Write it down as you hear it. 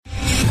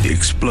The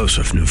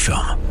explosive new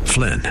film,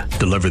 Flynn,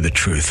 deliver the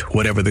truth,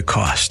 whatever the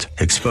cost.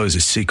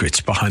 Exposes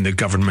secrets behind the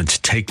government's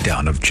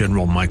takedown of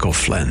General Michael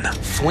Flynn.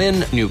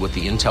 Flynn knew what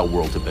the intel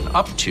world had been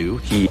up to.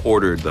 He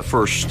ordered the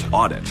first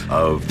audit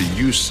of the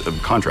use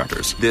of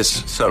contractors.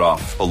 This set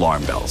off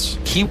alarm bells.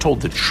 He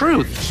told the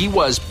truth. He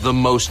was the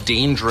most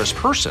dangerous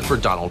person for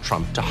Donald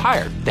Trump to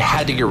hire. They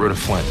had to get rid of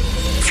Flynn.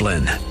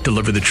 Flynn,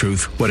 deliver the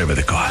truth, whatever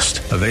the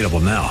cost. Available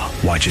now.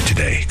 Watch it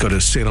today. Go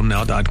to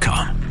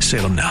salemnow.com.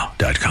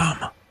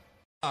 salemnow.com.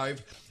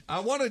 I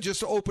want to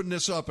just open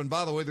this up, and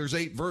by the way, there's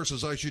 8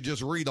 verses. I should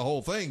just read the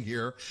whole thing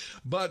here.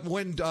 But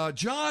when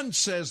John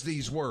says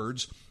these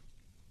words,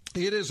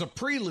 it is a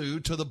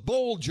prelude to the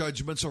bowl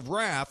judgments of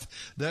wrath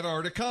that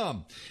are to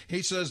come.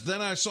 He says, "Then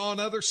I saw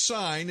another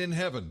sign in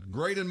heaven,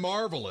 great and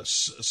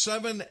marvelous,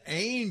 7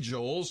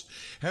 angels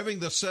having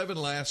the 7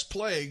 last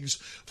plagues,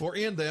 for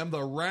in them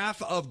the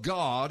wrath of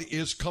God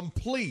is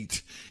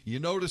complete." You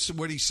notice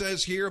what he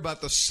says here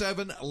about the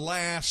 7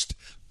 last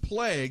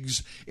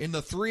plagues in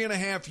the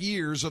 3.5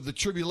 years of the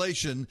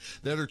tribulation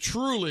that are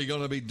truly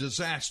going to be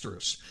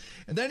disastrous.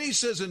 And then he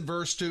says in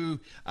verse 2,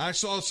 "I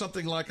saw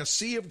something like a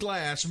sea of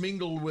glass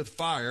mingled with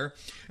fire,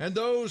 and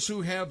those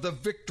who have the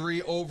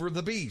victory over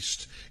the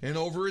beast, and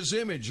over his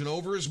image, and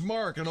over his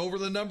mark, and over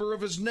the number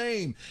of his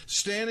name,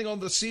 standing on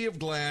the sea of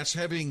glass,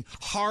 having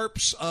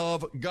harps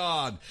of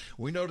God."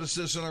 We noticed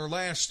this in our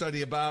last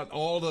study about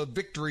all the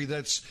victory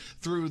that's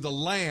through the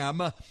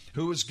Lamb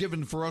who was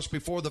given for us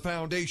before the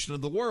foundation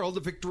of the world.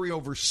 The victory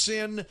over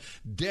sin,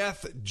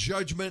 death,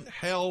 judgment,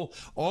 hell,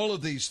 all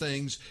of these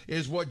things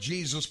is what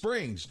Jesus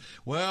brings.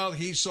 Well,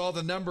 he saw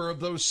the number of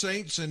those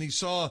saints, and he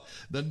saw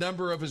the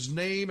number of his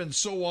name and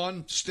so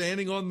on,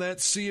 standing on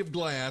that sea of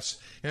glass,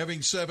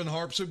 having 7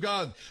 harps of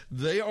God.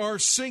 They are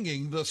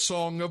singing the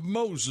song of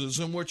Moses,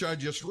 in which I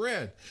just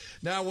read.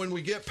 Now, when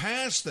we get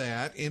past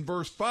that, in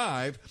verse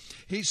 5,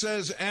 he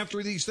says,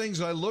 "After these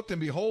things I looked,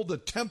 and behold, the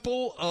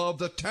temple of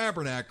the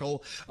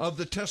tabernacle of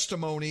the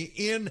testimony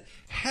in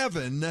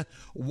heaven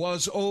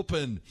was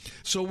open."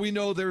 So we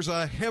know there's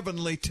a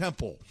heavenly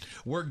temple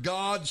where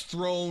God's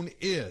throne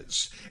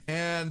is.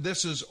 And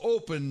this is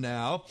open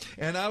now.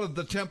 And out of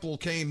the temple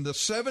came the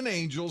 7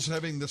 angels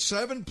having the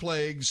 7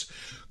 plagues,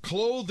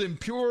 clothed in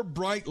pure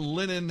bright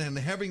linen, and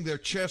having their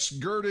chests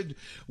girded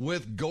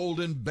with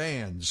golden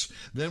bands.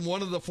 Then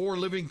one of the 4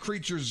 living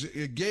creatures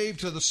gave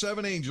to the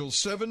 7 angels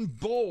 7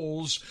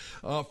 bowls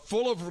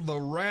full of the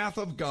wrath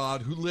of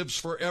God, who lives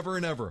forever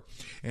and ever.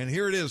 And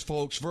here it is,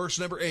 folks, verse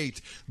number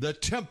 8. "The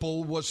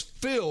temple was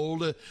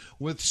filled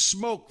with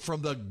smoke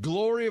from the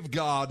glory of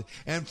God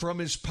and from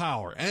his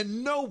power,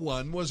 and no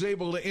one was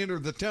able to enter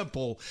the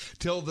temple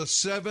till the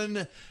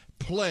 7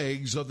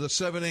 plagues of the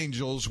 7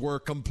 angels were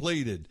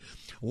completed."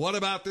 What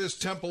about this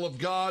temple of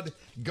God,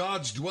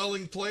 God's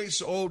dwelling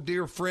place? Oh,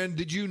 dear friend,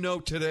 did you know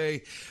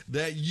today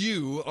that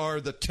you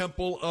are the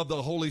temple of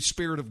the Holy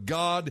Spirit of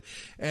God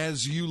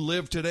as you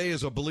live today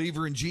as a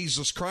believer in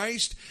Jesus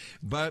Christ?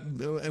 But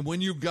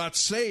when you got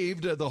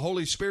saved, the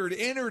Holy Spirit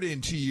entered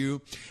into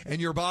you, and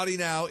your body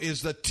now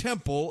is the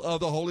temple of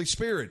the Holy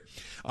Spirit.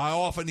 I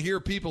often hear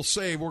people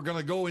say we're going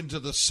to go into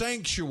the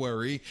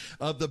sanctuary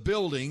of the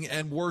building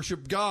and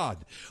worship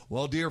God.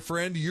 Well, dear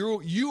friend,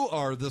 you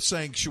are the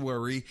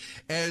sanctuary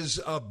as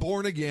a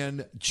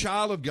born-again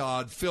child of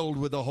God filled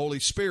with the Holy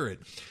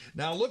Spirit.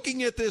 Now,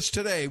 looking at this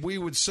today, we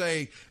would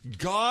say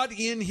God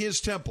in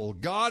his temple,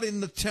 God in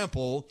the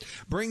temple,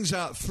 brings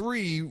out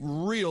 3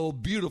 real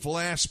beautiful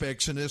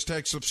aspects in this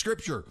text of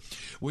Scripture.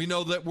 We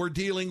know that we're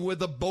dealing with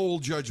the bowl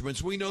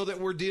judgments. We know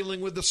that we're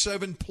dealing with the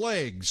 7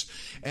 plagues.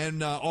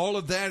 And all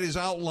of that is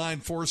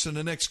outlined for us in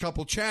the next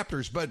couple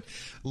chapters. But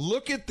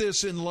look at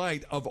this in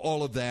light of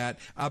all of that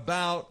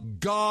about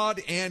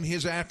God and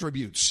his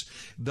attributes.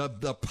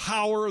 The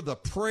power, the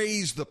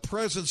praise, the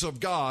presence of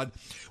God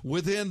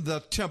within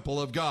the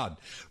temple of God.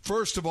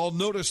 First of all,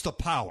 notice the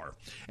power.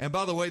 And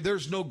by the way,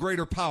 there's no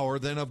greater power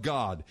than of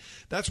God.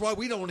 That's why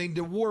we don't need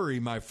to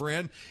worry, my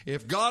friend.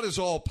 If God is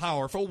all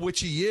powerful, which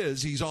he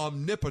is, he's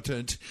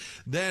omnipotent,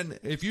 then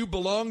if you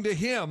belong to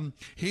him,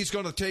 he's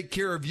going to take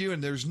care of you,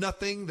 and there's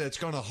nothing that's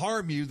going to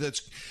harm you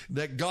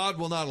that God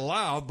will not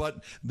allow,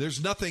 but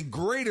there's nothing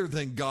greater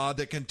than God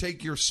that can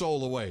take your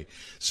soul away.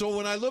 So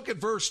when I look at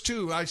verse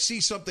 2, I see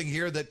something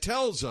here that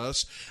tells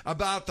us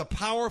about the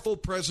powerful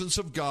presence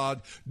of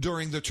God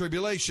during the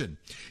tribulation.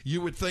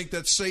 You would think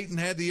that Satan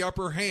had the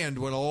upper hand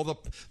when all the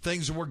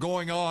things that were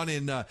going on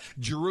in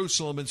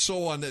Jerusalem and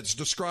so on that's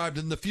described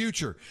in the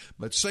future.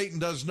 But Satan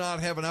does not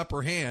have an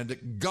upper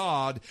hand.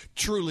 God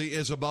truly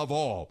is above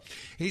all.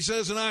 He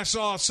says, "And I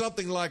saw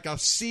something like a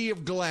sea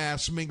of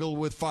glass mingled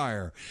with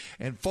fire."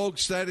 And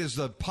folks, that is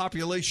the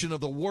population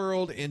of the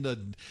world in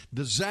the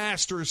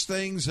disastrous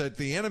things that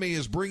the enemy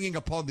is bringing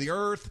upon the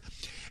earth.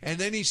 And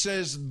then he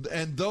says,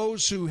 "And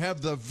those who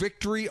have the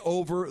victory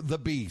over over the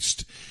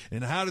beast.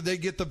 And how did they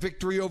get the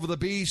victory over the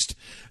beast?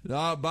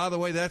 By the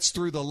way, that's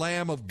through the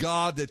Lamb of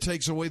God that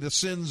takes away the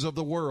sins of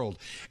the world,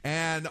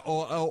 and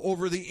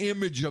over the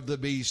image of the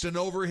beast, and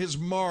over his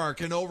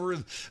mark, and over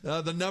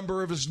the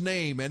number of his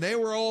name. And they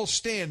were all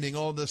standing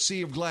on the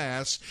sea of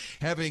glass,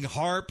 having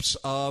harps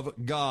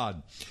of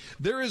God.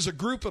 There is a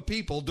group of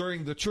people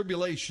during the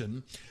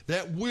tribulation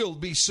that will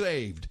be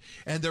saved,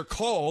 and they're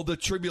called the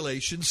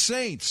tribulation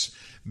saints.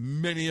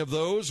 Many of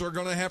those are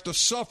going to have to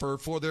suffer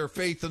for their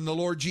faith in the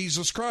Lord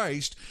Jesus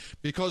Christ,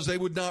 because they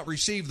would not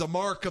receive the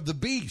mark of the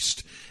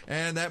beast.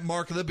 And that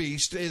mark of the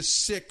beast is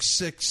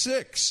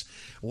 666.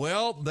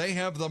 Well, they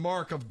have the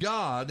mark of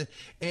God,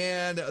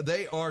 and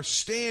they are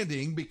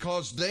standing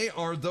because they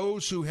are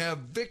those who have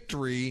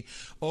victory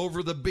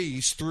over the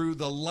beast through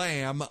the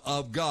Lamb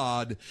of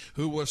God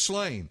who was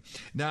slain.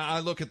 Now, I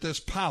look at this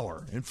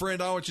power, and friend,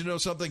 I want you to know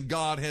something.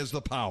 God has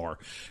the power.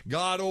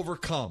 God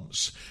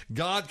overcomes.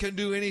 God can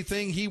do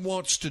anything he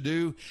wants to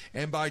do,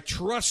 and by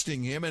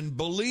trusting him and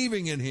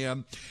believing in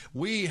him,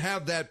 we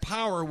have that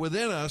power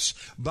within us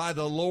by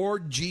the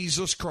Lord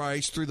Jesus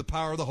Christ through the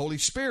power of the Holy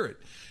Spirit.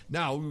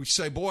 Now, we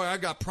say, boy, I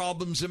got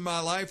problems in my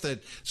life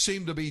that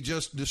seem to be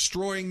just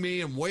destroying me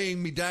and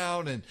weighing me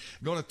down and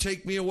going to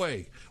take me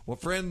away. Well,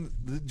 friend,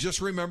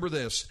 just remember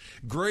this.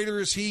 Greater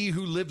is he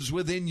who lives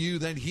within you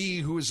than he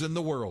who is in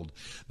the world.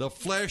 The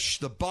flesh,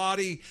 the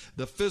body,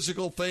 the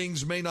physical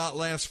things may not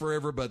last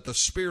forever, but the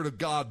Spirit of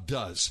God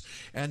does.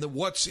 And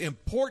what's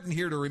important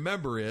here to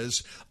remember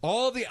is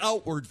all the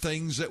outward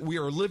things that we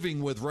are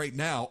living with right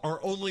now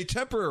are only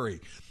temporary.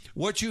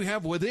 What you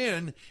have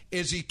within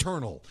is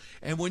eternal.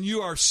 And when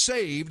you are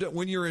saved,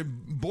 when you're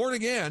born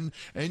again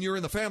and you're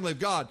in the family of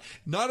God,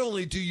 not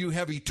only do you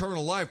have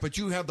eternal life, but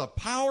you have the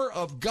power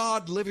of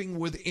God living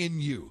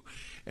within you.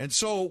 And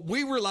so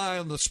we rely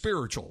on the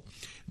spiritual.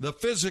 The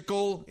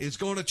physical is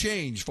going to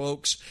change,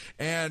 folks,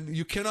 and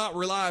you cannot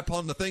rely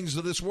upon the things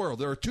of this world.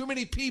 There are too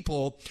many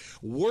people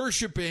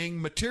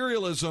worshiping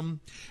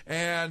materialism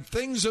and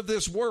things of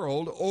this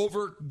world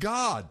over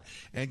God.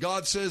 And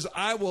God says,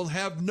 I will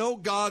have no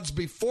gods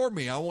before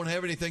me. I won't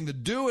have anything to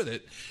do with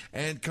it,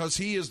 and because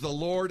he is the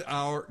Lord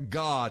our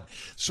God.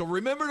 So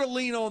remember to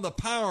lean on the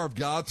power of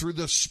God through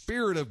the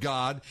Spirit of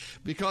God,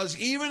 because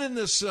even in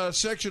this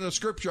section of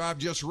Scripture I've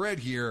just read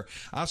here,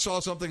 I saw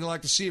something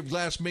like the sea of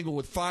glass mingled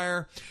with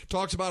fire.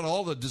 Talks about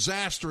all the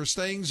disastrous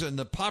things and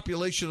the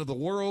population of the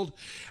world,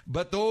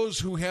 but those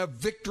who have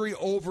victory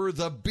over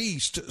the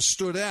beast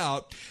stood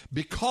out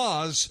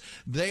because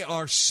they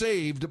are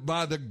saved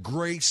by the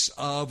grace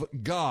of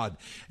God,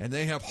 and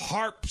they have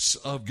harps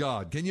of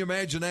God. Can you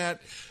imagine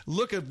that?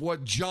 Look at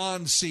what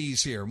John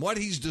sees here and what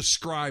he's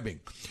describing.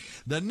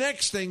 The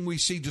next thing we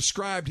see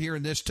described here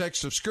in this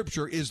text of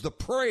Scripture is the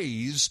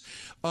praise.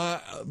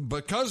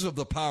 Because of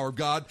the power of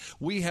God,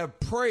 we have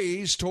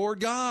praise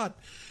toward God.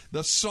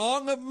 The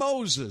Song of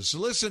Moses.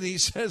 Listen, he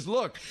says,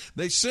 look,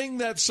 they sing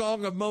that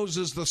Song of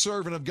Moses, the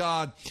servant of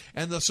God,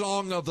 and the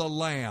Song of the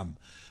Lamb.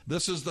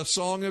 This is the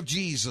song of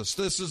Jesus.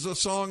 This is the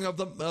song of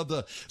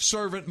the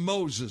servant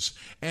Moses.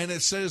 And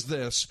it says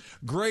this,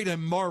 great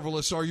and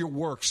marvelous are your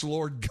works,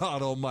 Lord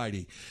God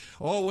Almighty.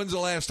 Oh, when's the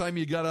last time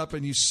you got up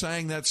and you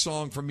sang that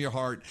song from your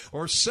heart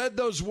or said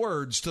those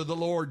words to the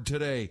Lord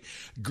today?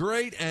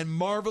 Great and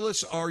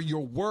marvelous are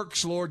your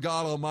works, Lord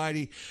God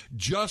Almighty.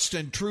 Just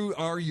and true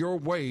are your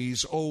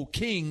ways, O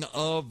King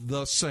of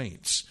the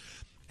saints.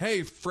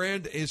 Hey,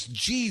 friend, is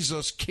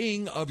Jesus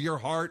king of your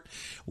heart?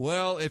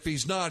 Well, if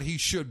he's not, he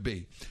should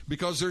be,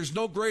 because there's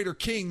no greater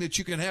king that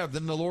you can have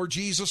than the Lord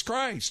Jesus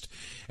Christ.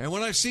 And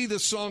when I see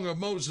this Song of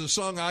Moses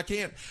song, I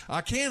can't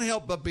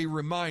help but be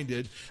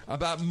reminded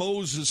about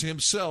Moses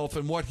himself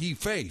and what he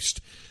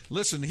faced.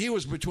 Listen, he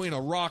was between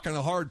a rock and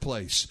a hard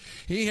place.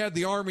 He had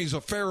the armies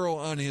of Pharaoh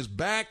on his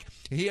back.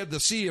 He had the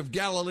Sea of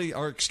Galilee,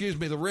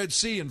 the Red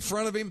Sea in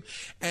front of him.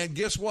 And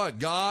guess what?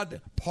 God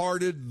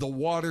parted the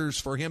waters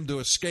for him to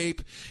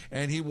escape.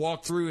 And he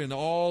walked through, and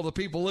all the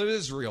people of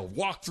Israel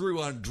walked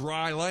through on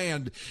dry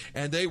land,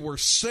 and they were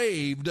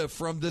saved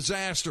from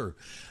disaster.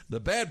 The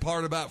bad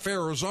part about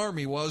Pharaoh's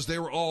army was they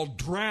were all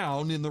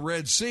drowned in the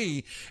Red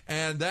Sea,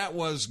 and that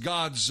was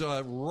God's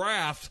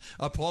wrath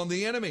upon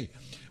the enemy.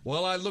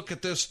 Well, I look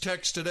at this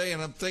text today,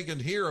 and I'm thinking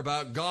here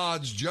about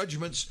God's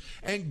judgments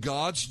and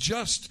God's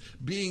just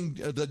being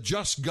the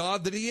just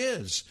God that he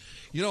is.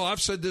 You know,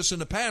 I've said this in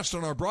the past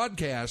on our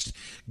broadcast.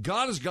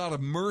 God is God of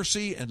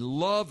mercy and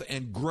love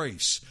and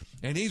grace,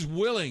 and he's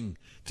willing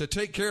to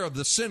take care of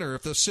the sinner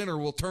if the sinner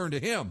will turn to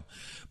him.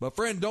 But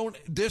friend, don't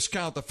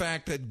discount the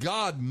fact that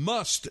God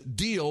must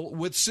deal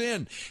with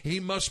sin. He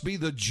must be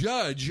the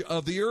judge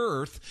of the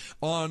earth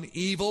on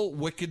evil,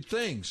 wicked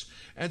things.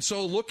 And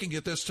so looking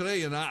at this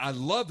today, and I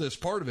love this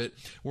part of it,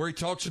 where he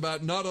talks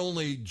about not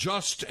only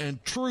just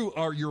and true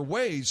are your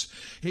ways,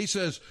 he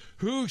says,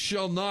 who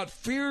shall not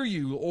fear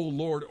you, O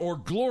Lord, or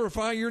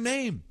glorify your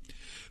name?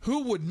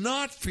 Who would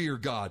not fear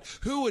God?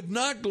 Who would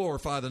not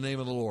glorify the name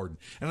of the Lord?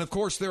 And of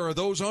course, there are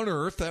those on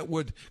earth that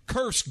would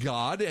curse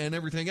God and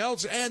everything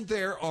else. And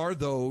there are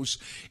those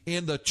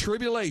in the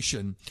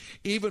tribulation,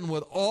 even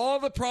with all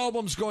the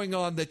problems going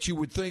on that you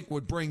would think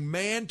would bring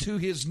man to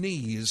his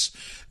knees.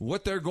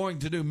 What they're going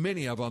to do,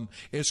 many of them,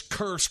 is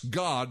curse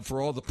God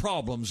for all the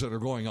problems that are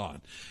going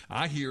on.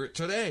 I hear it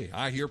today.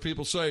 I hear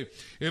people say,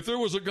 if there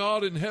was a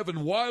God in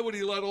heaven, why would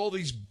he let all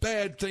these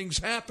bad things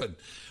happen?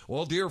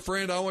 Well, dear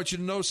friend, I want you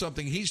to know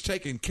something. He's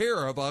taken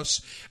care of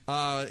us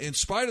in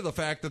spite of the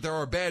fact that there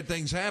are bad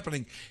things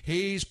happening.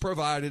 He's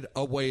provided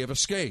a way of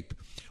escape.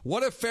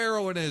 What if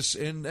Pharaoh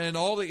and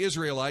all the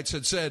Israelites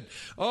had said,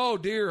 oh,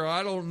 dear,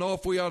 I don't know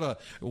if we ought to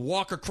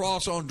walk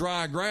across on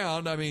dry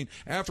ground. I mean,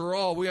 after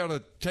all, we ought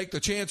to take the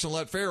chance and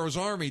let Pharaoh's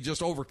army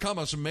just overcome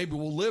us and maybe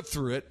we'll live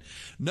through it.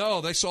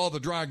 No, they saw the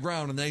dry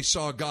ground and they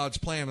saw God's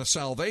plan of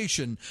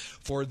salvation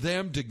for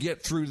them to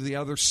get through to the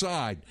other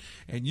side.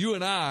 And you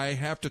and I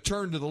have to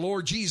turn to the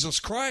Lord Jesus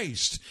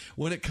Christ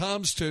when it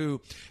comes to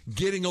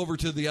getting over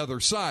to the other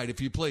side, if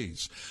you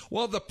please.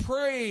 Well, the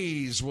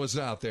praise was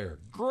out there.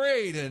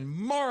 Great and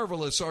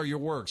marvelous are your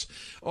works.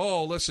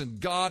 Oh, listen,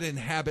 God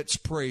inhabits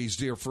praise,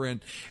 dear friend,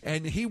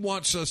 and he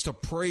wants us to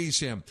praise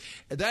him.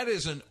 That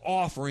is an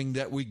offering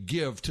that we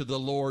give to the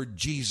Lord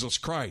Jesus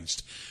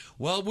Christ.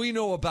 Well, we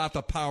know about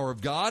the power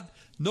of God.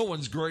 No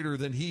one's greater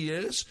than he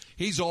is.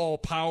 He's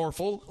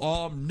all-powerful,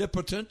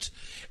 omnipotent,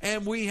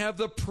 and we have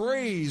the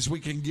praise we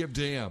can give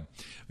to him.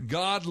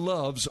 God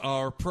loves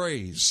our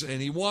praise, and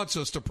he wants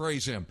us to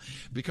praise him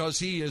because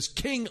he is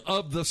King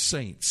of the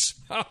saints.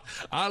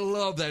 I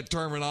love that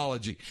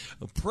terminology.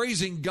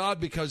 Praising God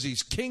because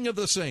he's King of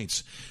the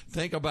saints.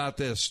 Think about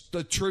this,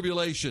 the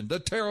tribulation, the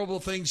terrible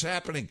things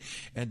happening,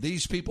 and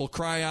these people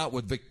cry out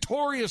with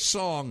victorious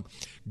song,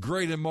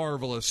 great and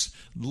marvelous,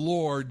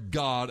 Lord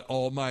God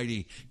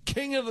Almighty,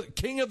 King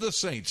of the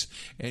saints,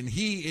 and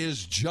he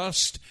is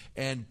just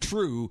and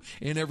true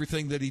in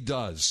everything that he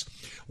does.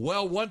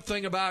 Well, one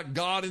thing about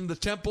God in the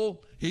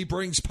temple, he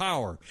brings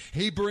power,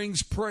 he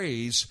brings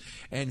praise,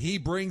 and he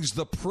brings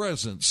the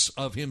presence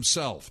of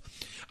himself.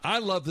 I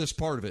love this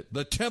part of it.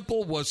 The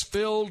temple was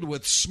filled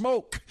with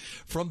smoke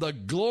from the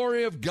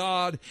glory of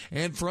God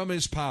and from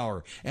his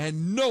power.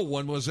 And no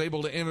one was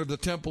able to enter the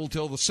temple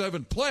till the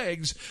 7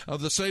 plagues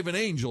of the 7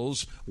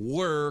 angels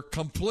were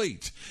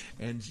complete.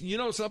 And you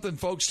know something,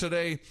 folks,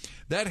 today,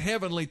 that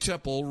heavenly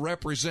temple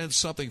represents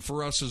something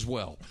for us as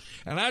well.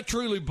 And I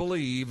truly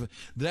believe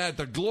that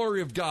the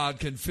glory of God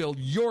can fill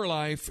your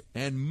life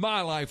and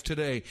my life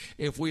today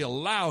if we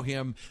allow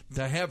him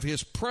to have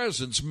his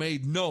presence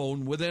made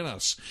known within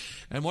us.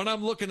 And when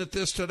I'm looking at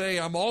this today,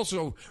 I'm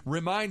also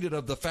reminded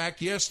of the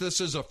fact, yes,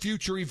 this is a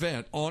future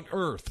event on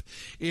earth.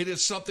 It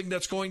is something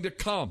that's going to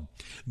come.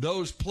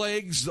 Those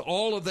plagues,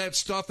 all of that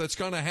stuff that's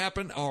going to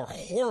happen are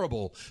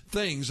horrible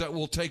things that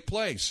will take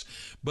place.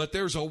 But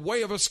there's a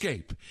way of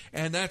escape,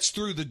 and that's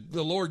through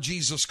the Lord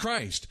Jesus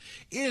Christ.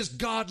 Is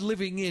God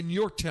living in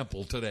your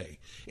temple today?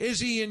 Is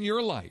he in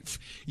your life?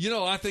 You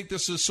know, I think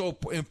this is so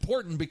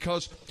important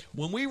because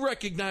when we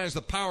recognize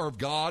the power of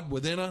God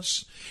within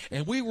us,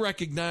 and we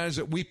recognize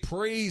that we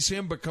praise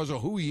him because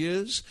of who he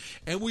is,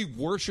 and we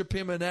worship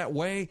him in that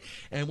way,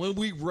 and when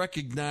we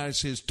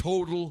recognize his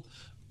total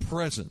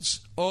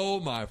presence. Oh,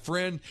 my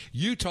friend,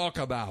 you talk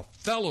about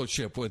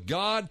fellowship with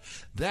God,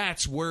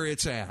 that's where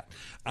it's at.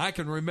 I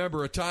can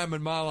remember a time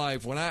in my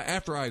life when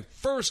after I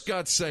first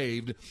got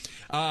saved,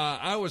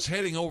 I was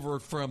heading over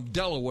from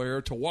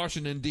Delaware to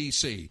Washington,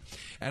 D.C.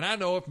 And I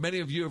know if many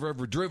of you have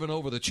ever driven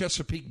over the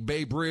Chesapeake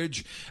Bay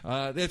Bridge,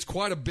 it's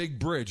quite a big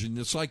bridge, and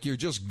it's like you're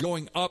just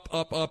going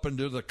up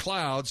into the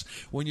clouds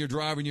when you're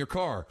driving your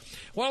car.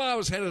 Well, I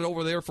was headed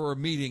over there for a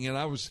meeting, and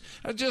I was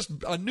just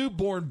a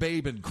newborn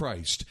babe in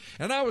Christ,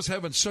 and I was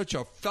having such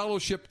a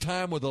fellowship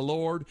time with the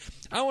Lord.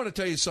 I want to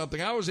tell you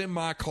something. I was in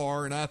my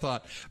car, and I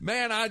thought,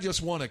 man, I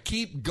just want to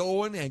keep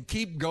going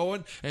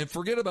and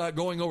forget about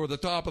going over the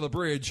top of the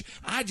bridge.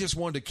 I just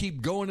wanted to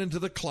keep going into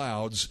the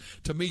clouds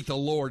to meet the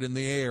Lord in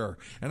the air.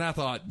 And I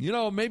thought, you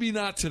know, maybe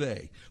not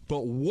today,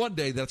 but one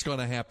day that's going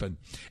to happen.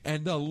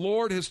 And the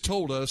Lord has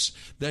told us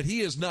that he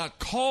has not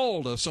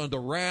called us unto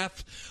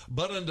wrath,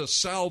 but unto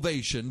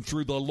salvation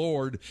through the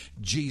Lord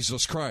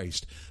Jesus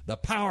Christ. The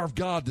power of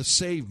God to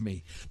save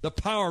me, the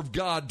power of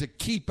God to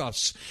keep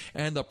us,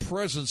 and the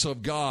presence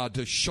of God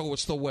to show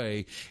us the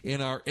way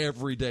in our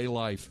everyday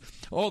life.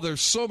 Oh,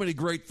 there's so many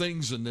great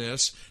things in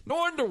this. No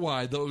wonder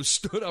why those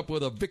stood up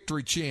with a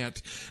victory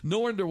chant. No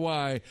wonder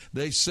why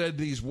they said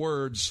these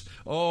words.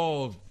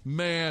 Oh,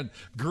 man,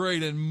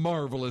 great and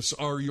marvelous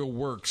are your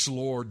works,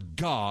 Lord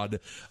God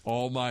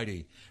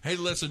Almighty. Hey,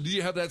 listen, do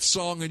you have that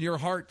song in your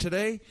heart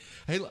today?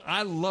 Hey,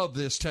 I love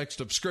this text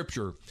of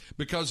Scripture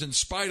because in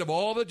spite of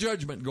all the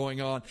judgment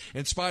going on,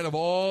 in spite of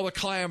all the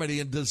calamity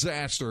and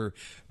disaster,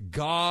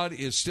 God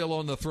is still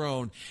on the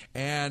throne,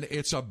 and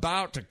it's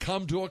about to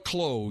come to a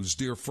close,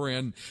 dear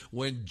friend,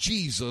 when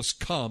Jesus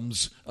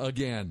comes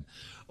again.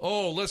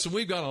 Oh, listen,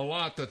 we've got a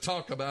lot to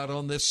talk about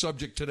on this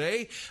subject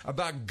today,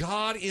 about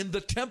God in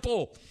the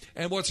temple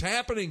and what's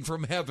happening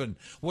from heaven,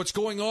 what's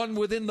going on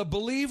within the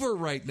believer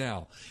right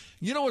now.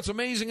 You know what's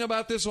amazing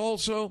about this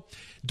also?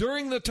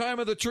 During the time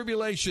of the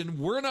tribulation,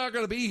 we're not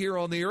going to be here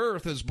on the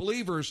earth as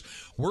believers.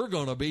 We're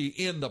going to be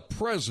in the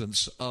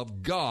presence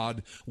of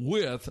God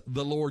with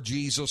the Lord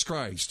Jesus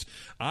Christ.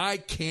 I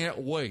can't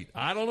wait.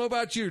 I don't know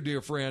about you,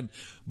 dear friend,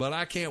 but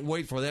I can't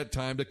wait for that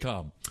time to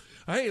come.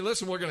 Hey,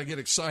 listen, we're going to get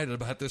excited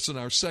about this in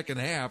our second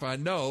half, I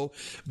know,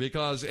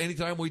 because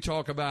anytime we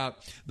talk about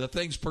the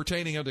things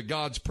pertaining unto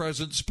God's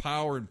presence,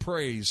 power, and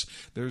praise,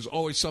 there's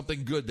always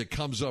something good that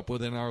comes up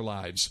within our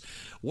lives.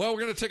 Well,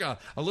 we're going to take a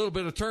little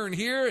bit of turn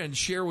here and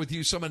share with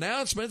you some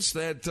announcements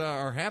that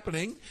are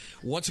happening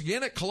once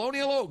again at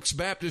Colonial Oaks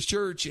Baptist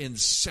Church in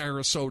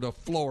Sarasota,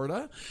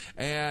 Florida.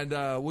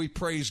 And we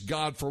praise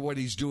God for what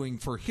he's doing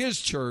for his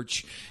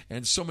church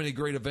and so many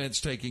great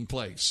events taking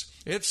place.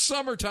 It's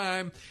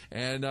summertime,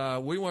 and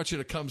we want you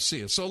to come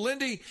see us. So,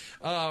 Lindy,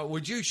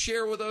 would you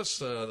share with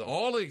us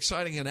all the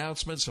exciting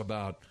announcements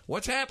about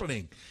what's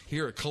happening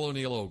here at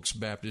Colonial Oaks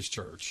Baptist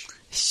Church?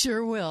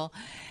 Sure will.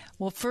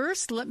 Well,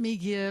 first, let me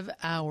give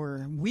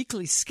our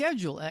weekly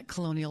schedule at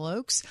Colonial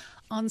Oaks.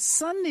 On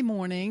Sunday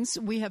mornings,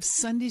 we have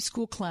Sunday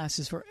school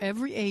classes for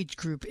every age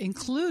group,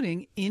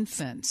 including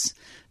infants.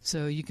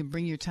 So you can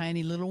bring your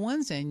tiny little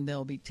ones, and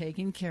they'll be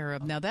taken care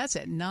of. Now, that's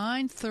at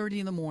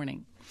 9:30 in the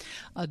morning.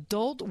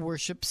 Adult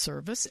worship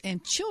service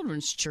and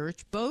children's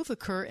church both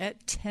occur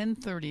at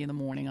 10:30 in the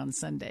morning on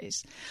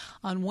Sundays.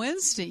 On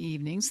Wednesday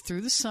evenings through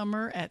the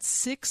summer at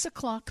 6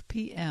 o'clock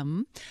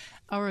p.m.,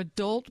 our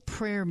adult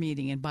prayer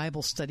meeting and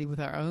Bible study with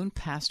our own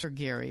Pastor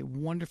Gary.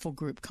 Wonderful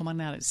group. Come on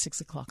out at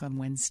 6 o'clock on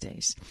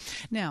Wednesdays.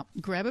 Now,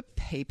 grab a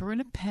paper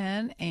and a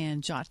pen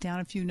and jot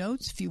down a few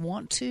notes if you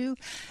want to.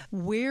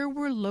 Where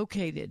we're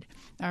located.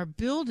 Our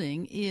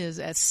building is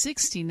at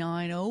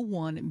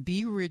 6901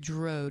 Bee Ridge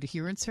Road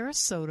here in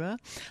Sarasota,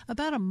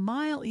 about a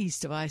mile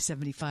east of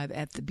I-75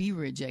 at the Bee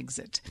Ridge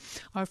exit.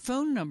 Our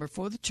phone number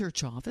for the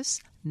church office,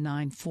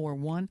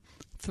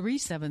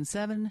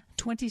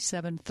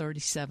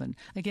 941-377-2737.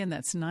 Again,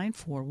 that's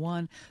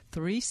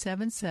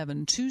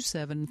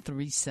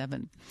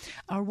 941-377-2737.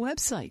 Our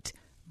website,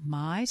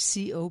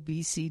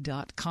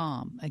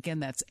 mycobc.com. Again,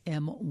 that's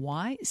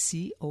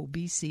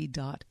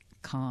mycobc.com.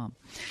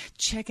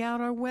 Check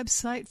out our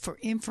website for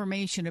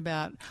information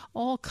about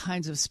all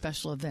kinds of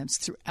special events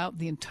throughout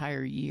the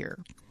entire year.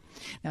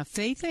 Now,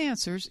 Faith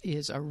Answers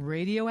is a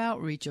radio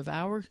outreach of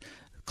our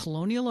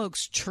Colonial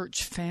Oaks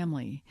church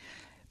family,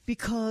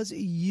 because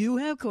you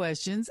have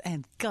questions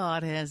and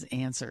God has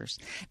answers.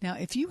 Now,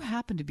 if you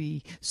happen to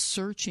be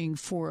searching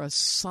for a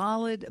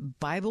solid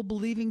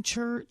Bible-believing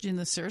church in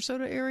the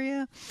Sarasota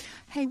area,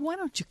 hey, why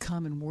don't you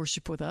come and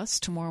worship with us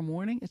tomorrow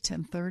morning at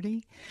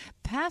 10:30?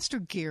 Pastor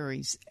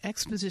Gary's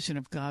exposition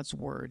of God's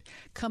Word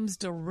comes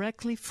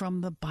directly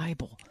from the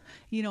Bible.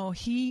 You know,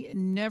 he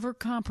never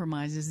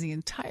compromises the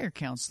entire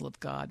counsel of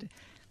God.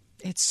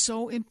 It's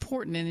so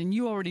important, and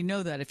you already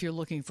know that if you're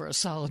looking for a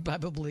solid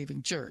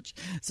Bible-believing church.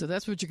 So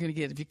that's what you're going to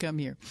get if you come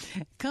here.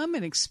 Come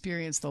and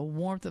experience the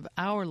warmth of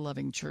our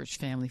loving church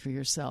family for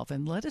yourself,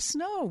 and let us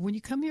know. When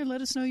you come here,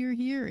 let us know you're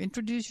here.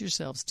 Introduce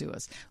yourselves to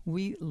us.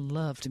 We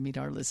love to meet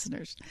our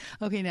listeners.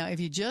 Okay, now, if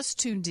you just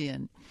tuned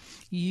in,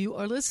 you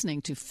are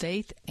listening to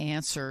Faith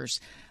Answers.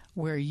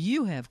 Where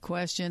you have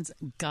questions,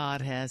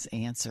 God has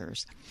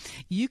answers.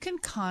 You can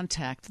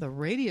contact the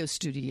radio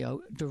studio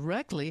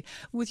directly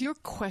with your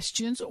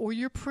questions or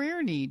your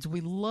prayer needs.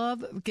 We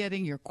love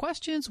getting your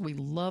questions. We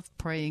love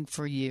praying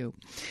for you.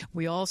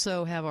 We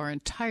also have our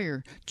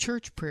entire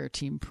church prayer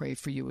team pray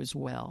for you as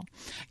well.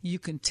 You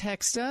can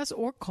text us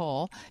or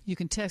call. You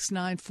can text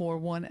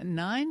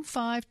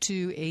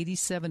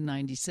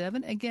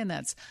 941-952-8797. Again,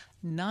 that's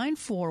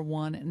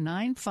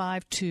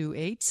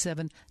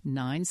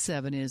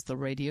 941-952-8797 is the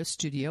radio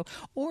studio.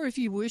 Or if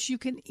you wish, you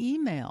can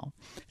email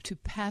to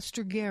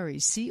Pastor Gary,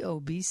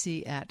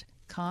 COBC at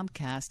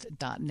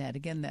Comcast.net.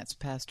 Again, that's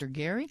Pastor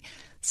Gary,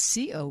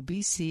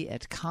 COBC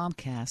at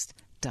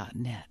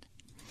Comcast.net.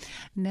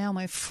 Now,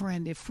 my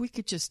friend, if we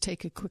could just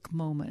take a quick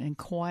moment and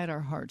quiet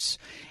our hearts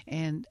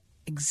and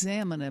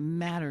examine a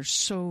matter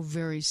so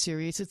very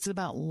serious. It's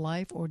about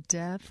life or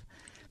death.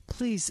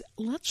 Please,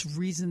 let's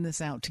reason this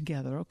out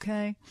together,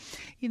 okay?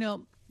 You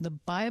know, the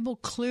Bible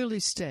clearly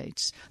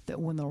states that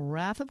when the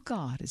wrath of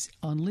God is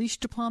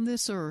unleashed upon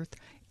this earth,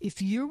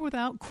 if you're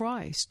without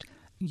Christ,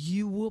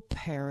 you will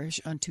perish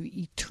unto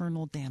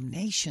eternal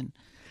damnation.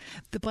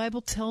 The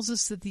Bible tells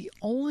us that the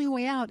only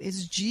way out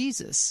is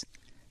Jesus.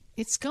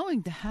 It's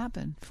going to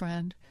happen,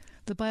 friend.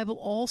 The Bible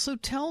also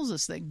tells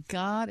us that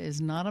God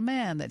is not a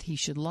man that he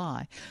should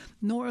lie,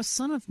 nor a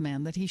son of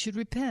man that he should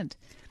repent.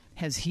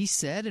 Has he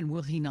said, and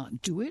will he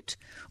not do it?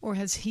 Or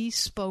has he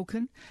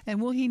spoken,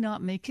 and will he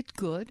not make it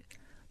good?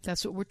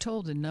 That's what we're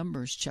told in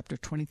Numbers chapter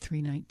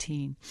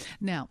 23:19.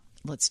 Now,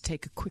 let's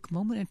take a quick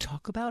moment and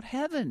talk about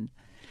heaven.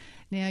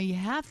 Now, you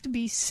have to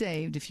be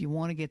saved if you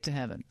want to get to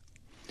heaven.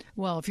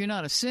 Well, if you're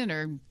not a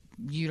sinner,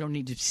 you don't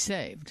need to be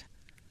saved.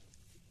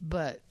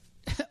 But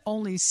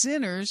only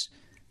sinners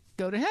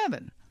go to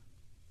heaven.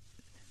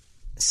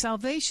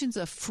 Salvation's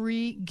a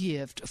free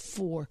gift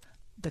for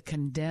the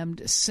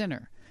condemned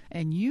sinner.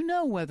 And you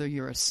know whether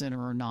you're a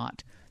sinner or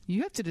not.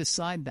 You have to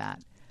decide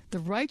that. The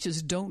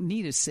righteous don't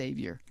need a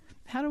Savior.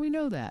 How do we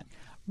know that?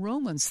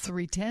 Romans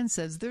 3:10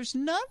 says there's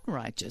none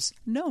righteous.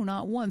 No,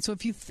 not one. So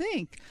if you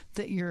think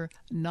that you're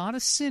not a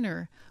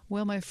sinner,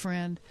 well, my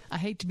friend, I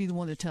hate to be the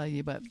one to tell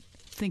you, but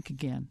think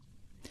again.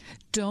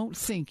 Don't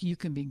think you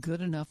can be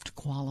good enough to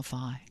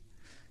qualify.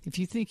 If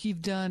you think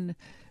you've done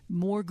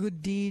more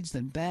good deeds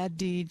than bad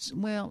deeds,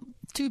 well,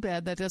 too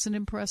bad. That doesn't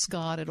impress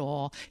God at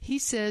all. He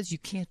says you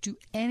can't do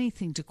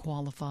anything to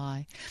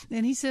qualify.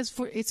 And he says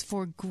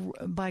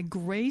by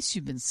grace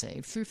you've been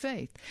saved through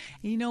faith.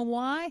 And you know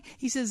why?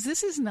 He says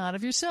this is not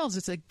of yourselves.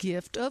 It's a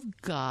gift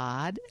of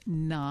God,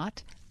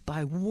 not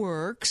by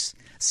works,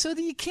 so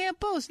that you can't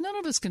boast. None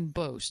of us can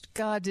boast.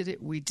 God did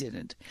it. We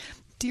didn't.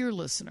 Dear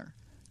listener,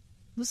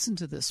 listen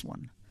to this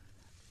one.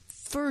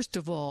 First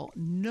of all,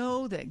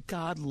 know that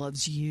God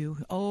loves you.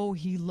 Oh,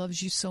 he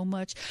loves you so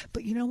much.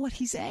 But you know what?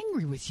 He's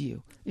angry with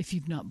you if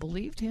you've not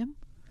believed him.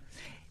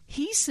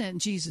 He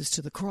sent Jesus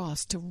to the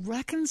cross to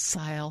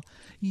reconcile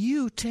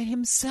you to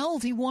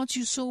himself. He wants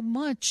you so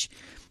much.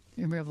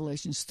 In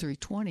Revelation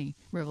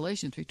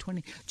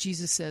 3:20,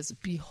 Jesus says,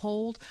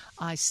 "Behold,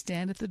 I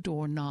stand at the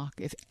door, knock.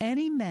 If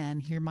any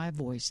man hear my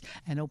voice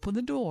and open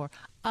the door,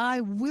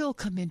 I will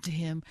come into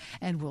him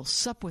and will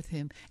sup with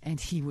him and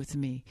he with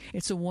me."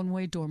 It's a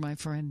one-way door, my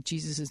friend.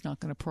 Jesus is not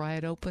going to pry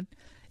it open.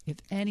 If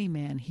any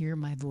man hear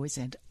my voice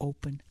and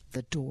open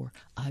the door,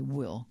 I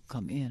will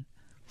come in.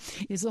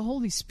 Is the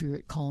Holy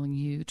Spirit calling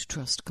you to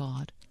trust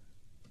God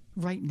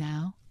right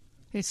now?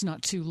 It's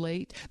not too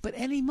late, but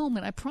any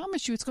moment, I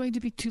promise you it's going to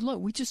be too late.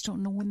 We just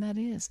don't know when that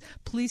is.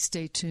 Please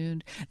stay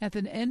tuned. At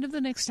the end of the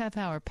next half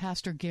hour,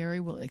 Pastor Gary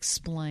will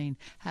explain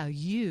how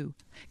you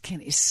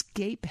can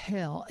escape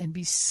hell and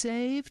be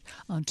saved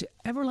unto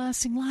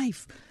everlasting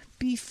life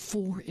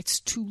before it's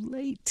too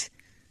late.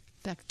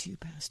 Back to you,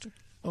 Pastor.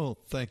 Oh,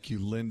 thank you,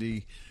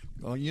 Lindy.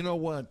 You know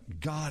what?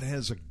 God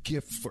has a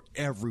gift for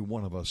every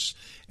one of us,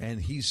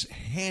 and he's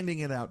handing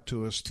it out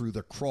to us through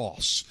the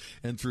cross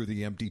and through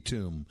the empty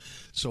tomb.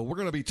 So we're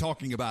going to be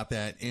talking about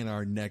that in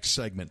our next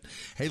segment.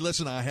 Hey,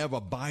 listen, I have a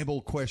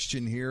Bible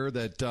question here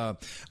that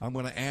I'm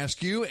going to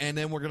ask you, and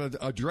then we're going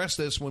to address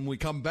this when we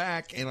come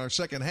back in our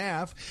second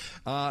half.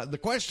 The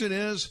question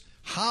is,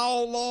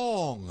 how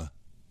long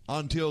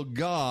until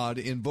God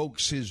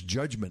invokes his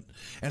judgment?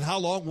 And how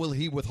long will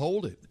he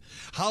withhold it?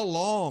 How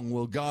long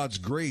will God's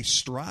grace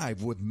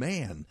strive with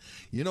man?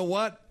 You know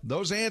what?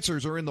 Those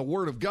answers are in the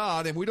Word of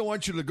God, and we don't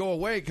want you to go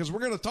away because we're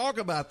going to talk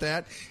about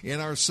that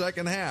in our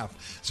second half.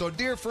 So,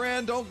 dear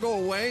friend, don't go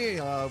away.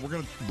 We're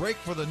going to break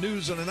for the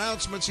news and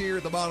announcements here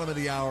at the bottom of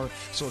the hour.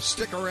 So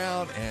stick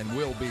around, and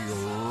we'll be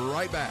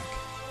right back.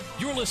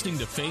 You're listening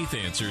to Faith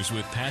Answers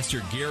with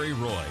Pastor Gary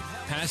Roy,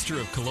 pastor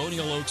of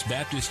Colonial Oaks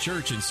Baptist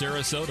Church in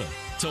Sarasota.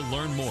 To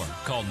learn more,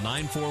 call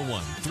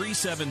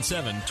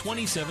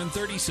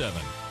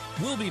 941-377-2737.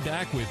 We'll be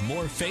back with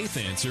more Faith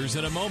Answers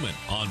in a moment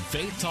on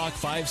Faith Talk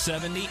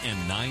 570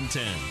 and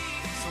 910.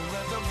 So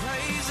let the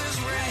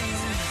praises ring,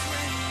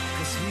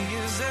 'cause he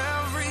is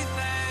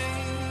everything.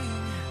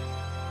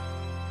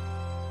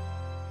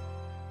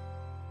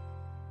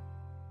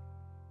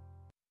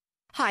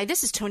 Hi,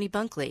 this is Tony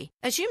Bunkley.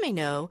 As you may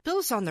know,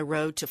 Bill's on the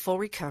road to full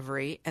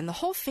recovery, and the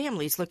whole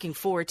family's looking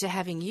forward to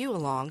having you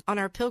along on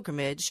our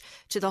pilgrimage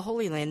to the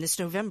Holy Land this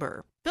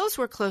November. Bill's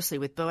worked closely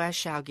with Boaz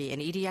Shalgi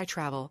and EDI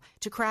Travel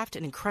to craft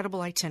an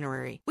incredible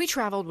itinerary. We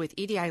traveled with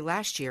EDI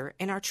last year,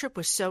 and our trip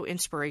was so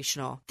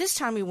inspirational. This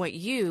time we want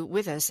you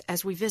with us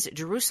as we visit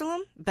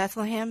Jerusalem,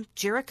 Bethlehem,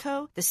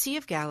 Jericho, the Sea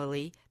of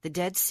Galilee, the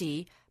Dead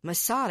Sea,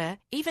 Masada,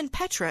 even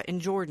Petra in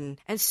Jordan,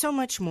 and so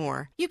much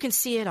more. You can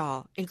see it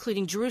all,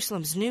 including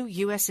Jerusalem's new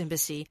U.S.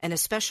 Embassy and a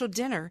special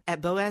dinner at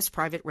Boaz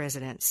Private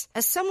Residence.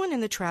 As someone in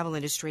the travel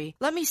industry,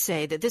 let me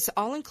say that this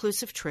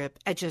all-inclusive trip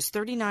at just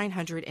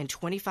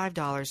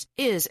 $3,925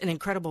 is an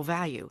incredible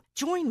value.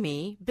 Join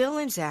me, Bill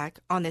and Zach,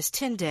 on this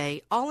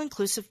 10-day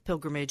all-inclusive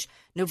pilgrimage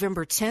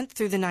November 10th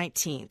through the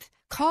 19th.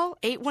 Call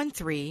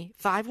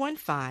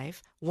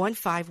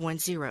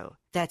 813-515-1510.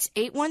 That's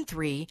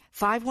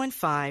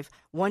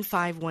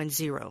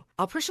 813-515-1510.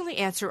 I'll personally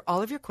answer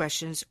all of your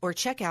questions or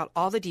check out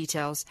all the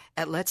details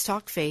at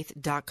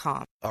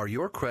letstalkfaith.com. Are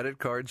your credit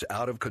cards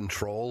out of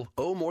control?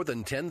 Owe more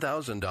than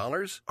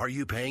 $10,000? Are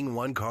you paying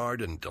one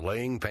card and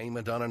delaying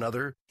payment on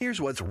another?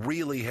 Here's what's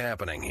really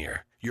happening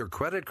here. Your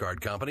credit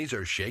card companies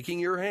are shaking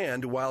your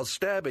hand while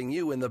stabbing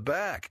you in the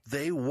back.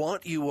 They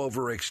want you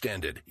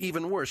overextended.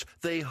 Even worse,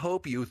 they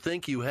hope you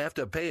think you have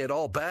to pay it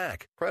all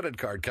back. Credit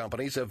card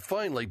companies have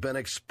finally been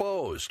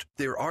exposed.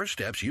 There are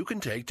steps you can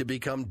take to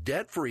become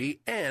debt-free,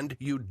 and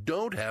you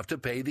don't have to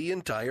pay the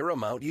entire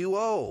amount you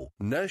owe.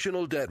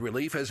 National Debt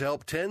Relief has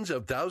helped tens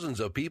of thousands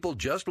of people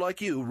just like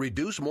you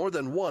reduce more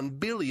than $1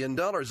 billion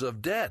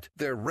of debt.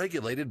 They're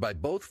regulated by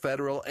both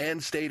federal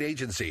and state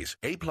agencies,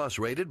 A+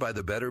 rated by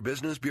the Better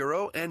Business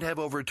Bureau, and have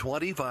over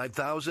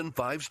 25,000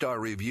 5-star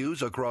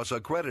reviews across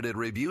accredited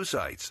review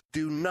sites.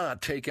 Do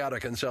not take out a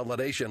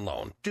consolidation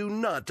loan. Do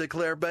not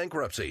declare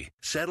bankruptcy.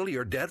 Settle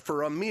your debt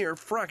for a mere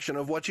fraction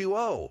of what you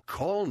owe.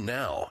 Call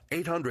now.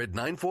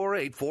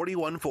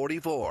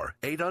 800-948-4144.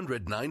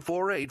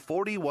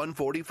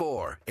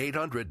 800-948-4144.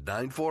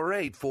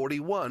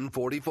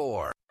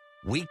 800-948-4144.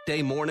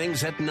 Weekday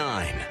mornings at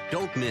 9.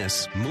 Don't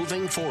miss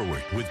Moving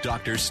Forward with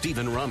Dr.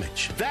 Stephen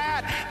Rummage.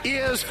 That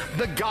is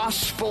the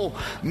gospel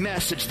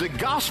message. The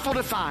gospel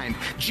defined.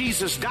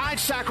 Jesus died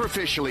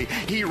sacrificially.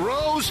 He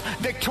rose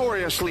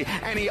victoriously,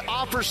 and he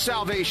offers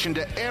salvation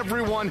to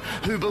everyone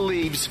who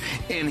believes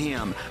in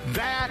him.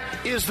 That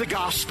is the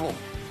gospel.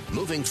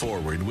 Moving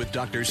Forward with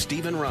Dr.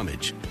 Stephen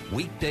Rummage.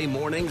 Weekday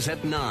mornings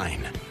at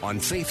 9 on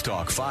Faith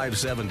Talk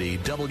 570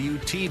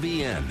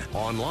 WTBN.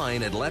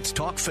 Online at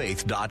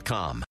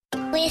letstalkfaith.com.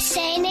 We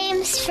say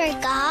names for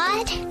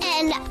God,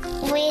 and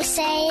we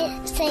say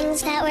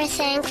things that we're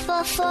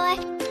thankful for.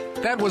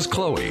 That was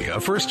Chloe, a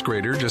first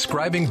grader,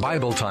 describing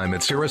Bible time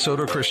at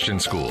Sarasota Christian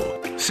School.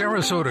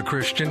 Sarasota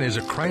Christian is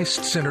a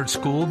Christ-centered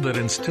school that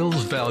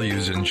instills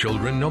values in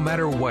children no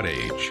matter what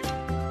age.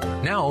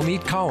 Now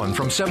meet Colin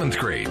from 7th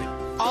grade.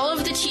 All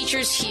of the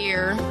teachers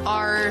here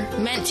are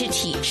meant to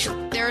teach.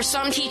 There are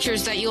some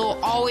teachers that you'll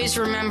always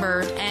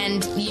remember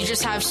and you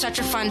just have such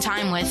a fun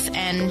time with,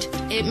 and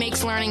it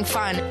makes learning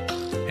fun.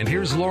 And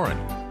here's Lauren.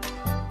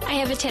 I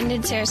have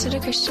attended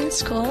Sarasota Christian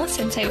School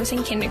since I was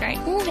in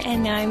kindergarten,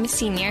 and now I'm a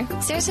senior.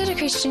 Sarasota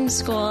Christian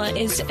School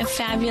is a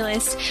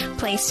fabulous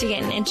place to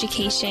get an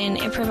education.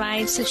 It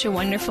provides such a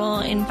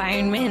wonderful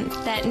environment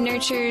that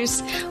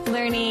nurtures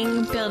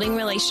learning, building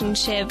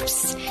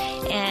relationships,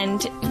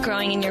 and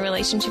growing in your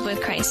relationship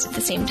with Christ at the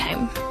same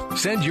time.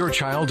 Send your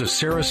child to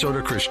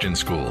Sarasota Christian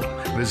School.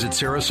 Visit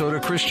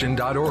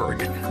sarasotachristian.org.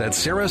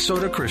 That's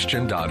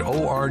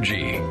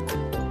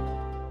sarasotachristian.org.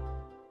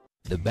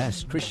 The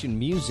best Christian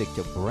music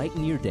to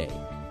brighten your day.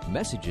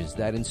 Messages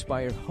that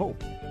inspire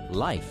hope,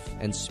 life,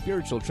 and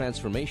spiritual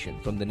transformation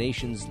from the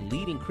nation's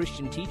leading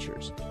Christian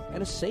teachers,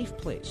 and a safe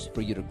place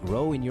for you to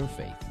grow in your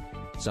faith.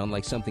 Sound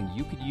like something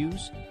you could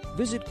use?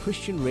 Visit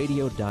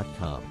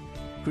ChristianRadio.com.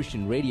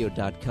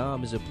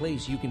 ChristianRadio.com is a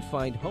place you can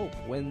find hope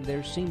when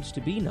there seems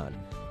to be none.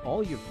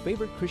 All your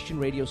favorite Christian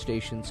radio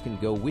stations can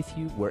go with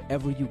you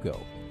wherever you go.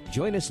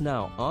 Join us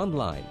now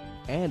online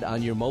and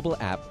on your mobile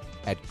app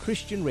at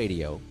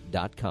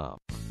ChristianRadio.com.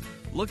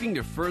 Looking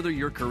to further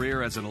your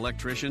career as an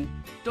electrician?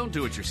 Don't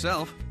do it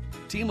yourself.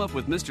 Team up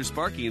with Mr.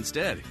 Sparky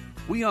instead.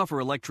 We offer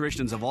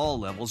electricians of all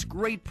levels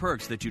great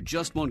perks that you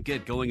just won't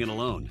get going it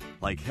alone,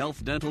 like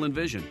health, dental, and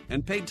vision,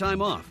 and paid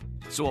time off.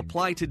 So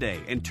apply today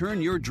and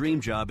turn your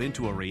dream job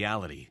into a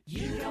reality.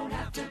 You don't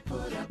have to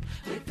put up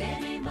with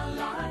any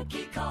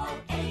malarkey. Call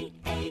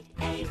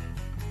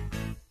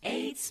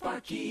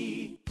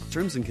 888-8-SPARKY.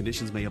 Terms and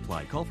conditions may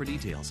apply. Call for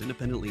details.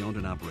 Independently owned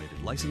and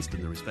operated. Licensed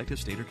in the respective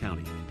state or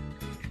county.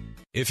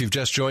 If you've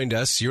just joined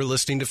us, you're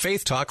listening to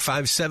Faith Talk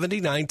 570,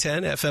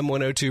 910, FM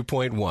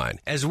 102.1,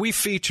 as we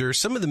feature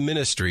some of the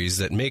ministries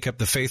that make up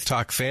the Faith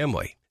Talk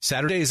family.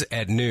 Saturdays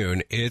at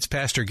noon, it's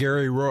Pastor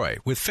Gary Roy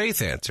with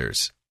Faith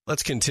Answers.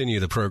 Let's continue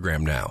the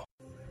program now.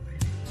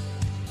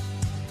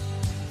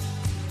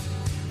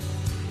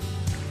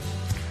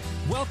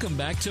 Welcome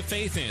back to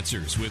Faith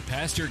Answers with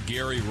Pastor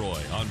Gary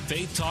Roy on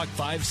Faith Talk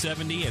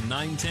 570 and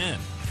 910.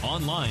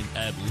 Online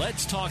at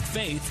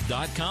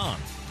letstalkfaith.com.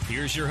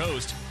 Here's your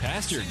host,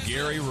 Pastor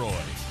Gary Roy.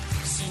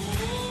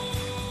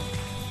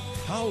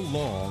 How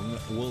long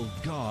will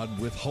God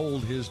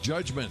withhold his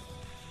judgment?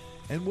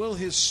 And will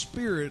his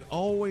spirit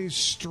always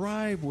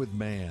strive with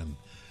man?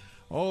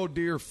 Oh,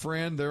 dear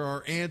friend, there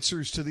are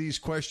answers to these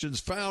questions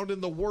found in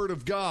the Word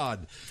of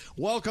God.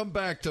 Welcome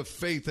back to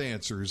Faith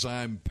Answers.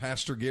 I'm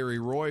Pastor Gary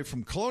Roy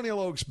from Colonial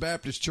Oaks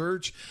Baptist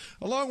Church,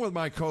 along with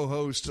my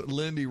co-host,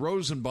 Lindy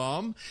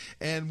Rosenbaum,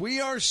 and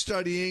we are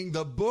studying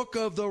the book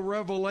of the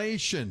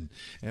Revelation.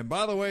 And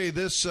by the way,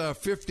 this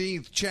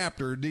 15th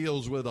chapter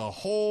deals with a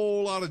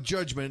whole lot of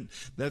judgment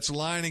that's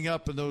lining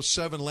up in those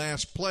 7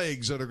 last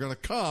plagues that are going to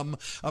come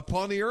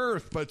upon the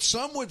earth. But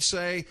some would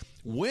say,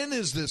 when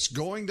is this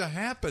going to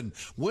happen?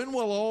 When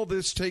will all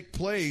this take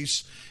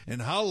place?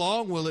 And how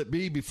long will it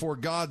be before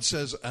God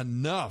says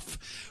enough?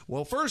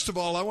 Well, first of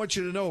all, I want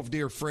you to know,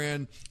 dear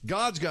friend,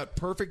 God's got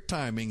perfect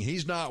timing.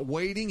 He's not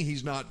waiting.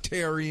 He's not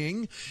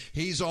tarrying.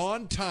 He's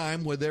on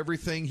time with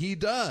everything he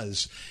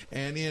does.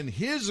 And in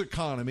his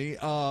economy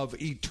of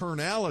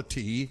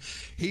eternality,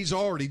 he's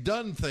already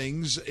done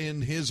things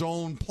in his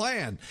own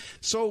plan.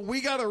 So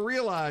we got to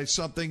realize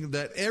something,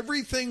 that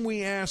everything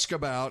we ask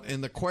about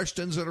and the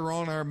questions that are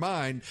on our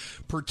mind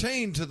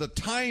pertain to the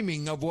timing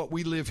of what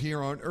we live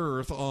here on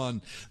earth,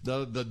 on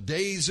the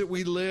days that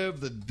we live,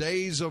 the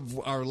days of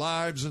our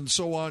lives and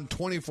so on,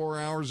 24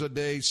 hours a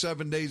day,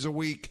 7 days a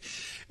week.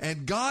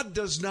 And God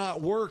does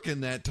not work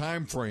in that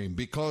time frame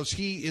because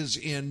he is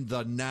in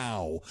the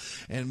now.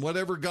 And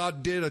whatever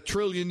God did 1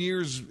 trillion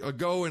years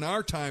ago in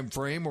our time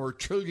frame, or 1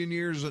 trillion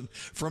years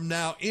from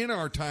now in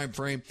our time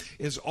frame,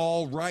 is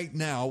all right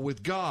now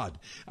with God.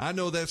 I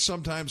know that's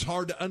sometimes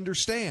hard to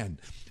understand.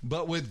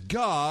 But with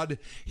God,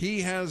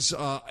 he has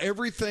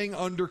everything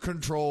under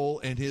control,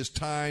 and his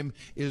time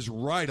is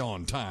right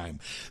on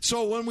time.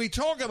 So when we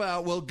talk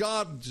about, will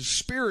God's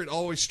Spirit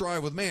always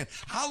strive with man,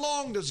 how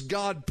long does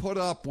God put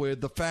up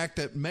with the fact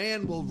that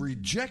man will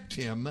reject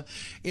him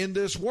in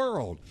this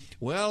world?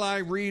 Well, I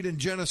read in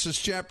Genesis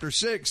chapter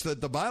 6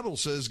 that the Bible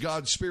says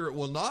God's Spirit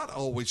will not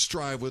always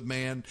strive with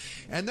man,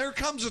 and there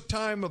comes a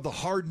time of the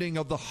hardening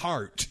of the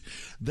heart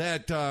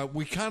that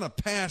we kind of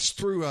pass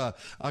through a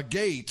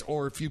gate,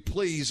 or if you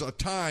please, a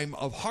time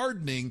of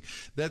hardening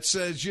that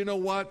says, you know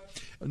what,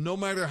 no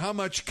matter how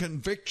much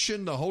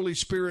conviction the Holy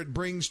Spirit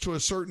brings to a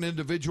certain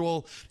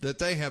individual, that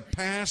they have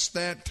passed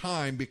that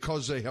time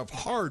because they have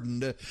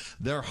hardened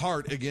their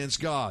heart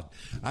against God.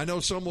 I know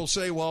some will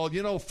say, well,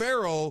 you know,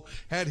 Pharaoh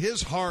had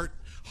his heart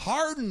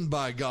hardened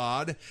by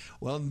God.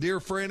 Well,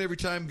 dear friend, every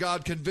time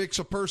God convicts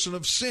a person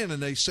of sin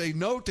and they say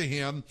no to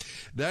him,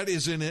 that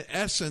is in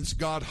essence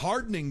God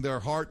hardening their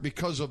heart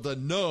because of the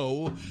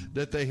no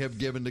that they have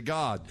given to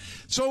God.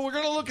 So we're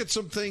going to look at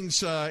some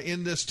things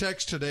in this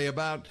text today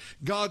about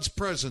God's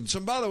presence.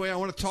 And by the way, I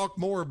want to talk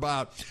more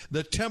about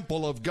the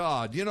temple of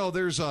God. You know,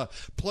 there's a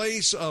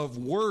place of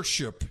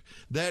worship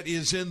that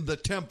is in the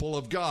temple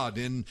of God.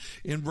 In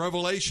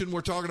Revelation,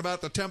 we're talking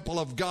about the temple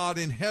of God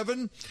in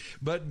heaven.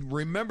 But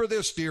remember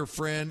this, dear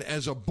friend,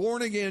 as a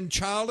born-again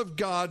child of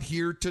God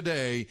here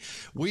today,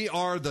 we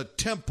are the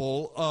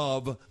temple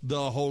of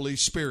the Holy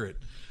Spirit.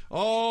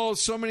 Oh,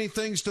 so many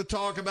things to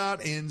talk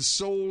about in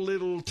so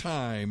little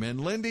time. And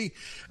Lindy,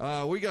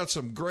 we got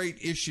some great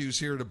issues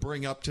here to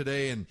bring up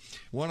today, and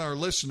want our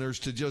listeners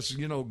to just,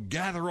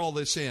 gather all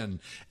this in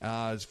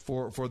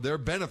for their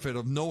benefit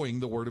of knowing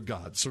the Word of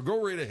God. So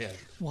go right ahead.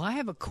 Well, I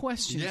have a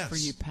question for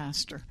you,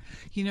 Pastor.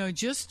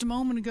 Just a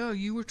moment ago,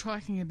 you were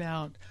talking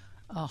about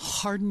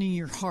hardening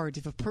your heart.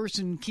 If a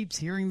person keeps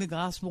hearing the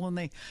gospel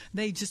and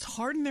they just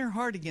harden their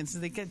heart against it,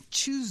 they can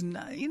choose,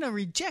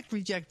 reject,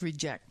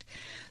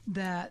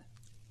 that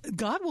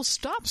God will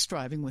stop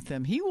striving with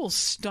them. He will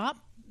stop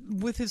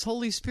with his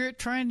Holy Spirit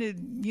trying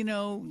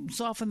to,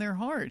 soften their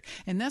heart.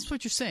 And that's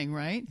what you're saying,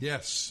 right?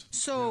 Yes.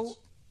 So yes.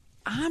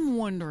 I'm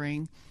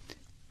wondering,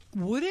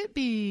 would it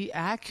be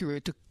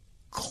accurate to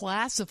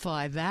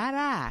classify that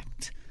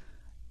act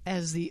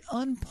as the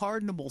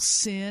unpardonable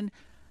sin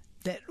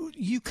that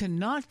you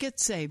cannot get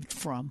saved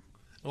from?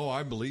 Oh,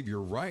 I believe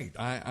you're right.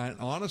 I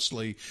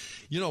honestly,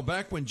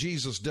 back when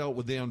Jesus dealt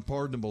with the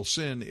unpardonable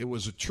sin, it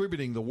was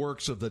attributing the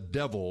works of the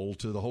devil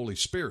to the Holy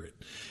Spirit.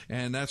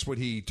 And that's what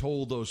he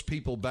told those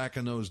people back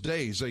in those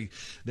days.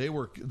 They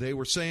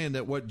were saying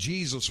that what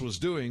Jesus was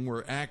doing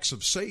were acts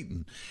of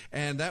Satan,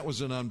 and that was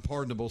an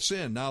unpardonable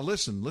sin. Now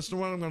listen to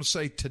what I'm going to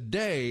say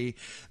today.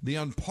 The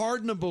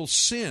unpardonable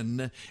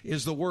sin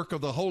is the work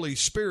of the Holy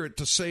Spirit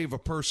to save a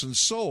person's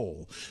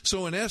soul.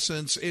 So in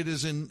essence, it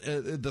is in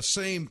the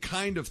same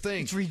kind of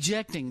thing.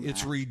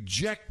 It's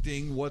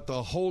rejecting what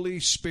the Holy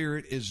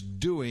Spirit is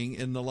doing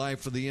in the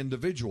life of the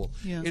individual.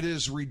 Yeah. It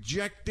is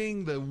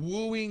rejecting the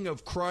wooing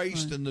of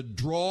Christ and the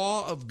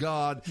draw of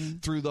God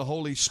through the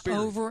Holy Spirit.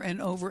 Over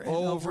and over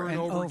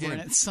again.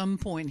 And at some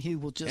point, he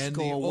will just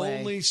go away. And the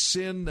only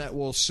sin that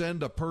will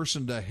send a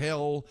person to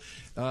hell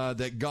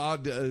that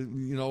God,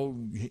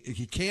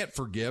 he can't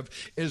forgive,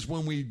 is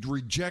when we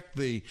reject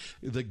the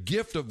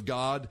gift of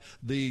God,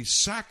 the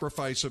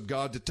sacrifice of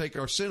God to take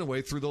our sin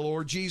away through the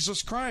Lord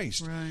Jesus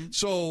Christ. Right.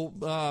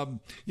 So,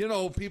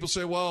 people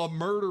say, well,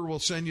 murder will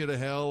send you to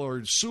hell,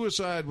 or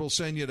suicide will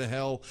send you to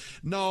hell.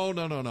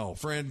 No,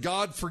 friend.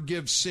 God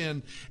forgives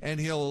sin,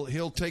 and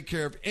he'll take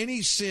care of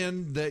any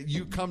sin that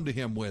you come to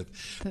him with.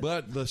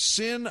 But the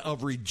sin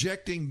of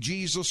rejecting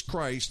Jesus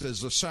Christ as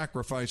the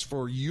sacrifice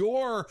for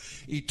your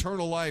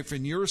eternal life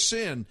and your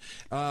sin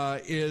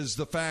is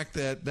the fact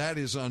that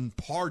is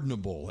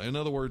unpardonable. In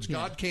other words,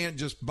 God can't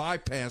just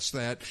bypass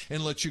that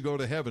and let you go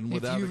to heaven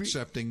without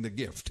accepting the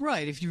gift.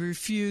 Right. If you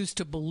refuse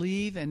to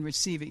believe and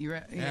receive it,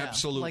 you're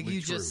absolutely like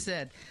you true. just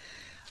said.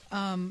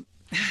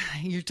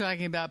 You're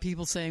talking about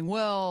people saying,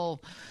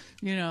 well,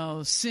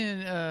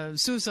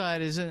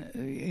 suicide is,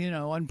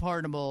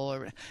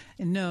 unpardonable.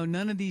 No,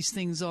 none of these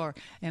things are.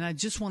 And I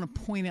just want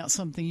to point out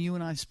something you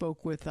and I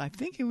spoke with, I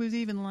think it was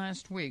even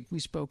last week we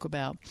spoke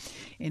about,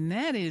 and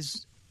that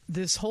is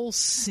this whole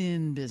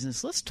sin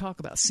business. Let's talk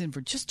about sin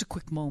for just a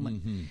quick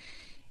moment. Mm-hmm.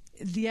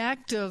 The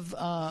act of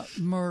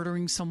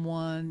murdering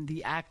someone,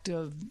 the act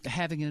of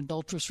having an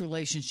adulterous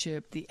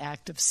relationship, the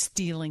act of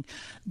stealing,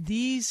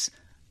 these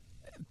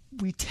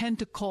we tend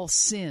to call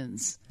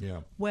sins.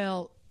 Yeah.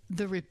 Well,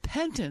 the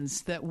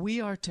repentance that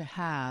we are to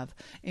have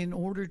in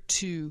order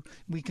to,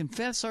 we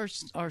confess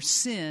our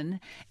sin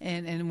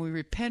and we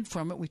repent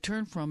from it, we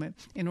turn from it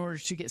in order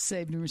to get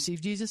saved and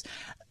receive Jesus.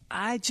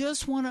 I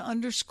just want to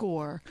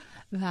underscore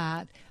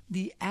that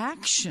the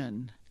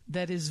action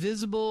that is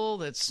visible,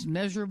 that's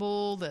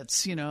measurable,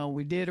 that's,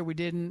 we did or we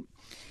didn't,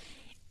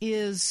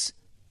 is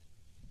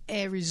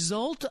a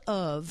result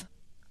of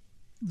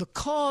the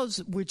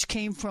cause which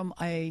came from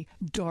a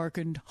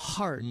darkened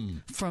heart,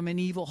 from an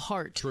evil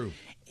heart. True.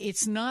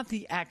 It's not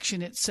the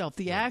action itself.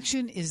 The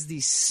action is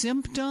the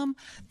symptom,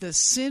 the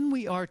sin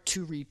we are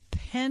to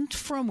repent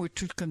from. We're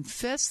to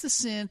confess the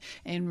sin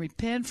and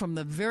repent from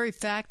the very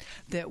fact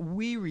that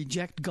we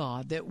reject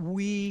God, that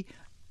we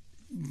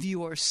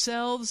view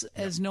ourselves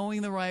as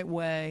knowing the right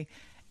way,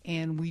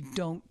 and we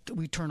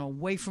turn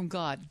away from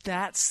God.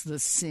 That's the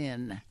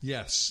sin.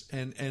 Yes,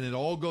 and it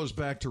all goes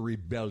back to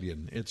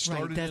rebellion. It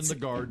started in the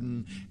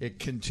garden. It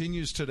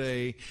continues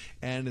today,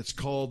 and it's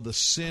called the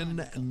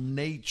sin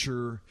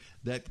nature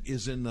that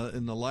is in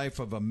the life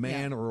of a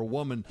man or a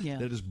woman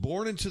that is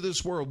born into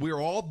this world. We are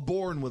all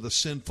born with a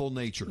sinful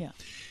nature. Yeah.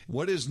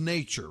 What is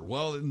nature?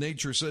 Well,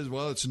 nature says,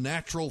 it's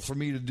natural for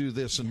me to do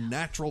this and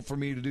natural for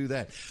me to do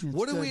that.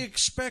 What do we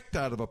expect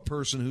out of a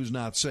person who's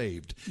not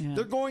saved? Yeah.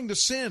 They're going to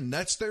sin.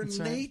 That's their That's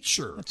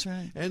nature. Right. That's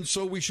right. And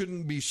so we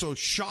shouldn't be so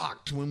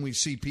shocked when we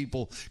see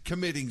people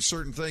committing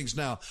certain things.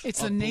 Now,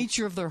 it's the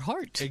nature of their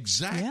heart.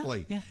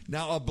 Exactly. Yeah.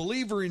 Now, a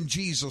believer in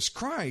Jesus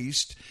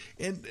Christ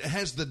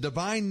has the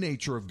divine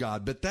nature of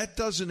God, but that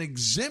doesn't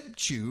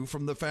exempt you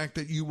from the fact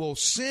that you will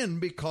sin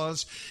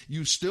because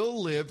you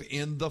still live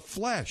in the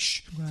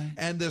flesh. Right.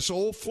 And this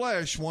old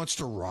flesh wants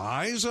to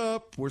rise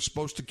up. We're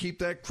supposed to keep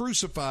that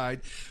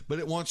crucified, but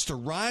it wants to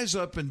rise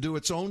up and do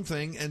its own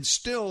thing and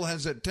still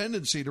has that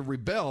tendency to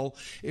rebel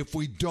if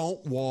we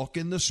don't walk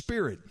in the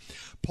Spirit.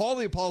 Paul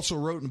the Apostle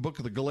wrote in the book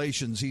of the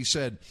Galatians, he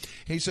said,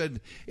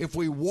 if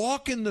we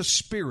walk in the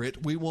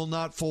Spirit, we will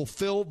not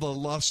fulfill the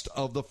lust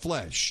of the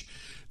flesh.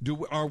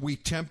 Are we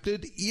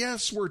tempted?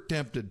 Yes, we're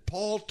tempted.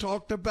 Paul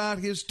talked about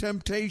his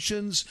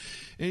temptations,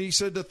 and he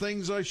said the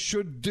things I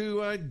should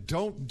do, I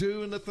don't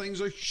do, and the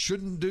things I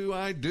shouldn't do,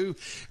 I do.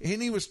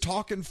 And he was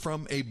talking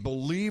from a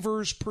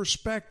believer's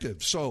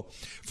perspective. So,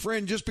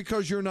 friend, just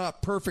because you're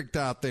not perfect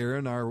out there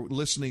in our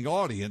listening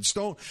audience,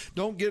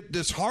 don't get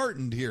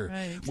disheartened here.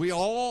 Right. We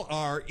all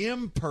are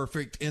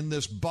imperfect in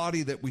this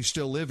body that we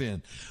still live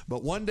in.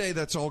 But one day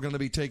that's all going to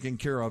be taken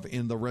care of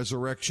in the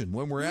resurrection.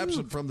 When we're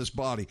absent from this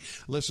body,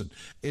 listen,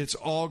 it's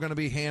all going to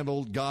be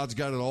handled. God's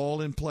got it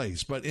all in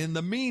place. But in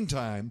the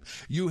meantime,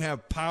 you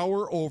have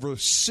power over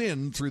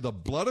sin through the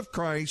blood of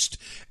Christ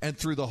and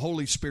through the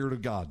Holy Spirit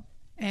of God.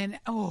 And,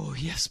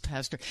 yes,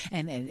 Pastor.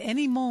 And at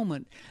any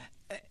moment,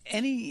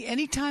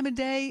 any time of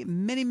day,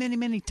 many, many,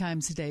 many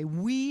times a day,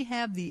 we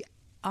have the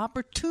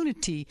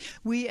opportunity,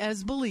 we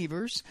as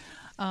believers,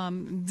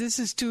 this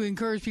is to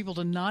encourage people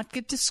to not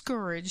get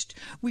discouraged.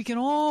 We can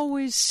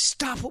always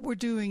stop what we're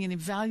doing and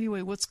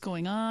evaluate what's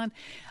going on.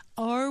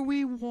 Are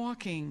we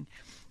walking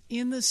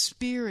in the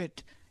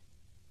Spirit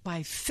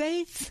by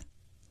faith,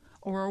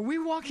 or are we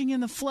walking in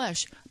the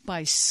flesh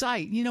by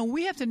sight?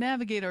 We have to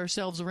navigate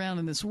ourselves around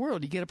in this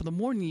world. You get up in the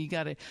morning, you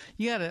got to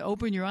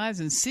open your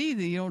eyes and see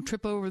that you don't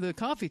trip over the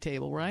coffee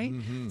table, right?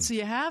 Mm-hmm. So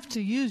you have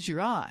to use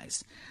your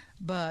eyes.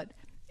 But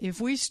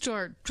if we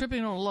start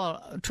tripping over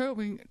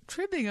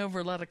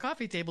a lot of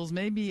coffee tables,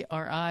 maybe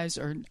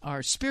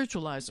our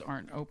spiritual eyes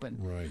aren't open.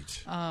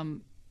 Right.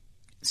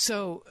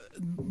 So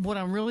what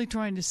I'm really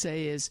trying to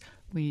say is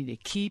we need to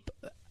keep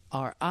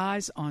our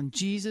eyes on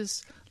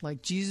Jesus,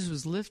 like Jesus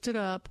was lifted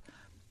up.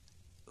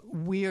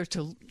 We are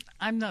to,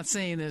 I'm not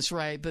saying this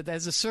right, but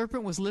as a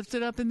serpent was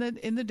lifted up in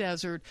the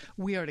desert,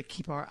 we are to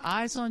keep our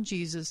eyes on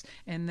Jesus,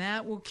 and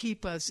that will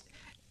keep us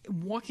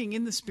walking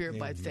in the Spirit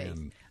by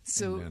faith.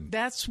 So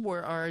that's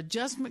where our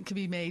adjustment can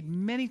be made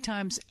many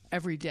times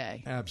every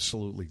day.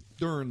 Absolutely.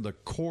 During the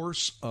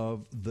course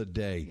of the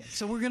day. Yeah.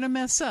 So we're going to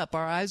mess up.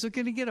 Our eyes are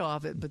going to get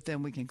off it, but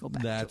then we can go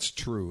back. That's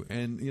true.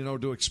 And,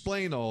 to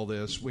explain all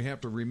this, we have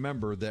to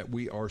remember that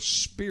we are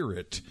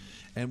spirit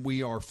and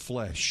we are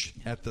flesh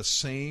at the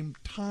same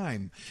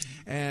time.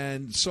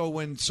 And so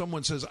when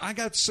someone says, I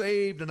got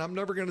saved and I'm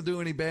never going to do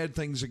any bad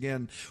things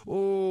again,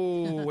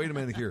 wait a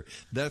minute here.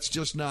 That's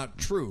just not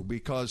true,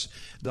 because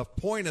the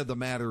point of the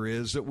matter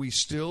is that we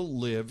still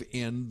live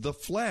in the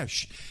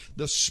flesh.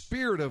 The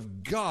Spirit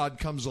of God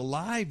comes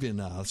alive in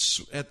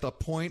us at the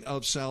point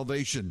of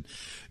salvation.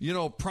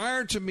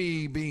 Prior to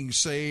me being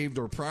saved,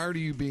 or prior to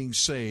you being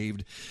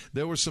saved,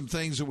 there were some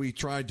things that we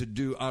tried to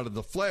do out of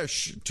the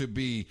flesh to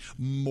be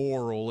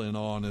moral and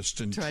honest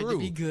and true. Tried to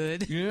be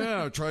good.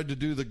 Yeah, tried to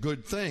do the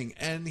good thing.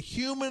 And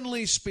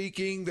humanly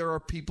speaking, there are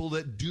people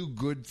that do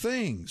good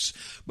things.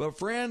 But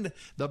friend,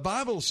 the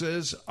Bible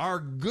says our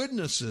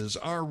goodnesses,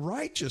 our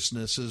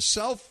righteousnesses,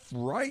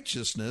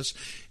 self-righteousness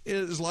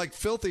is like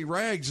filthy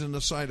rags in the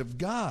sight of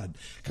God,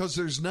 because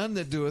there's none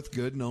that doeth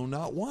good, no,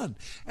 not one.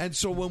 And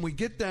so when we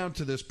get down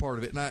to this part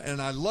of it,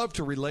 and I love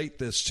to relate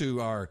this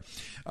to our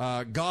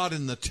God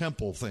in the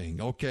temple thing,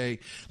 okay?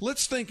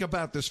 Let's think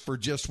about this for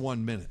just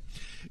 1 minute.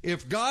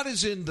 If God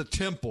is in the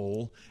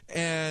temple,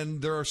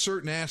 and there are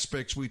certain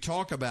aspects we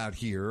talk about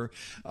here,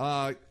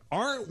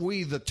 Aren't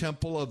we the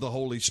temple of the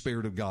Holy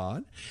Spirit of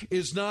God?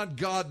 Is not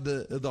God,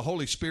 the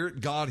Holy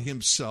Spirit, God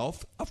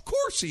himself? Of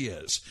course he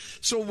is.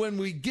 So when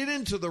we get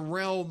into the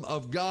realm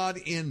of God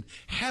in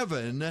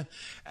heaven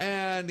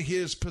and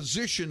his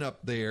position up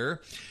there,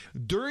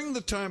 during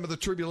the time of the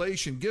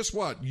tribulation, guess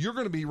what? You're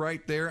going to be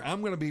right there. I'm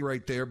going to be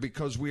right there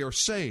because we are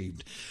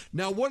saved.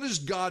 Now, what does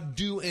God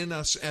do in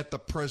us at the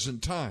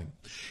present time?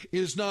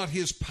 Is not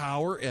his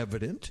power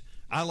evident?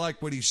 I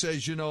like what he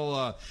says, they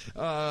have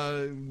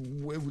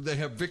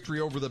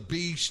victory over the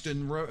beast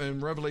in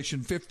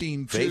Revelation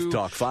 15:2. Faith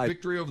Talk 5.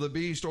 Victory over the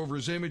beast, over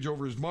his image,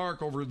 over his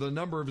mark, over the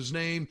number of his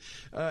name,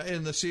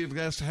 in the sea of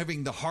glass,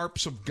 having the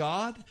harps of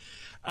God.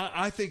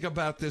 I think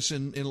about this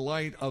in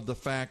light of the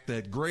fact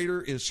that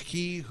greater is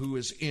he who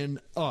is in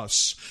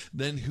us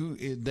than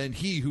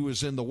he who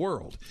is in the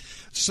world.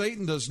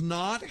 Satan does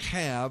not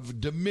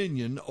have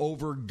dominion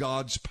over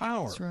God's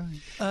power. That's right.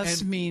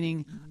 Us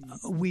meaning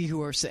we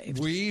who are saved.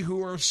 We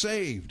who are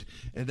saved.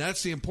 And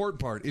that's the important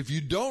part. If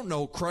you don't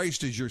know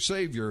Christ as your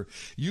Savior,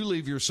 you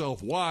leave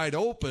yourself wide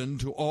open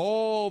to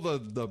all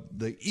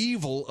the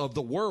evil of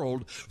the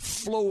world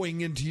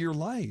flowing into your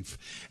life.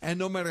 And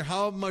no matter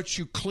how much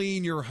you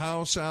clean your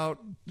house out,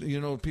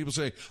 people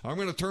say, I'm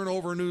going to turn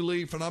over a new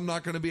leaf and I'm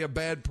not going to be a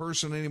bad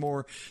person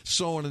anymore,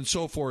 so on and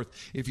so forth.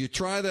 If you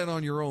try that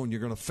on your own,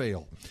 you're going to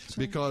fail.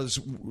 Because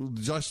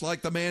just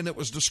like the man that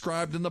was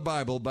described in the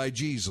Bible by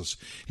Jesus,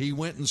 he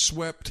went and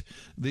swept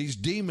these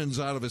demons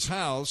out of his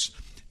house,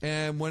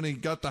 and when he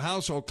got the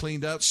house all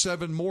cleaned out,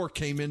 7 more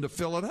came in to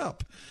fill it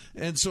up.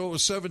 And so it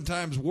was 7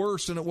 times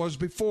worse than it was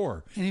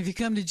before. And if you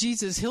come to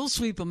Jesus, he'll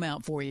sweep them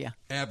out for you.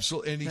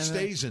 Absolutely. And he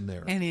stays in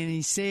there. And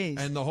he stays.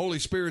 And the Holy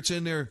Spirit's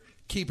in there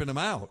keeping them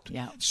out.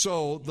 Yeah.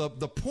 So the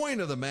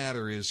point of the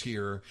matter is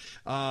here,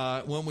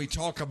 when we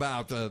talk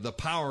about the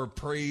power of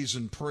praise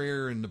and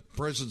prayer and the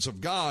presence of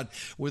God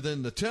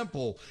within the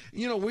temple,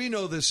 we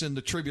know this in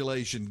the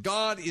tribulation.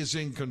 God is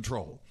in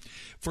control.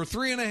 For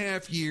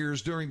 3.5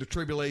 years during the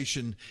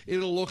tribulation,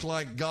 it'll look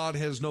like God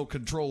has no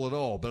control at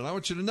all. But I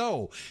want you to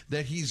know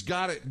that he's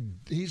got it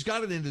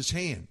in his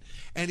hand.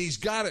 And he's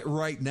got it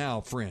right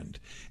now, friend.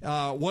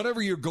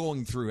 Whatever you're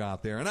going through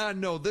out there. And I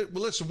know that,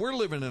 listen, we're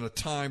living in a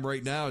time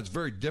right now, it's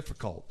very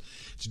difficult.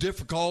 It's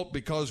difficult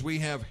because we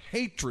have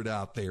hatred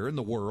out there in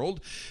the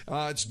world.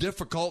 It's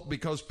difficult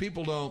because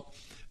people don't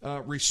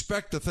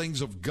respect the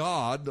things of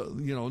God.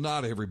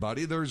 Not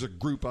everybody. There's a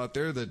group out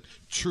there that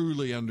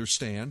truly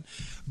understand.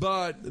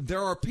 But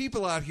there are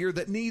people out here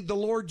that need the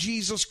Lord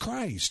Jesus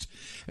Christ.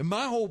 And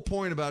my whole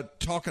point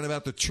about talking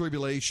about the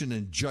tribulation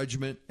and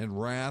judgment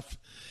and wrath,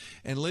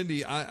 and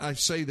Lindy, I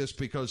say this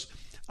because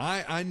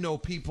I know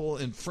people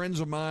and friends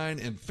of mine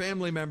and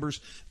family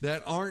members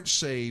that aren't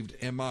saved,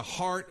 and my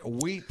heart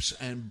weeps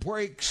and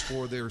breaks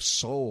for their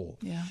soul.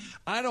 Yeah.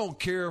 I don't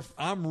care if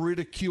I'm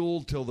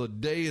ridiculed till the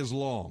day is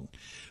long,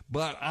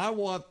 but I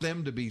want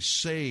them to be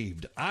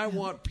saved. I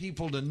want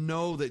people to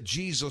know that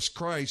Jesus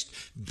Christ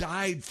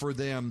died for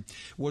them,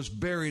 was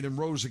buried, and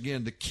rose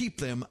again to keep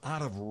them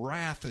out of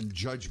wrath and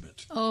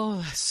judgment.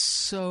 Oh,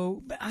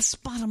 so that's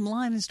bottom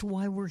line as to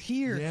why we're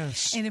here.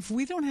 Yes. And if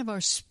we don't have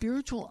our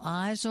spiritual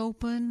eyes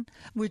open,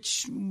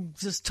 which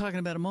just talking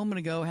about a moment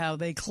ago, how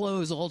they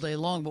close all day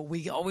long, but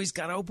we always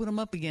got to open them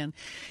up again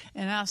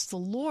and ask the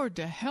Lord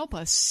to help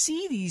us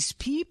see these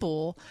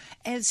people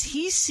as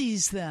he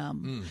sees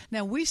them.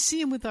 Now, we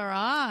see them with our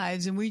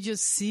eyes and we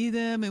just see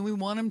them and we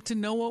want them to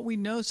know what we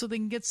know so they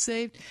can get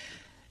saved.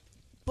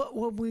 But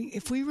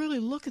if we really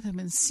look at them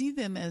and see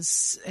them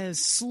as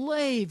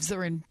slaves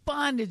or in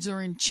bondage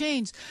or in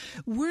chains,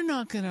 we're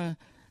not going to.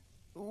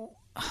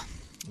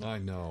 I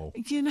know.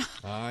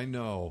 I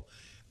know.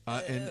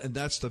 And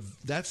that's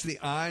the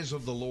eyes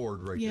of the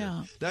Lord right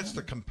there. That's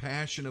the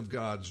compassion of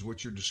God is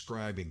what you're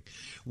describing.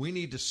 We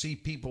need to see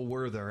people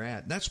where they're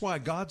at. That's why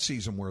God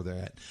sees them where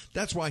they're at.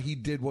 That's why he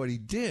did what he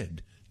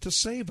did to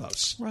save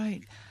us.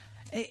 Right.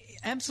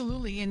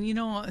 Absolutely. And,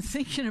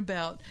 thinking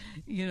about,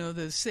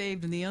 the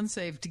saved and the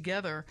unsaved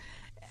together,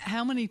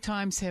 how many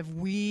times have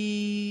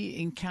we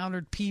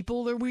encountered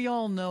people, or we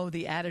all know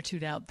the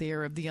attitude out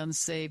there of the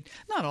unsaved,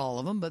 not all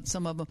of them, but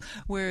some of them,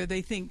 where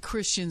they think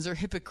Christians are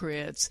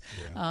hypocrites,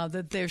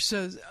 that they're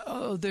so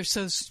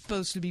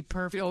supposed to be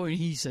perfect. Oh, and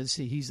he says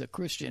he's a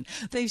Christian.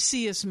 They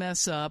see us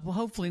mess up, well,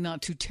 hopefully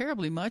not too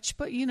terribly much,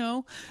 but,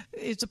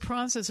 it's a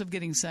process of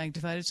getting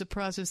sanctified. It's a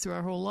process through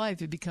our whole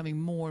life of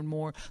becoming more and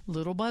more,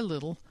 little by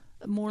little,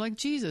 more like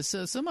Jesus.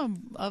 So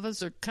some of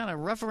us are kind of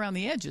rough around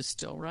the edges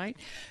still, right?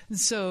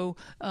 So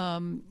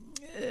not an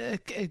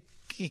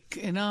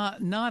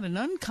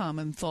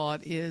uncommon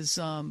thought is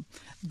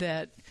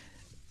that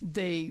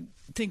they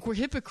think we're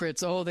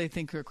hypocrites. Oh, they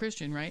think we're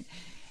Christian, right?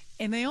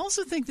 And they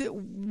also think that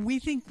we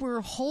think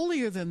we're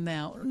holier than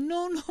thou.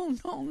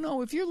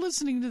 No. If you're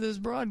listening to this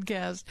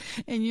broadcast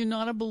and you're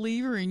not a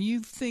believer and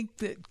you think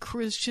that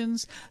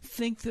Christians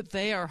think that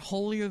they are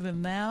holier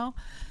than thou,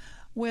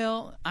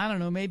 well, I don't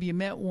know, maybe you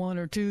met one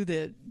or two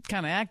that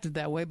kind of acted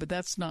that way, but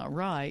that's not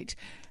right.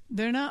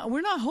 We're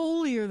not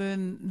holier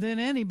than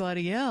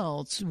anybody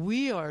else.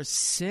 We are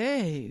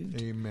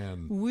saved.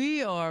 Amen.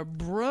 We are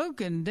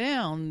broken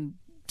down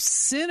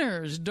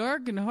sinners,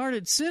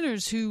 darkened-hearted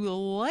sinners who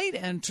light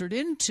entered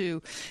into,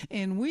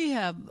 and we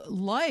have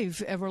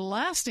life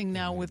everlasting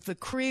now with the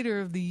creator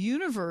of the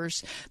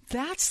universe.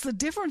 That's the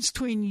difference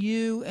between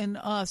you and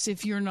us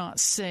if you're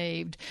not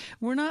saved.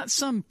 We're not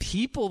some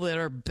people that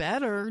are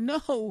better.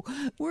 No,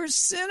 we're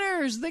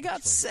sinners. They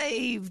got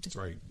saved. That's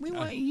right. We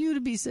want you to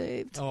be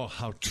saved. Oh,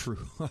 how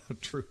true. How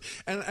true.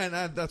 And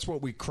that's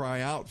what we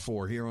cry out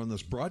for here on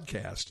this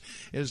broadcast,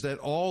 is that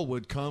all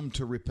would come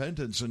to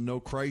repentance and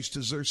know Christ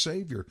as their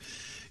Savior.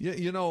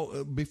 You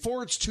know,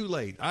 before it's too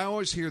late. I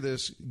always hear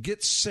this: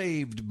 get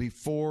saved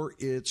before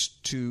it's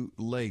too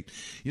late.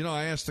 You know,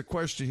 I asked the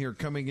question here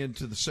coming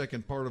into the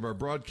second part of our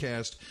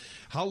broadcast,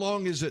 how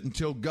long is it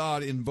until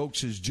God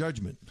invokes his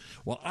judgment?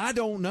 Well, I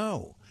don't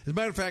know. As a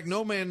matter of fact,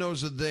 no man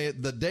knows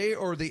the day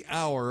or the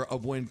hour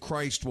of when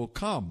Christ will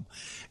come.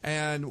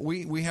 And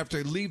we have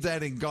to leave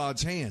that in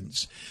God's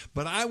hands.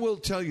 But I will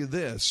tell you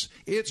this,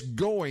 it's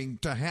going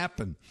to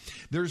happen.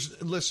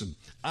 Listen,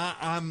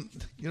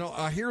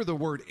 I hear the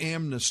word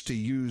amnesty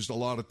used a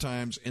lot of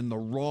times in the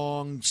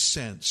wrong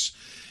sense.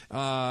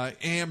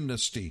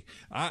 Amnesty.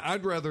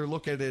 I'd rather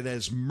look at it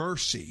as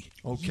mercy.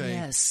 Okay.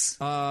 Yes.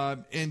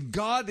 And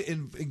God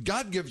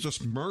gives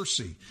us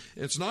mercy.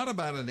 It's not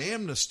about an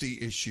amnesty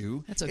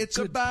issue. It's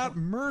about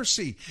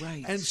mercy.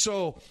 Right. And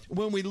so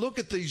when we look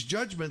at these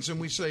judgments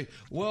and we say,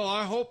 well,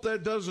 I hope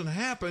that doesn't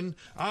happen.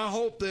 I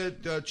hope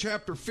that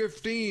chapter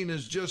 15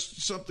 is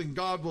just something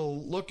God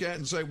will look at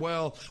and say,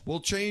 well,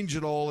 we'll change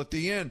it all at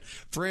the end.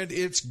 Friend,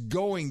 it's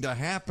going to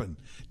happen.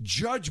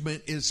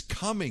 Judgment is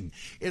coming.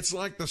 It's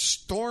like the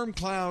storm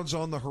clouds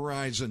on the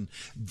horizon.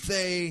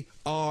 They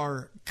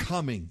are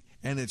coming,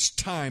 and it's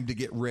time to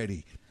get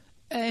ready.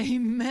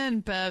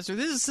 Amen, Pastor.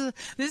 This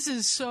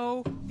is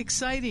so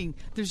exciting.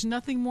 There's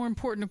nothing more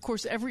important. Of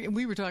course,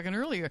 we were talking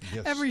earlier,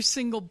 yes. Every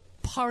single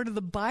part of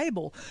the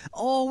Bible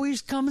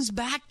always comes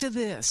back to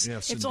this.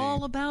 Yes, it's indeed.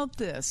 all about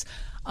this.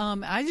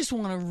 I just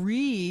want to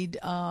read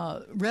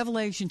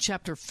Revelation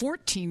chapter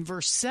 14,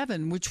 verse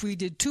 7, which we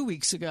did 2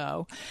 weeks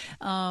ago.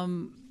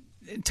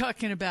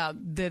 Talking about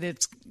that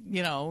it's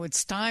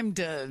time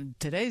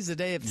today's the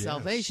day of yes.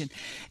 salvation.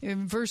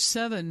 In verse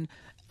 7,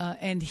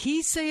 and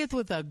he saith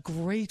with a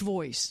great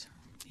voice,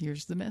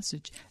 here's the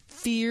message,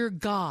 fear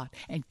God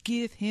and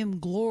give him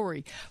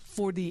glory,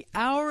 for the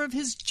hour of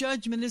his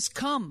judgment is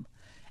come,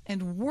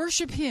 and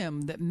worship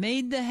him that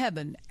made the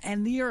heaven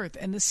and the earth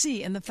and the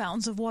sea and the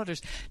fountains of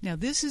waters. Now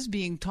this is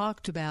being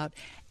talked about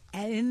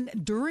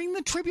during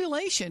the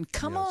tribulation.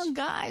 Come yes. on,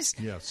 guys.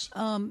 Yes.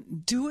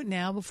 Do it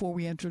now before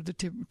we enter the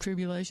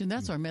tribulation.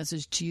 That's our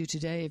message to you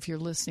today. If you're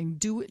listening,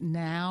 do it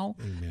now.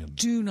 Amen.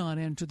 Do not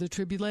enter the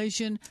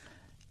tribulation.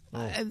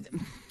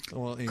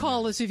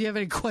 Call us if you have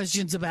any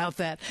questions about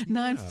that.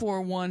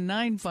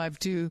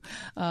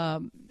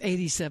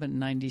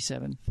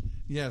 941-952-8797.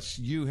 Yes,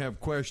 you have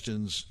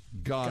questions.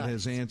 God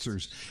has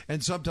answers.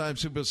 And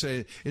sometimes people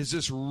say, is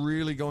this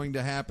really going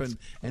to happen?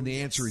 And the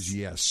answer is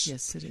yes.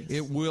 Yes, it is.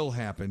 It will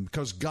happen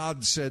because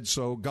God said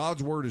so.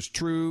 God's word is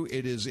true.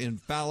 It is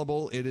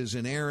infallible. It is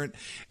inerrant.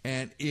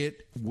 And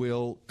it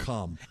will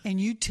come.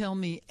 And you tell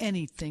me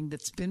anything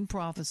that's been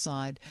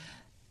prophesied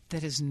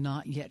that has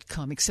not yet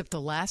come, except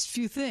the last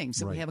few things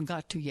that we haven't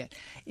got to yet.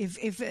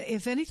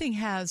 If anything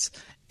has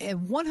a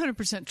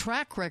 100%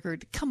 track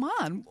record, come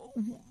on.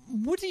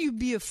 Wouldn't you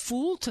be a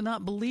fool to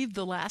not believe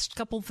the last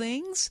couple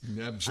things?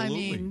 Absolutely.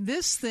 I mean,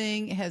 this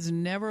thing has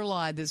never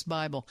lied, this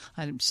Bible.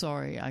 I'm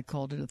sorry I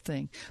called it a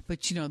thing.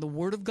 But, the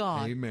Word of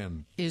God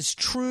Amen. Is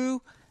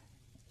true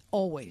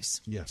always.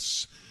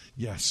 Yes.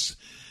 Yes.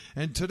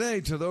 And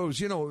today, to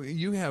those,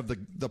 you have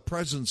the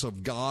presence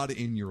of God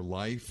in your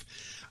life.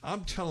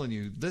 I'm telling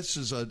you, this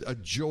is a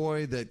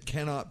joy that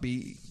cannot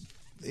be,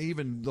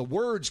 even the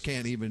words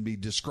can't even be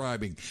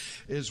describing,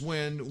 is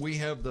when we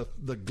have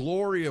the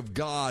glory of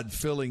God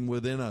filling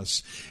within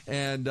us.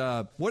 And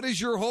what is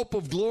your hope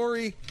of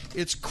glory?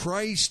 It's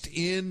Christ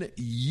in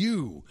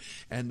you.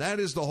 And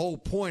that is the whole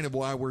point of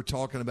why we're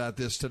talking about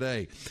this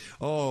today.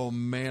 Oh,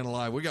 man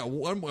alive. We got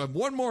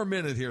one more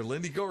minute here.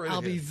 Lindy, go right ahead.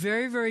 I'll be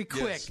very, very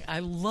quick. Yes. I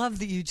love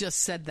that you just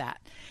said that.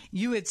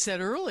 You had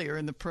said earlier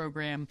in the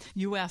program,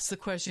 you asked the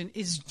question,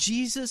 is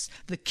Jesus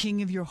the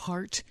king of your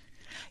heart?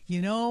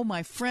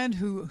 My friend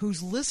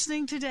who's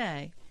listening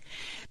today,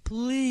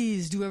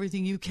 please do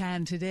everything you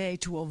can today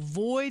to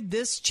avoid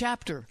this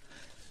chapter,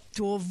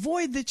 to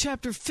avoid the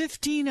chapter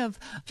 15 of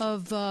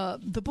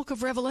the book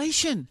of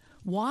Revelation.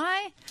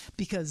 Why?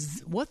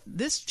 Because what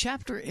this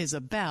chapter is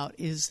about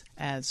is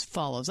as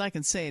follows. I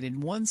can say it in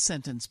one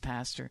sentence,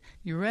 Pastor.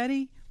 You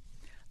ready?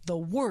 The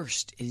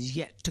worst is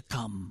yet to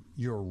come.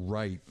 You're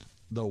right.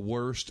 the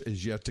worst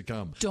is yet to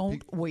come.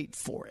 Don't wait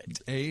for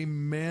it.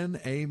 Amen,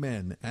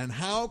 amen. And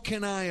how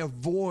can I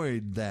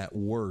avoid that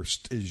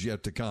worst is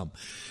yet to come?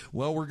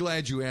 Well, we're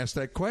glad you asked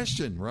that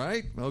question,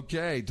 right?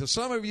 Okay. To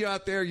some of you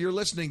out there, you're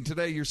listening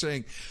today, you're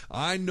saying,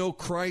 I know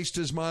Christ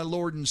is my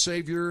Lord and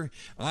Savior.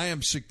 I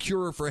am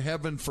secure for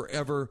heaven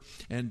forever,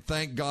 and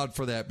thank God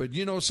for that. But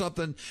you know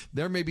something?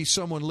 There may be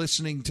someone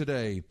listening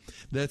today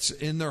that's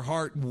in their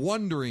heart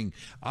wondering,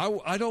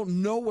 I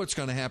don't know what's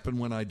going to happen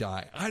when I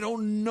die. I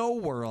don't know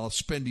where I'll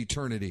spend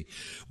eternity.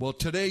 Well,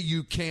 today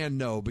you can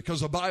know,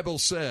 because the Bible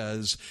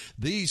says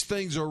these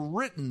things are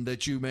written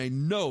that you may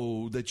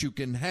know that you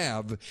can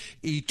have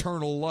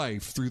eternal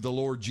life through the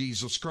Lord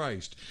Jesus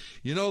Christ.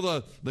 You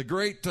know the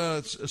great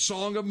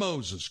song of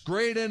Moses,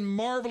 great and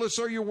marvelous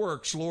are your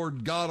works,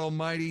 Lord God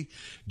Almighty.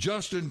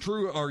 Just and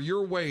true are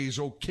your ways,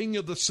 O King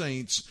of the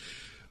saints.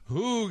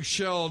 Who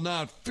shall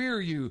not fear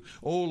you,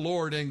 O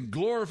Lord, and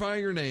glorify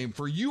your name?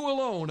 For you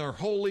alone are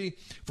holy,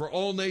 for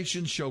all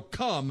nations shall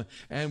come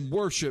and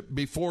worship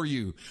before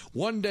you.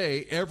 One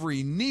day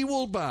every knee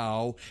will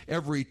bow,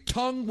 every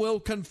tongue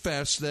will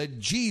confess that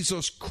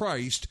Jesus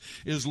Christ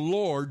is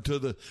Lord, to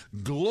the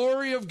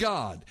glory of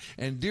God.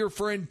 And dear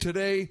friend,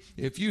 today,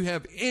 if you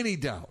have any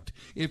doubt,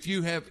 if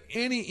you have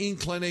any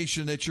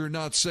inclination that you're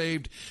not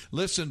saved,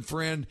 listen,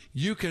 friend,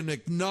 you can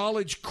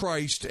acknowledge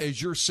Christ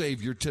as your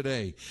Savior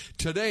today.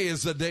 Today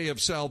is the day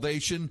of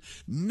salvation.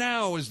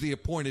 Now is the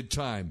appointed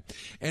time.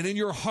 And in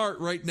your heart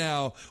right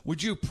now,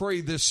 would you pray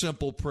this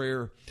simple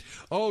prayer?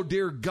 Oh,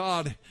 dear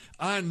God,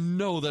 I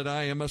know that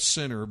I am a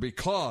sinner,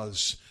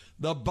 because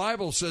the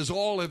Bible says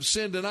all have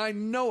sinned, and I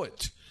know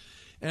it.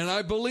 And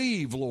I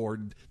believe,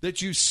 Lord,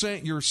 that you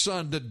sent your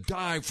Son to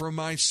die for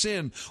my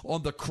sin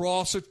on the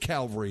cross at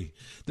Calvary,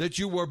 that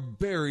you were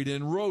buried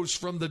and rose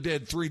from the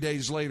dead 3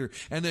 days later,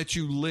 and that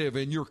you live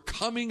and you're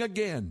coming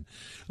again.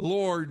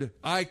 Lord,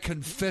 I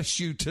confess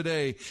you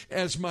today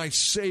as my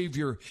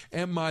Savior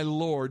and my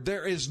Lord.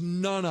 There is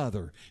none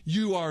other.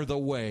 You are the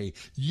way.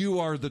 You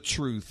are the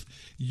truth.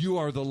 You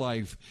are the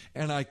life.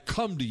 And I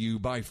come to you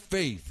by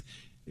faith,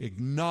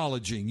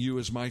 acknowledging you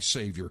as my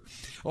Savior.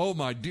 Oh,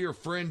 my dear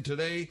friend,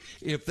 today,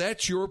 if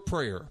that's your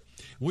prayer,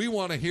 we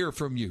want to hear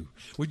from you.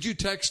 Would you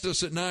text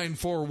us at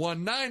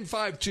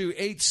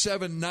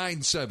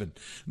 941-952-8797,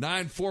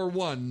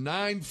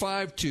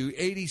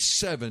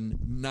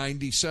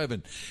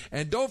 941-952-8797.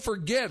 And don't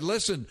forget,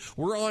 listen,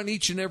 we're on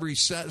each and every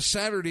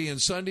Saturday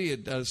and Sunday,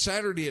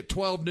 Saturday at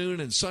 12 noon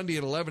and Sunday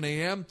at 11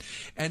 a.m.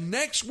 And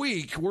next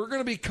week, we're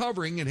going to be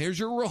covering, and here's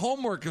your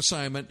homework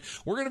assignment,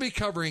 we're going to be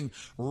covering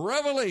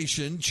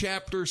Revelation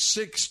chapter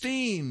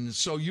 16.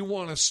 So you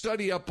want to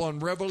study up on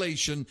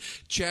Revelation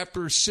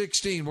chapter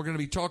 16. We're going to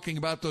be talking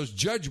about those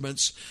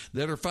judgments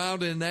that are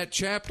found in that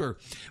chapter.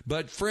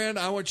 But friend,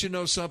 I want you to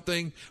know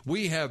something.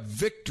 We have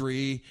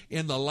victory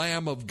in the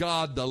Lamb of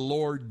God, the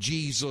Lord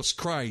Jesus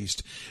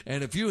Christ.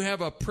 And if you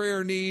have a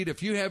prayer need,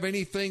 if you have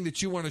anything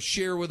that you want to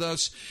share with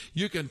us,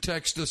 you can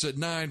text us at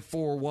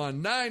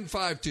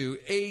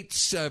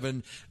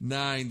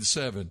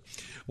 941-952-8797.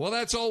 Well,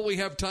 that's all we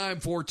have time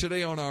for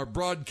today on our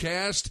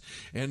broadcast.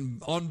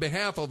 And on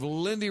behalf of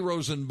Lindy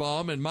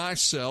Rosenbaum and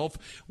myself,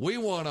 we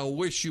want to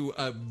wish you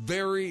a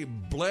very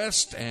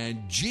blessed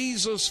and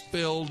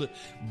Jesus-filled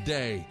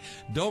day.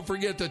 Don't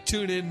forget to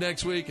tune in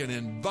next week and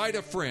invite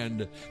a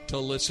friend to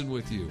listen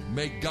with you.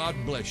 May God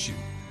bless you.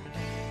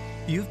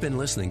 You've been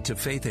listening to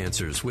Faith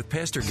Answers with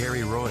Pastor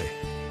Gary Roy.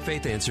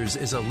 Faith Answers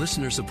is a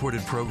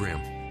listener-supported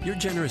program. Your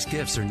generous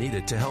gifts are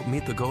needed to help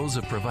meet the goals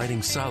of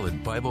providing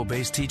solid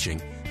Bible-based teaching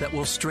that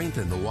will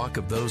strengthen the walk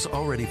of those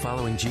already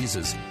following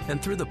Jesus,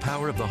 and through the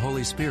power of the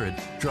Holy Spirit,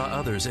 draw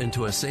others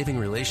into a saving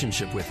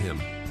relationship with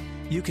Him.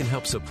 You can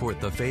help support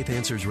the Faith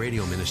Answers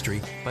radio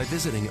ministry by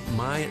visiting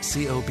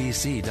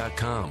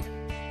mycobc.com.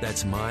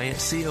 That's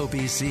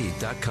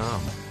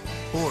mycobc.com.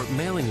 Or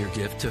mailing your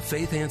gift to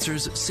Faith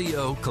Answers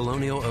CO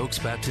Colonial Oaks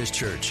Baptist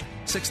Church,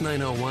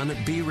 6901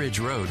 Bee Ridge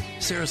Road,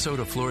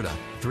 Sarasota, Florida,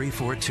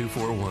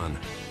 34241.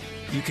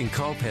 You can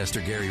call Pastor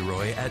Gary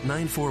Roy at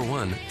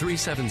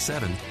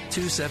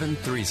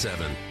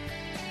 941-377-2737.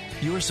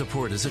 Your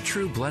support is a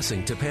true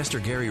blessing to Pastor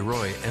Gary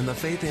Roy and the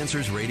Faith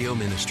Answers radio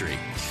ministry.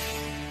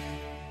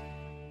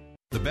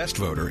 The best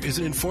voter is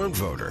an informed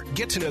voter.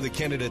 Get to know the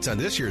candidates on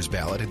this year's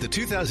ballot at the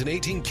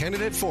 2018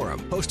 Candidate Forum,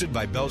 hosted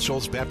by Bell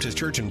Shoals Baptist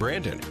Church in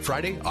Brandon,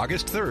 Friday,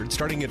 August 3rd,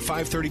 starting at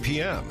 5:30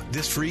 p.m.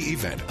 This free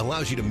event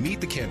allows you to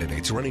meet the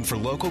candidates running for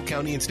local,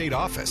 county, and state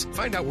office.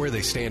 Find out where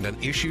they stand on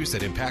issues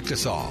that impact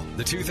us all.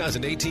 The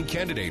 2018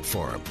 Candidate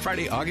Forum,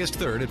 Friday, August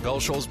 3rd at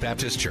Bell Shoals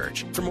Baptist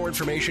Church. For more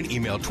information,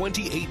 email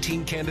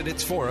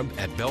 2018candidatesforum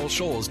at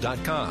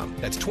bellshoals.com.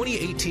 That's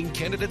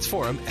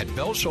 2018candidatesforum at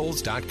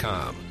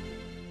bellshoals.com.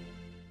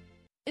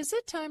 Is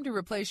it time to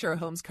replace your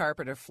home's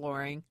carpet or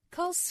flooring?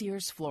 Call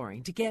Sears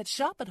Flooring to get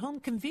shop-at-home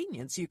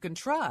convenience you can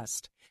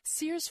trust.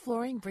 Sears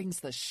Flooring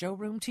brings the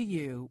showroom to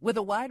you with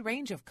a wide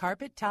range of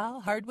carpet, tile,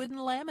 hardwood, and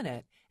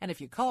laminate. And if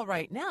you call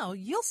right now,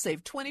 you'll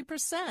save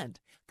 20%.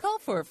 Call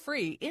for a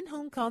free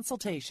in-home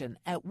consultation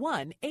at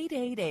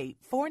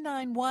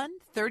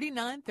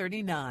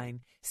 1-888-491-3939.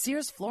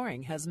 Sears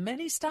Flooring has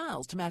many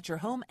styles to match your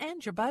home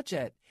and your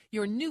budget.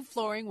 Your new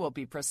flooring will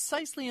be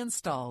precisely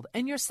installed,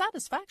 and your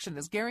satisfaction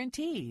is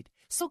guaranteed.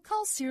 So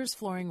call Sears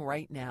Flooring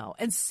right now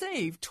and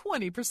save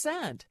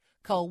 20%.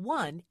 Call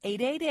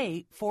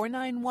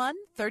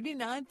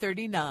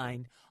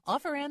 1-888-491-3939.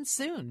 Offer ends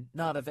soon.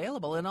 Not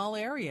available in all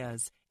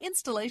areas.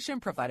 Installation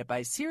provided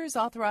by Sears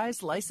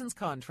Authorized Licensed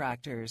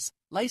Contractors.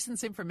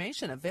 License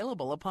information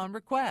available upon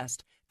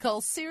request.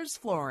 Call Sears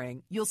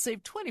Flooring. You'll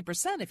save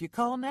 20% if you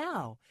call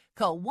now.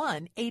 Call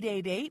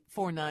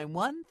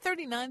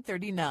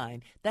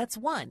 1-888-491-3939. That's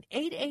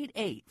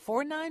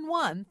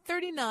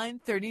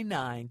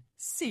 1-888-491-3939.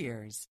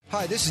 Sears.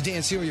 Hi, this is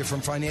Dan Celia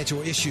from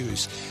Financial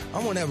Issues.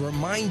 I want to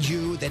remind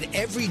you that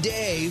every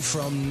day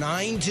from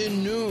 9 to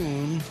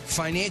noon,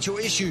 Financial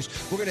Issues,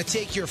 we're going to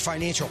take your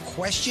financial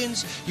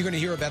questions. You're going to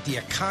hear about the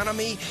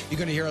economy. You're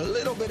going to hear a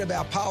little bit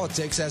about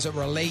politics as it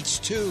relates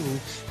to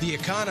the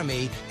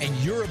economy and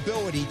your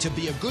ability to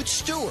be a good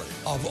steward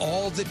of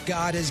all that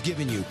God has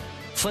given you.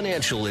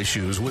 Financial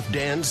Issues with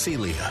Dan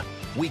Celia.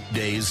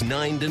 Weekdays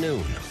 9 to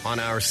noon on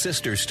our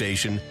sister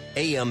station,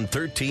 AM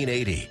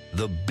 1380,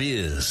 The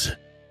Biz.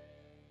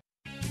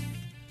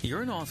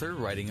 You're an author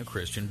writing a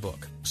Christian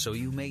book, so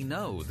you may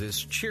know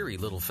this cheery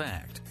little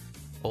fact.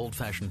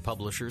 Old-fashioned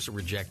publishers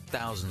reject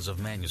thousands of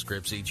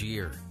manuscripts each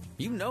year.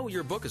 You know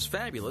your book is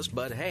fabulous,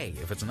 but hey,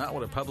 if it's not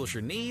what a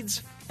publisher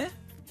needs,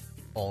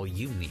 all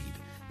you need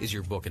is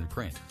your book in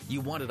print.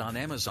 You want it on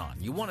Amazon.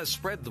 You want to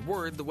spread the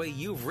word the way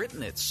you've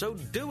written it, so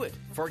do it.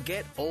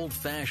 Forget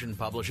old-fashioned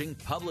publishing.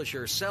 Publish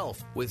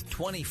yourself with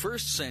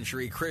 21st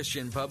century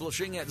Christian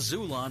publishing at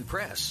Zulon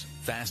Press.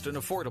 Fast and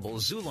affordable,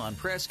 Zulon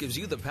Press gives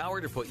you the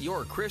power to put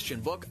your Christian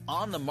book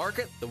on the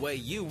market the way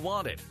you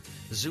want it.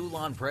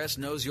 Zulon Press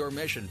knows your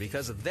mission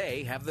because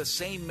they have the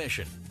same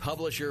mission.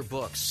 Publish your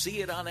book. See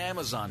it on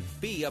Amazon.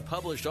 Be a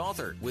published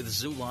author with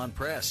Zulon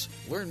Press.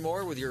 Learn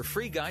more with your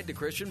free guide to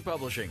Christian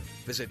publishing.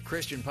 Visit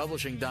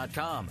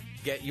ChristianPublishing.com.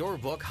 Get your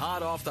book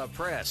hot off the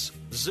press.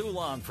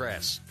 Zulon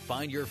Press.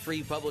 Find your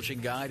free publishing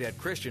guide at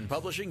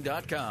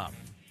ChristianPublishing.com.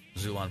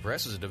 Zulon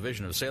Press is a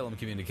division of Salem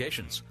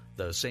Communications,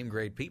 the same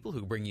great people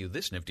who bring you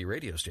this nifty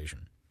radio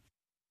station.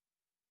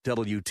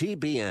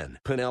 WTBN,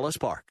 Pinellas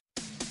Park.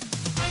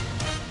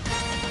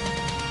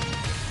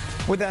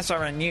 With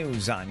SRN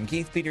News, I'm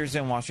Keith Peters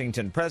in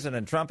Washington.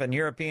 President Trump and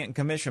European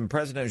Commission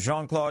President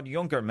Jean-Claude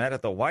Juncker met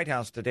at the White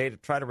House today to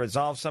try to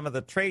resolve some of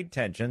the trade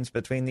tensions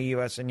between the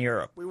U.S. and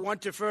Europe. We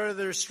want to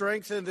further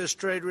strengthen this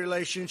trade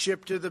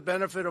relationship to the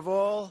benefit of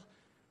all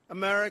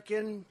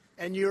American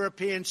and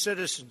European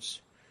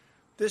citizens.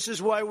 This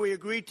is why we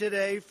agreed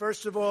today,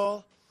 first of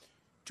all,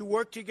 to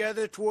work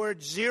together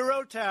towards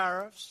zero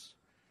tariffs,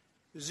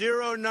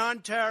 zero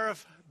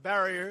non-tariff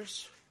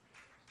barriers,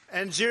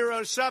 and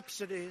zero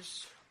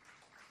subsidies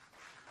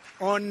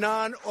on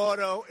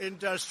non-auto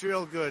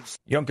industrial goods.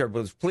 Juncker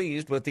was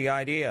pleased with the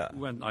idea.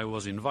 When I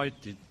was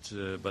invited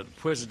by the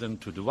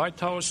President to the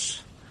White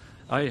House,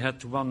 I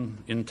had one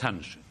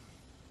intention.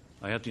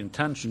 I had the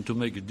intention to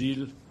make a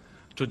deal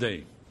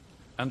today.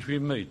 And we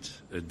made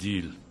a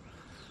deal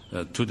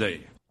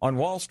today. On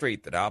Wall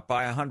Street, the Dow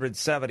by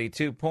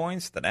 172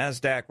 points, the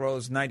Nasdaq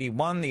rose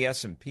 91, the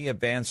S&P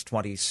advanced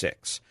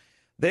 26.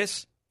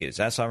 This is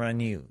SRN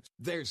News.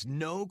 There's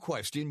no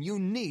question you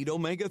need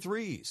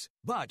omega-3s.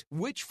 But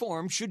which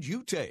form should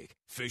you take?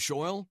 Fish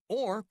oil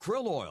or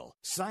krill oil?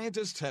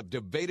 Scientists have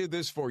debated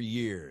this for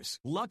years.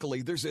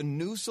 Luckily, there's a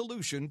new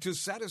solution to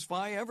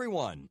satisfy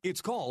everyone.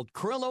 It's called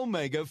Krill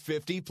Omega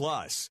 50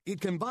 Plus. It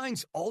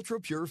combines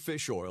ultra-pure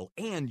fish oil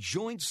and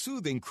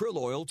joint-soothing krill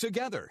oil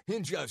together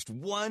in just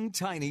one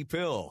tiny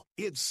pill.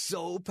 It's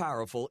so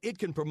powerful, it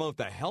can promote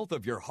the health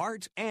of your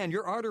heart and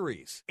your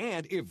arteries.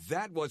 And if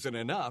that wasn't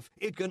enough,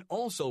 it can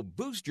also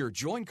boost your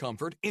joint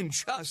comfort in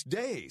just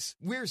days.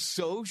 We're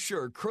so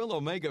sure Krill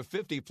Omega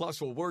 50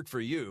 Plus will work for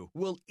you.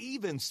 We'll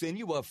even send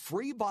you a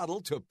free bottle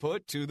to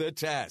put to the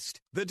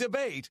test. The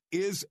debate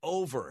is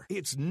over.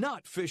 It's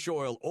not fish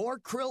oil or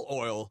krill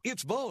oil.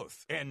 It's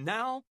both. And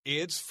now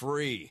it's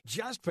free.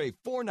 Just pay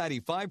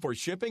 $4.95 for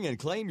shipping and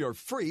claim your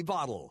free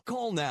bottle.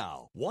 Call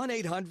now.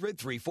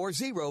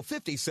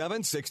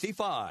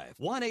 1-800-340-5765.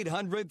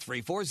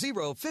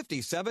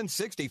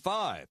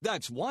 1-800-340-5765.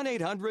 That's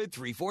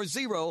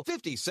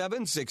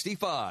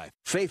 1-800-340-5765.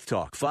 Faith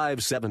Talk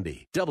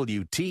 570,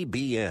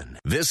 WTBN.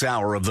 This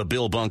hour of the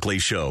Bill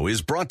Bunkley Show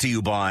is brought to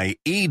you by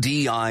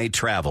EDI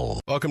Travel.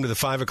 Welcome to the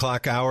 5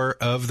 o'clock hour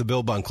of the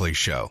Bill Bunkley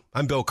Show.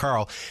 I'm Bill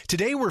Carl.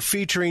 Today we're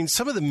featuring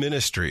some of the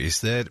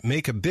ministries that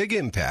make a big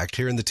impact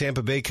here in the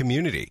Tampa Bay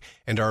community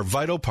and are a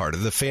vital part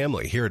of the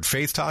family here at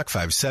Faith Talk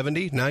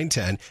 570,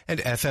 910, and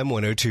FM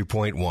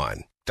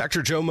 102.1.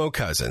 Dr. Joe Mo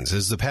Cousins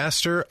is the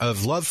pastor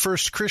of Love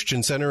First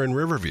Christian Center in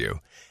Riverview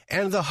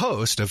and the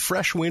host of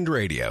Fresh Wind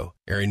Radio,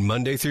 airing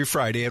Monday through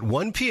Friday at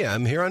 1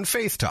 p.m. here on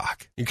Faith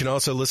Talk. You can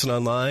also listen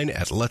online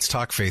at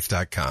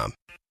letstalkfaith.com.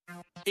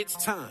 It's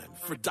time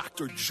for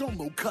Dr.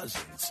 Jomo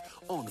Cousins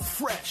on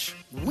Fresh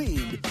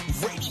Wind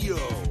Radio.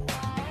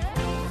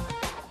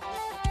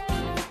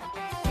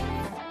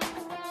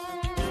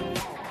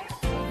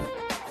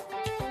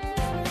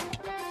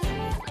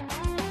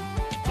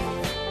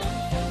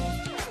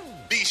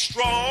 Be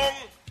strong,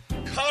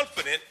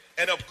 confident,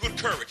 and of good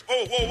courage.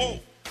 Oh, whoa, whoa.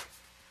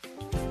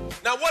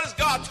 Now, what has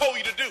God told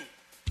you to do?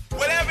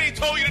 Whatever he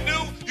told you to do,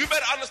 you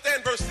better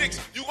understand verse 6.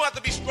 You're going to have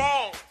to be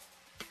strong.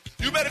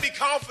 You better be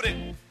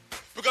confident.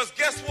 Because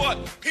guess what?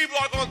 People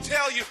are going to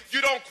tell you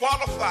you don't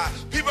qualify.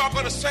 People are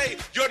going to say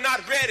you're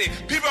not ready.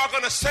 People are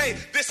going to say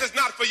this is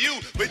not for you.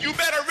 But you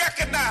better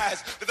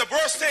recognize that the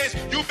verse says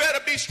you better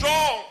be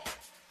strong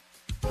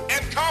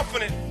and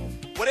confident,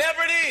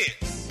 whatever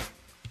it is.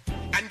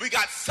 And we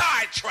got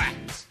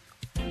sidetracked.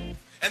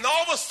 And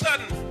all of a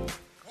sudden,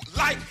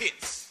 life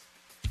hits.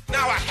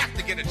 Now I have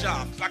to get a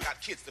job because I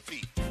got kids to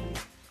feed.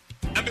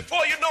 And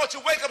before you know it,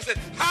 you wake up and say,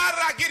 how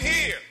did I get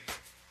here?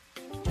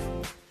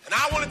 And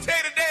I want to tell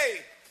you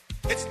today,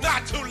 it's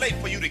not too late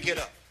for you to get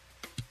up.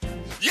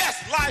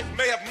 Yes, life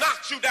may have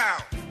knocked you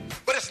down,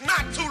 but it's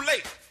not too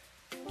late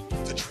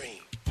to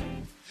dream.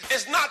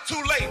 It's not too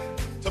late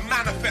to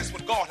manifest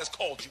what God has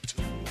called you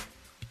to.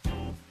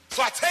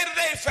 So I tell you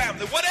today,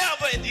 family,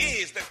 whatever it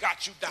is that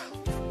got you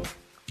down,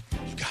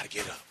 you got to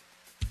get up.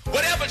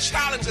 Whatever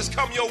challenges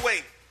come your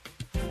way,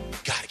 you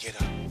got to get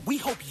up. We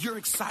hope you're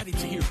excited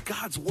to hear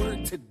God's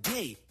word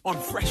today on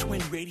Fresh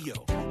Wind Radio.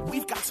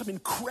 We've got some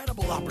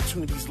incredible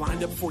opportunities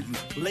lined up for you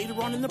later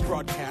on in the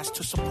broadcast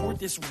to support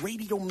this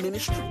radio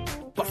ministry.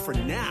 But for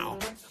now,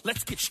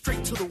 let's get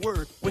straight to the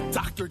word with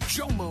Dr.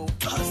 Jomo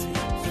Cousins.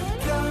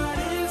 God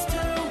is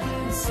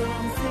doing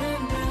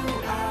something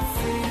new. I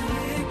feel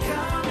it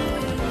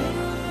coming.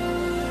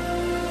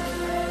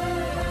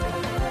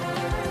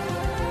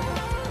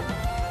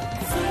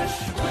 Fresh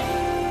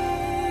Wind.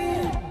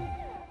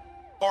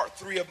 Part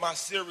 3 of my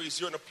series,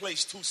 You're in a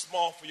Place Too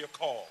Small for Your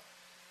Call.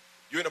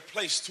 You're in a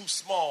place too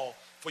small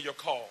for your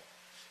call.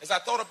 As I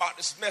thought about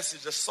this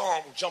message, a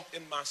song jumped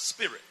in my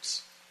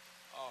spirit.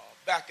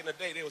 Back in the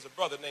day, there was a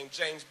brother named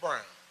James Brown.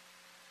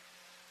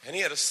 And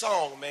he had a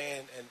song,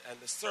 man, and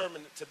the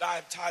sermon today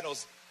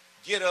titles,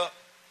 Get Up,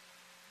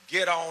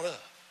 Get On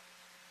Up.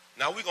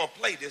 Now, we're going to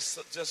play this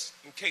just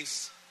in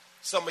case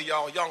some of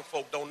y'all young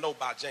folk don't know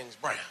about James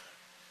Brown.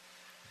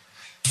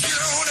 Get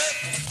on up,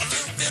 a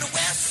little bit of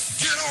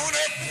west. Get on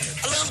up,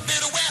 a little bit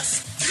of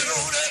west. Get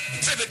on up,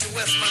 take it to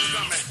West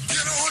Montgomery.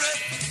 Get on up,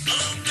 a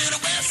little bit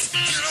of west.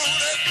 Get on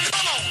up,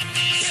 come on,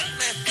 hit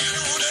me. Get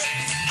on up,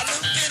 a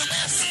little bit of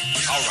west.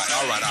 All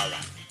right.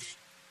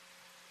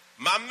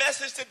 My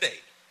message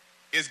today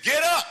is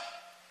get up,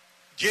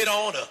 get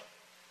on up.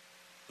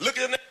 Look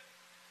at the name.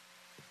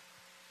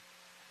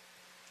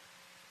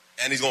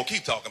 And he's going to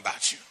keep talking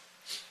about you.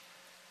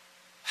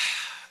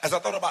 As I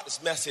thought about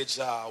this message,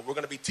 we're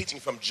going to be teaching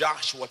from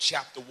Joshua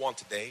chapter 1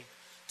 today.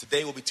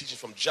 Today we'll be teaching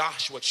from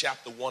Joshua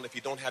chapter 1. If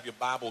you don't have your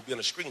Bible, it'll be on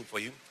the screen for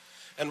you.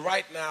 And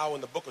right now in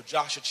the book of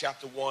Joshua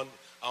chapter 1,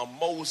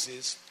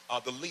 Moses,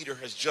 the leader,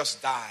 has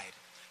just died.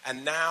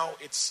 And now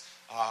it's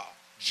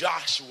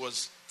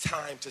Joshua's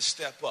time to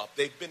step up.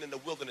 They've been in the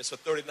wilderness for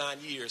 39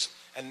 years,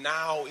 and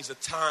now is the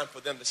time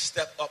for them to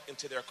step up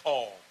into their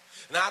call.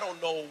 And I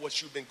don't know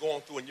what you've been going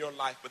through in your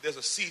life, but there's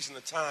a season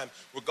of time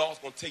where God's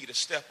going to tell you to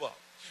step up.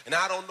 And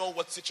I don't know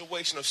what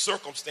situation or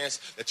circumstance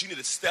that you need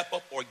to step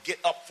up or get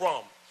up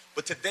from,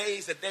 but today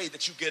is the day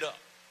that you get up.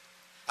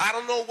 I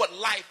don't know what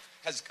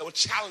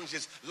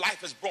challenges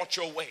life has brought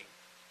your way.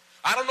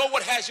 I don't know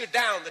what has you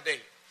down today,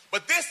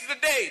 but this is the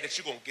day that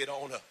you're going to get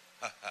on up.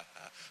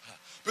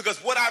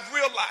 Because what I've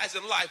realized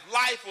in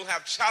life will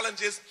have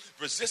challenges,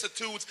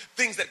 vicissitudes,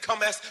 things that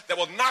come at us that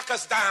will knock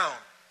us down.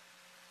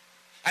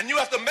 And you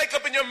have to make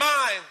up in your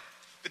mind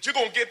that you're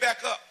going to get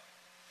back up.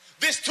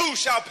 This too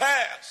shall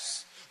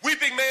pass.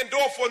 Weeping may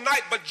endure for a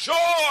night, but joy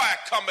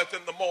cometh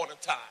in the morning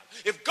time.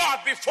 If God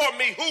be for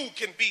me, who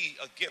can be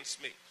against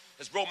me?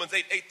 As Romans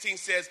 8:18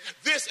 says,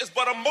 this is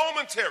but a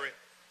momentary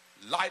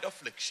light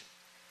affliction.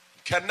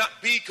 It cannot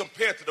be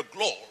compared to the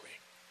glory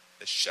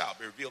that shall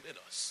be revealed in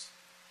us.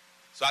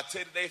 So I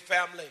tell you today,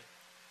 family,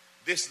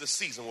 this is the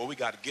season where we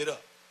got to get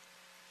up.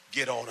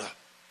 Get on up.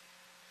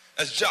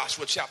 As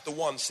Joshua chapter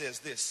 1 says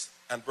this,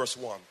 and verse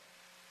 1.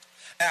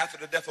 After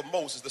the death of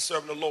Moses, the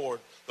servant of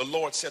the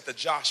Lord said to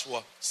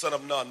Joshua, son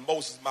of Nun,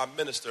 Moses, my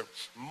minister,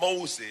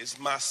 Moses,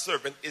 my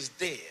servant, is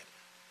dead.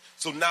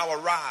 So now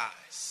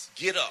arise,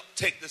 get up,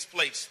 take this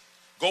place,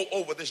 go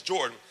over this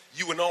Jordan,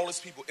 you and all his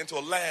people, into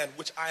a land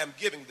which I am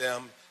giving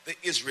them, the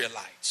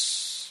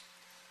Israelites.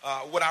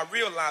 What I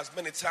realize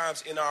many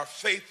times in our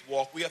faith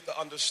walk, we have to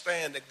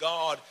understand that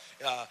God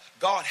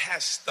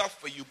has stuff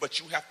for you,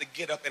 but you have to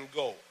get up and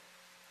go.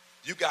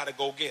 You got to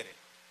go get it.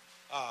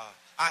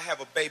 I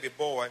have a baby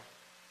boy.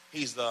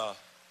 He's a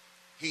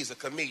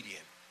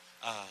comedian.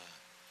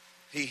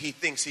 He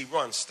thinks he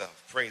runs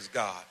stuff. Praise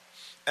God.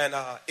 And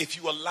if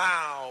you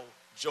allow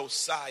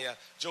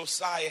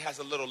Josiah has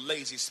a little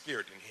lazy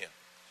spirit in him.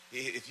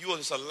 If you will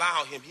just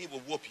allow him, he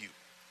will whoop you.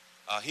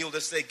 He'll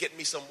just say, get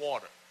me some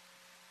water.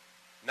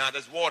 Now,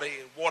 there's water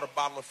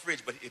bottle in the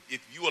fridge, but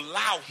if you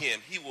allow him,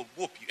 he will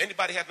whoop you.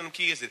 Anybody have them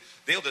kids that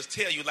they'll just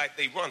tell you like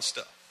they run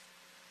stuff?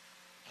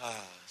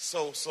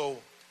 So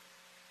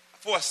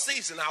for a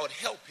season, I would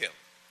help him.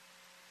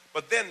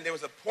 But then there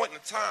was a point in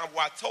time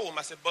where I told him,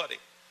 I said, buddy,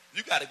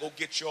 you got to go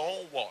get your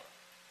own water.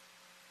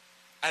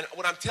 And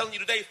what I'm telling you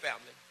today,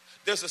 family,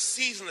 there's a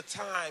season of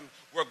time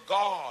where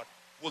God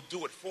will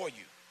do it for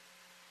you.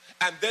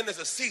 And then there's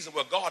a season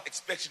where God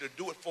expects you to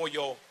do it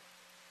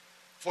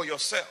for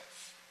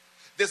yourself.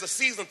 There's a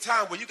season of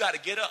time where you got to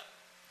get up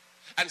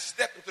and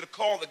step into the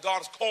call that God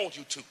has called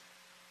you to.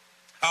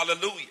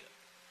 Hallelujah.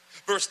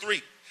 Verse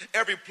 3,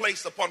 every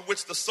place upon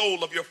which the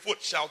sole of your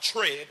foot shall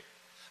tread,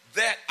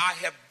 that I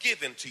have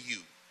given to you,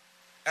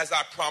 as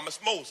I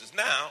promised Moses.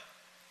 Now,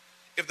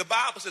 if the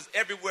Bible says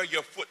everywhere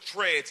your foot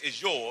treads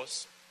is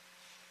yours,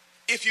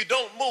 if you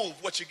don't move,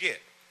 what you get?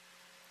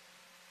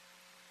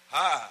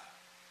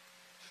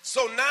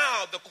 So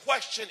now the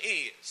question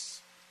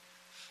is,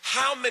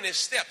 how many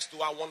steps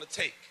do I want to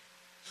take?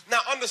 Now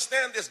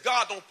understand this,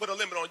 God don't put a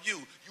limit on you,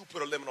 you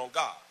put a limit on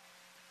God.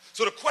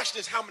 So the question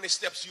is, how many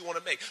steps you want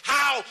to make?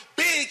 How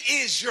big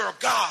is your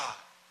God?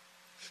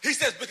 He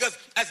says, because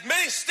as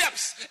many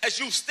steps as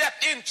you step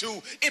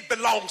into, it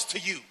belongs to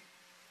you.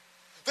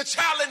 The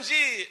challenge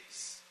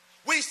is,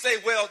 we say,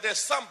 well, there's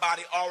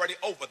somebody already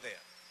over there.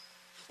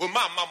 Well,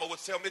 my mama would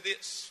tell me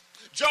this,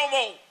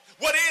 Jomo,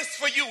 what is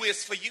for you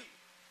is for you.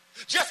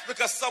 Just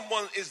because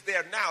someone is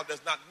there now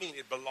does not mean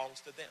it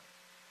belongs to them.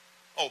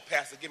 Oh,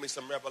 Pastor, give me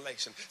some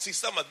revelation. See,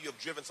 some of you have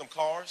driven some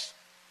cars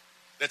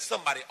that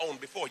somebody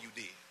owned before you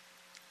did.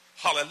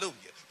 Hallelujah.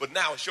 But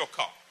now it's your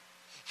car.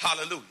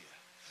 Hallelujah.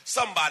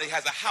 Somebody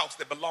has a house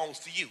that belongs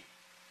to you.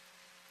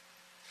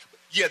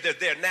 Yeah, they're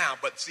there now,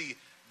 but see,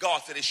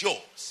 God said it's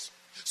yours.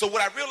 So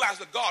what I realized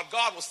with God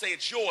will say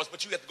it's yours,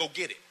 but you have to go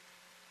get it.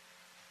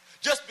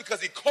 Just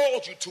because he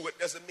called you to it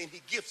doesn't mean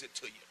he gives it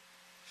to you.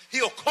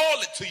 He'll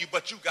call it to you,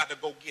 but you got to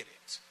go get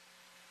it.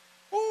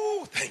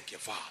 Ooh, thank you,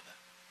 Father.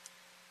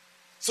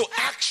 So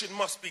action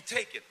must be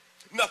taken.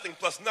 Nothing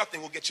plus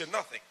nothing will get you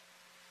nothing.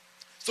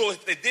 So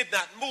if they did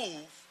not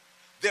move,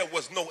 there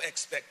was no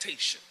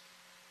expectation.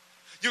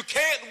 You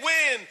can't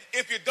win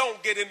if you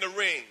don't get in the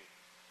ring.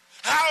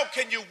 How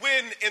can you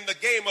win in the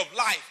game of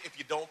life if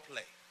you don't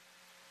play?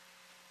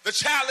 The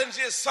challenge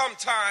is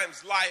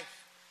sometimes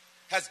life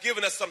has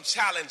given us some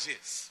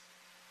challenges.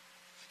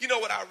 You know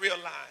what I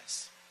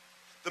realize?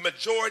 The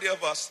majority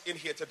of us in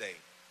here today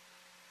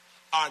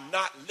are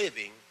not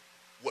living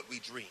what we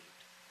dreamed.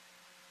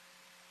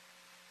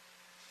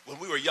 When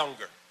we were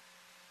younger,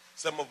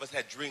 some of us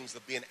had dreams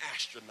of being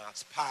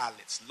astronauts,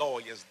 pilots,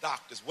 lawyers,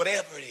 doctors,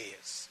 whatever it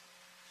is.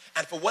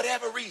 And for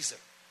whatever reason,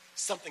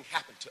 something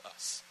happened to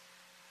us.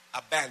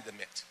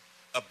 Abandonment,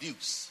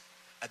 abuse,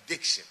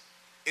 addiction,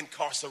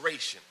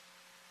 incarceration,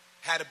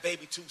 had a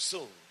baby too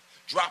soon,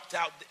 dropped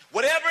out,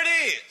 whatever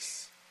it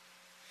is.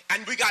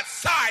 And we got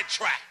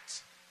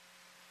sidetracked.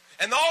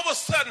 And all of a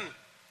sudden,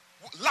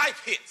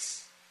 life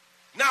hits.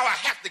 Now I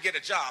have to get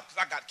a job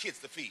because I got kids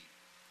to feed.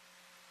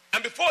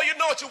 And before you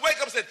know it, you wake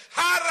up and say,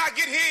 how did I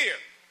get here?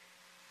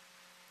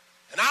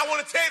 And I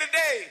want to tell you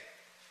today,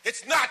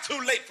 it's not too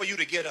late for you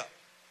to get up.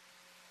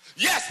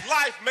 Yes,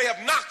 life may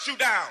have knocked you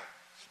down,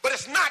 but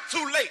it's not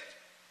too late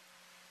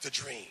to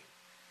dream.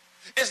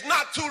 It's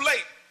not too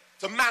late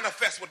to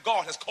manifest what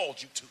God has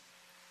called you to.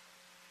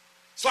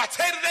 So I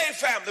tell you today,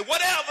 family,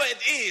 whatever it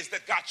is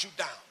that got you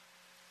down,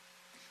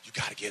 you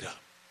got to get up.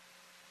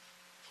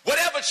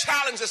 Whatever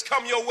challenge has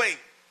come your way,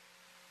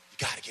 you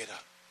got to get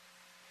up.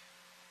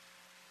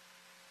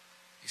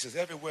 He says,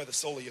 everywhere the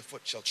sole of your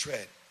foot shall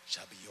tread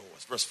shall be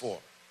yours. Verse 4.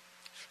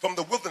 From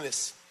the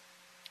wilderness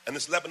and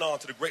this Lebanon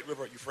to the great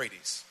river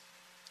Euphrates,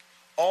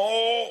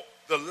 all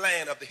the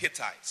land of the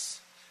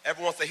Hittites.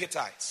 Everyone say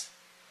Hittites.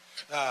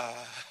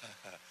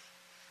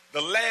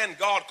 The land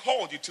God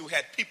called you to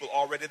had people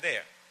already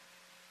there.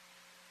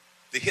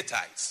 The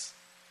Hittites.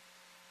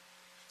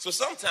 So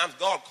sometimes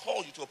God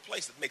calls you to a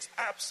place that makes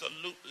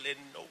absolutely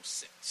no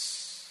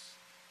sense.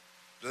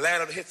 The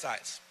land of the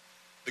Hittites,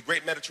 the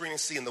great Mediterranean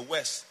Sea in the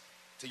west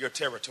to your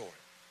territory.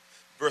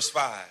 Verse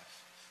 5.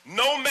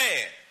 No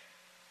man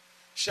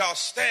shall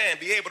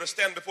be able to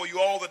stand before you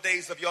all the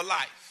days of your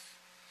life.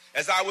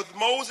 As I was with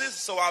Moses,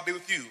 so I'll be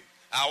with you.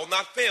 I will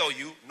not fail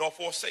you nor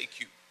forsake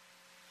you.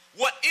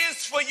 What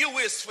is for you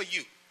is for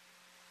you.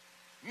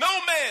 No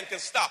man can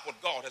stop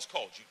what God has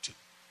called you to.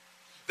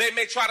 They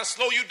may try to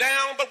slow you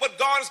down, but what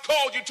God has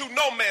called you to,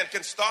 no man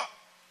can stop.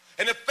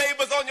 And if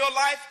favor's on your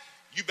life,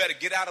 you better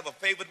get out of a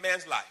favored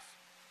man's life,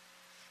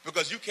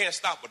 because you can't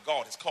stop what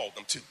God has called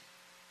them to.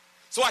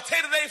 So I tell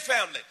you today,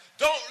 family,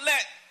 don't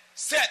let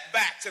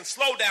setbacks and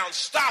slow down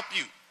stop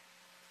you,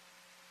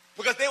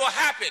 because they will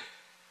happen.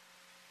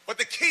 But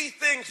the key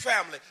thing,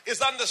 family,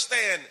 is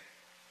understand,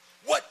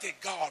 what did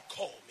God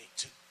call me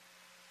to?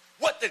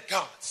 What did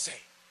God say?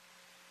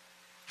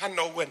 I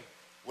know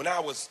when I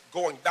was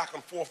going back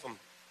and forth from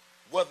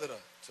whether to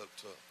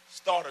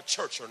start a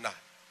church or not,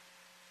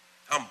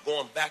 I'm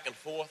going back and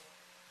forth.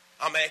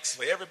 I'm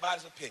asking for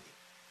everybody's opinion.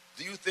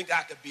 Do you think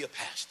I could be a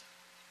pastor?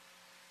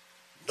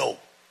 No.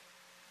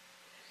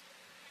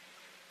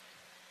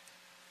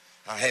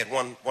 I had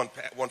one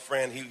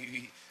friend,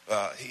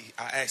 I asked him,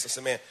 I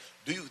said, man,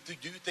 do you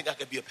think I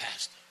could be a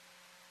pastor?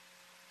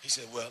 He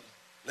said, well,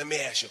 let me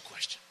ask you a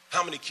question.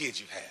 How many kids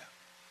you have?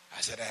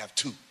 I said, I have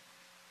 2.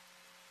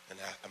 And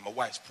my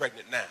wife's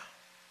pregnant now.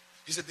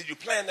 He said, did you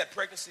plan that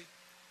pregnancy?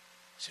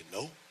 I said,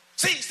 no.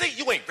 See,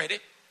 you ain't ready.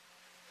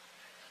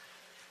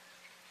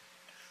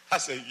 I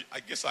said, I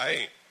guess I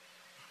ain't.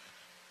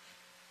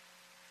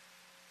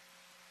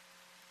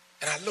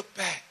 And I looked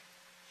back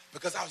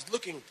because I was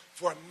looking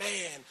for a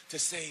man to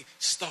say,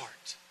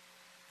 start.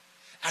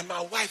 And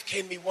my wife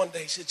came to me one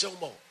day, she said,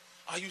 Jomo,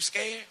 are you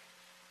scared?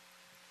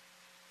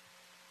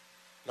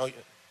 No.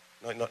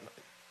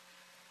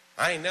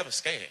 I ain't never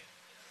scared.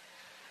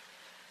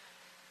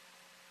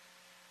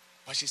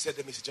 But she said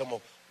to me, she said,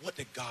 Jomo, what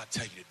did God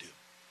tell you to do?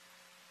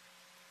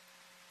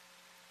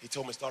 He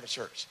told me to start a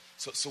church.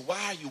 So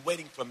why are you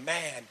waiting for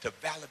man to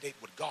validate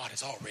what God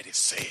has already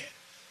said?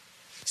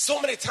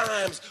 So many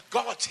times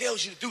God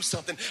tells you to do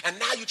something and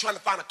now you're trying to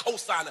find a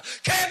co-signer.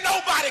 Can't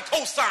nobody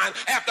co-sign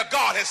after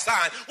God has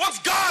signed. Once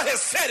God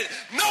has said it,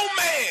 no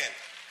man.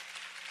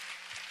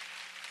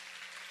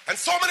 And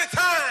so many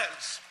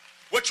times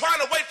we're trying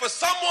to wait for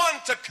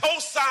someone to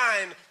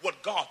co-sign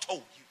what God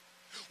told you.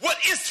 What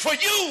is for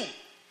you.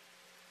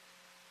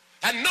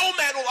 And no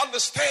man will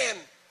understand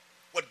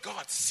what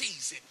God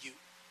sees in you.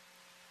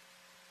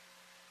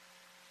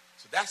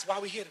 So that's why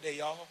we're here today,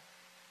 y'all.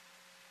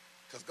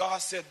 Because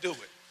God said do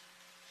it.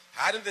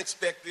 I didn't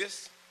expect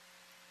this.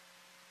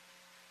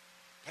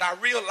 But I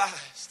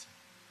realized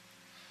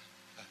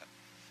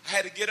I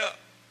had to get up.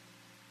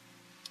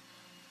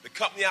 The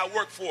company I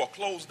worked for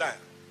closed down.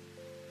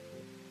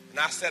 And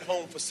I sat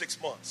home for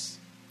 6 months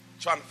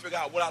trying to figure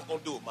out what I was going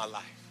to do with my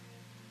life.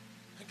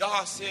 And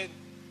God said,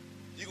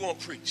 you're going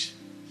to preach.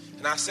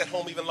 And I sat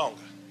home even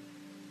longer.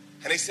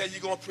 And they said, you're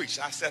going to preach.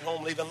 I sat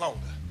home even longer.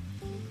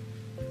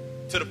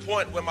 To the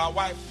point where my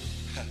wife,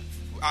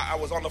 I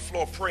was on the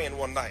floor praying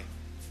one night.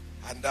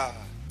 And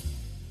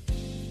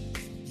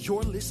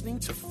You're listening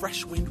to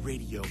Fresh Wind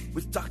Radio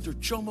with Dr.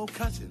 Jomo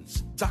Cousins.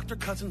 Dr.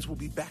 Cousins will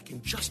be back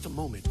in just a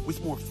moment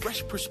with more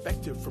fresh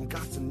perspective from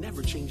God's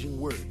never-changing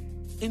word.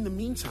 In the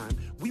meantime,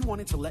 we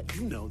wanted to let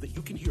you know that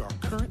you can hear our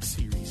current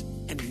series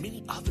and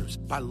many others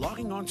by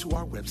logging on to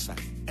our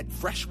website at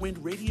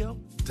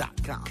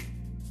freshwindradio.com.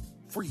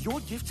 For your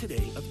gift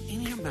today of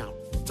any amount,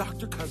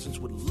 Dr. Cousins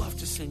would love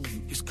to send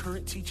you his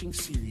current teaching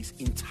series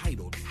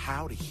entitled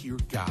How to Hear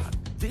God.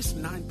 This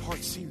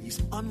 9-part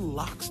series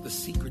unlocks the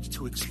secrets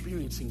to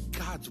experiencing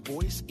God's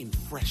voice in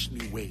fresh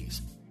new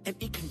ways. And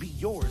it can be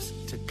yours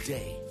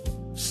today.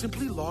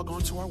 Simply log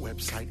on to our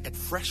website at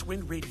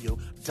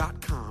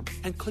freshwindradio.com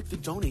and click the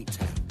Donate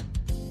tab.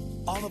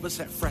 All of us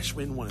at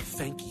Freshwind want to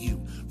thank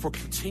you for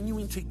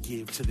continuing to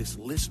give to this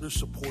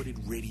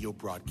listener-supported radio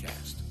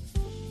broadcast.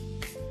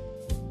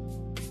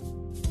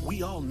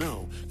 We all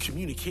know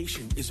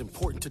communication is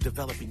important to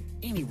developing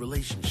any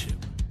relationship.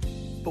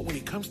 But when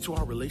it comes to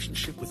our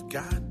relationship with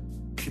God,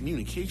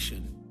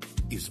 communication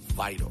is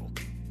vital.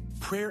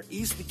 Prayer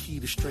is the key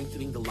to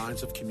strengthening the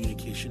lines of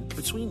communication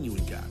between you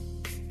and God.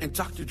 And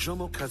Dr.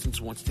 Jomo Cousins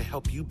wants to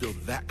help you build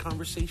that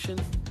conversation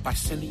by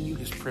sending you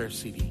his prayer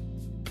CD.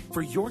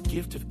 For your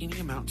gift of any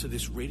amount to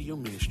this radio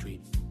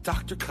ministry,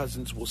 Dr.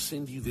 Cousins will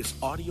send you this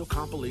audio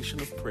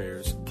compilation of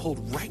prayers pulled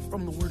right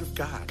from the Word of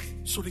God.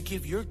 So to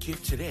give your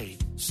gift today,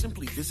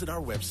 simply visit our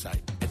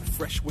website at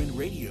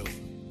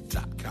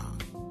freshwindradio.com.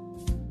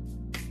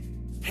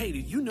 Hey,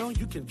 did you know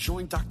you can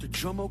join Dr.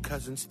 Jomo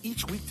Cousins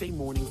each weekday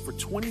morning for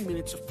 20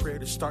 minutes of prayer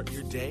to start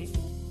your day?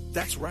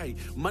 That's right.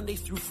 Monday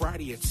through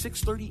Friday at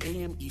 6:30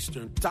 a.m.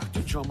 Eastern,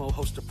 Dr. Jomo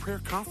hosts a prayer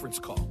conference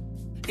call.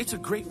 It's a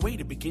great way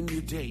to begin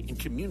your day in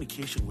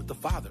communication with the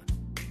Father.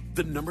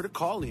 The number to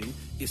call in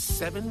is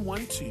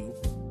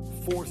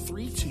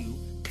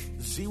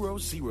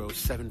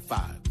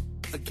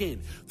 712-432-0075.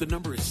 Again, the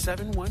number is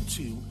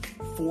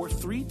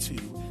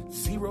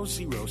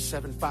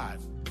 712-432-0075.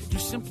 You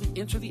simply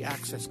enter the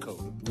access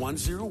code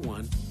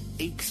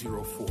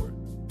 101804.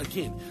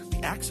 Again,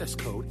 the access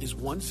code is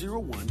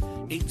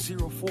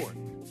 101804.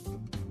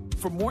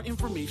 For more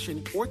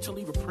information or to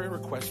leave a prayer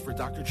request for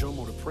Dr.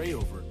 Jomo to pray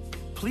over,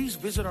 please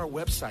visit our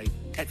website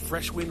at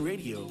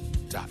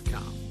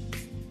freshwindradio.com.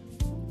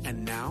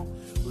 And now,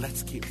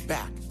 let's get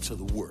back to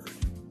the Word.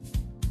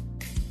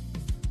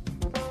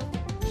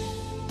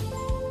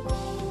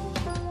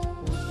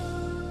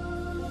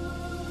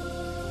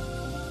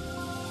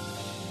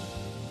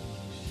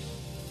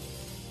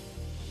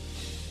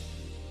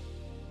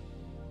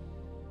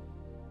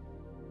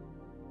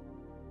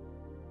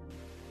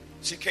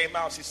 She came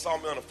out, she saw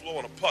me on the floor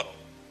in a puddle.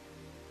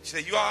 She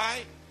said, you all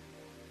right?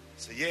 I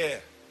said, yeah.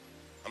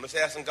 I'm just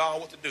asking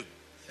God what to do.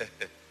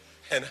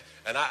 and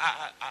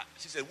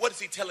she said, what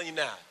is he telling you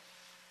now?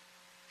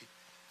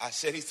 I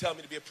said, he's telling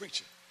me to be a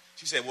preacher.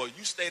 She said, well,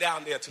 you stay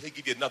down there until he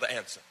gives you another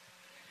answer.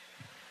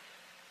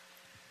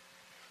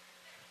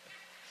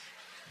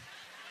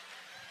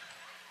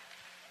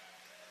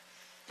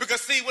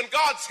 Because see, when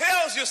God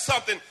tells you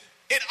something,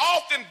 it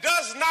often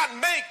does not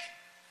make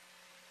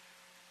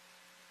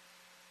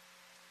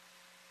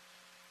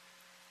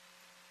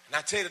And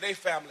I tell you today,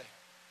 family,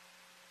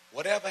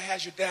 whatever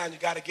has you down, you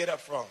got to get up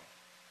from.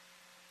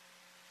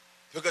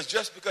 Because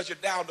just because you're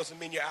down doesn't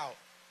mean you're out.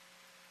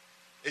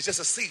 It's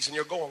just a season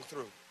you're going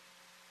through.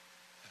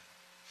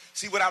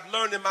 See, what I've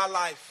learned in my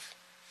life,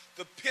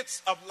 the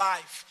pits of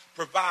life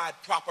provide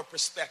proper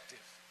perspective.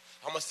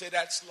 I'm going to say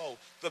that slow.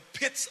 The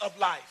pits of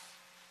life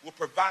will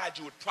provide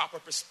you with proper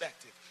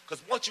perspective.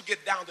 Because once you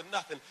get down to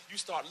nothing, you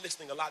start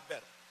listening a lot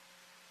better.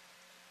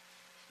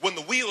 When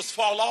the wheels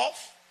fall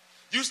off,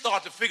 you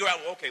start to figure out,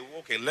 okay,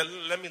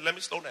 let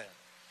me slow down.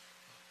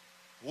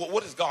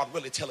 What is God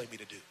really telling me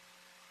to do?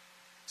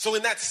 So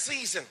in that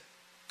season,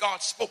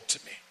 God spoke to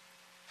me.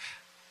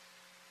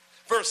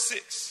 Verse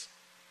 6.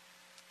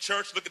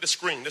 Church, look at the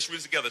screen. Let's read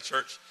it together,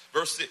 church.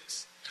 Verse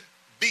 6.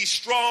 Be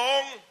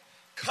strong,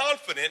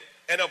 confident,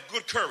 and of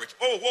good courage.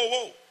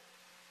 Whoa.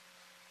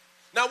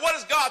 Now, what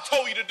has God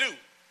told you to do?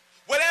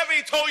 Whatever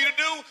he told you to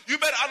do, you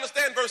better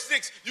understand verse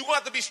 6. You're going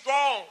to have to be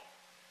strong.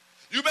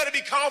 You better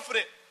be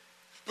confident.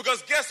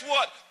 Because guess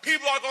what?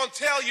 People are going to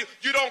tell you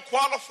you don't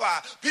qualify.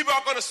 People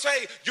are going to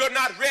say you're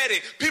not ready.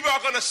 People are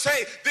going to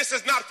say this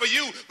is not for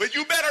you. But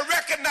you better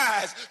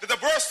recognize that the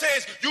verse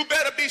says you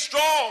better be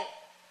strong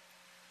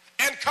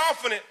and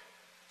confident.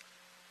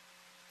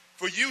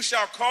 For you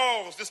shall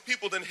cause this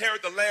people to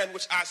inherit the land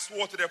which I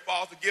swore to their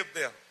fathers to give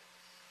them.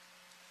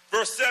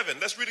 Verse 7.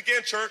 Let's read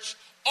again, church.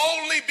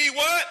 Only be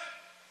what?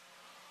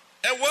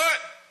 And what?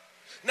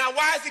 Now,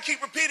 why does he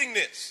keep repeating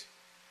this?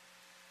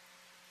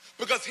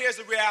 Because here's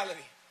the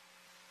reality.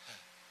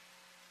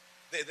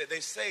 They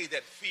say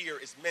that fear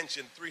is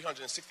mentioned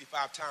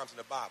 365 times in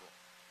the Bible.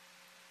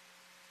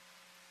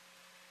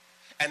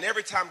 And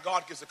every time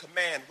God gives a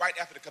command, right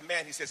after the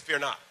command, he says, fear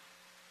not.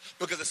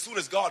 Because as soon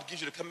as God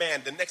gives you the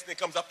command, the next thing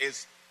comes up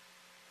is,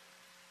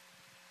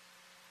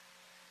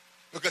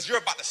 because you're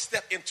about to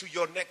step into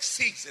your next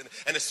season.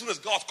 And as soon as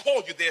God's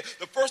called you there,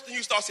 the first thing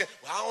you start saying,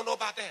 well, I don't know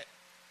about that.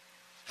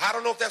 I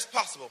don't know if that's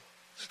possible.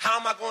 How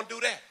am I going to do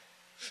that?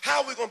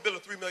 How are we going to build a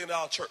 $3 million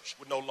church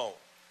with no loan?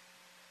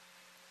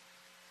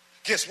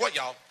 Guess what,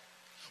 y'all?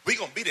 We're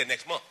going to be there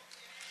next month.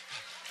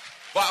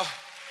 Well,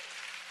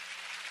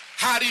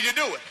 how do you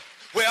do it?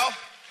 Well,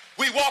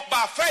 we walk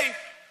by faith.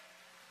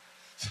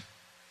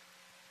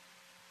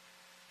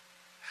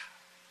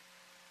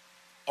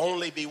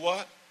 Only be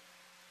what?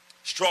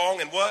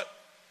 Strong and what?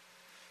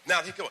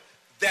 Now, here come on.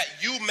 That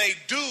you may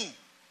do.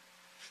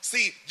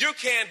 See, you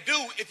can't do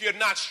if you're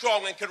not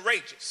strong and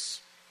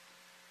courageous.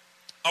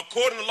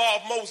 According to the law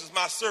of Moses,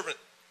 my servant,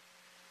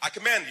 I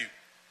command you.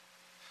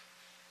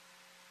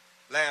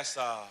 Last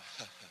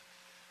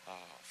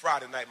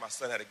Friday night, my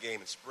son had a game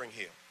in Spring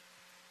Hill.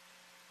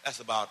 That's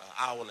about an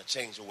hour and a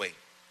change away.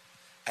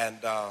 And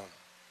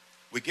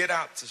we get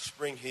out to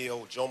Spring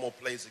Hill. Jomo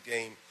plays the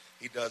game.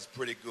 He does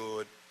pretty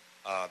good.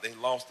 They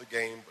lost the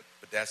game,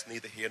 but that's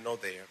neither here nor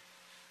there.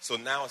 So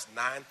now it's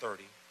 9:30.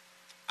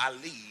 I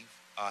leave.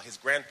 His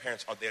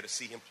grandparents are there to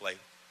see him play.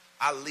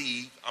 I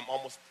leave. I'm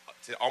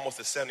almost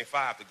at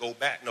 75 to go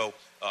back. No,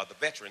 the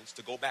veterans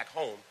to go back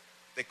home.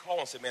 They call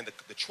and say, man,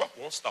 the truck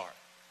won't start.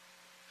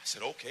 I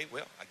said, okay,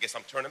 well, I guess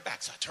I'm turning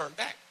back. So I turned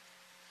back.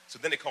 So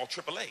then they call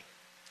AAA.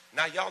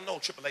 Now, y'all know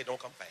AAA don't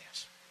come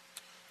fast.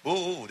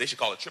 Ooh, they should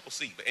call it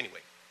CCC, but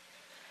anyway.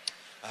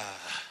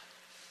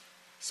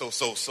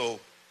 So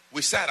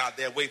we sat out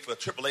there waiting for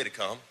AAA to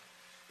come.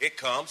 It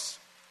comes.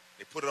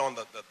 They put it on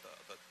the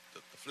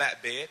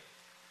flatbed.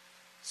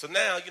 So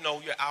now, you know,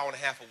 you're an hour and a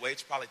half away.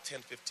 It's probably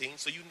 10:15,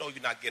 so you know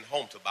you're not getting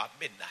home till about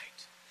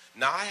midnight.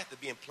 Now, I have to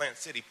be in Plant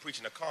City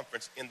preaching a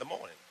conference in the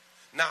morning.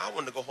 Now, I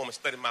wanted to go home and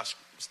study my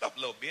stuff a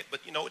little bit,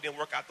 but, you know, it didn't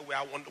work out the way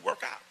I wanted to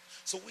work out.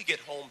 So we get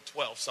home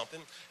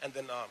 12-something, and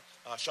then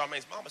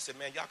Charmaine's mama said,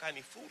 man, y'all got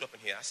any food up in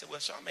here? I said, well,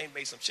 Charmaine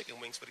made some chicken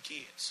wings for the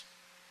kids.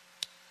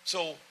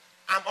 So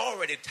I'm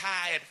already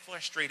tired,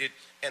 frustrated,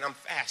 and I'm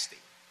fasting.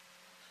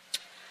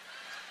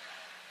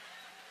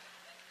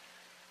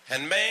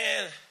 And,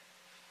 man,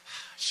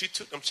 she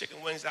took them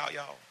chicken wings out,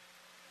 y'all,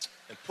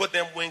 and put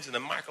them wings in the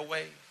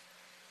microwave.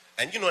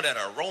 And you know that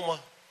aroma?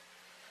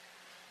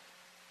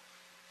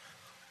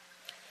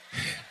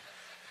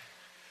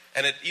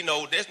 And, you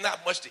know, there's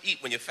not much to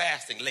eat when you're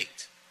fasting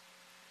late.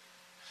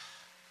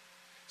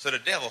 So the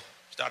devil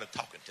started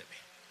talking to me.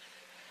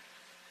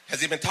 Has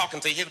he been talking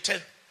to you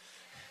too?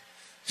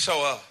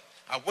 So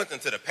I went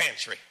into the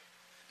pantry,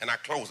 and I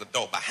closed the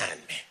door behind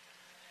me.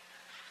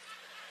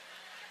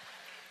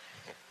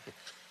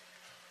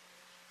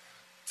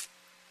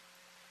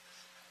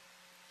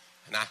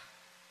 And I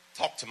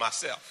talked to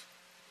myself.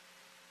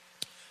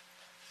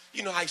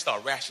 You know how you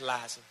start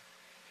rationalizing?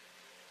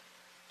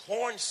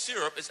 Corn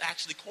syrup is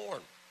actually corn.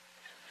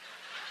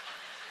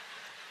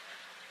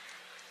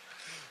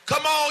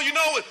 Come on, you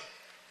know it.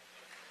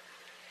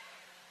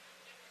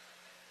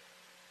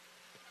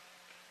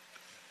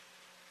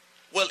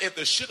 Well, if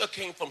the sugar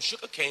came from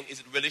sugar cane, is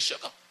it really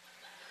sugar?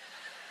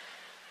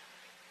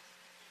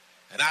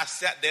 And I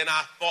sat there and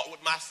I thought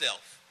with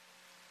myself.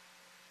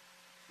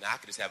 Now, I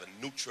could just have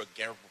a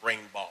Nutri-Grain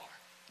bar.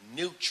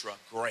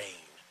 Nutri-Grain.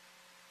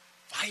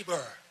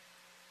 Fiber.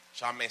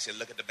 Charmaine said,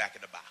 look at the back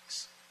of the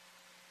box.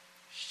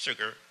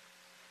 Sugar,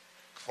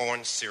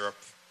 corn syrup.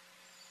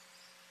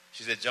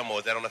 She said, Jomo,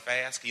 is that on the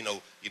fast? You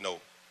know,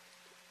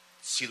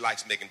 she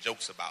likes making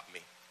jokes about me.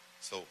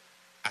 So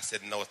I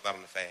said, no, it's not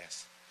on the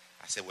fast.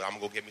 I said, well, I'm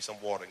going to go get me some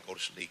water and go to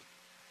sleep.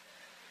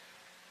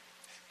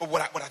 But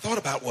what I thought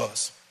about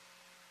was,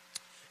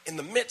 in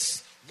the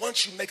midst,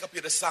 once you make up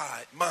your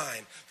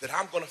mind that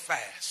I'm going to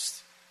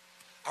fast,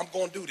 I'm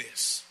going to do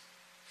this,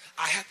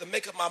 I have to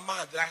make up my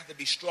mind that I have to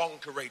be strong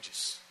and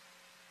courageous.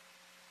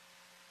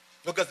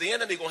 Because the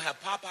enemy going to have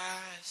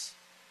Popeyes,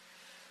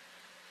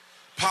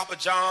 Papa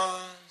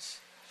John's,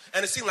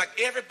 and it seems like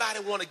everybody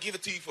want to give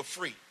it to you for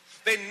free.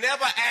 They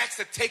never asked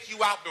to take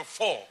you out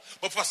before.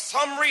 But for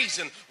some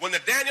reason, when the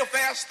Daniel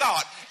fast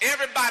starts,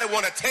 everybody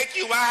want to take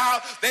you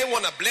out. They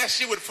want to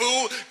bless you with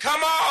food. Come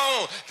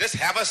on, just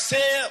have a sip.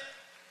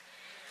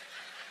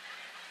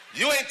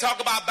 You ain't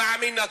talking about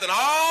buying me nothing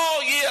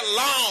all year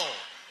long.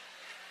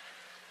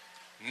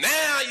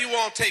 Now you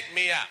won't take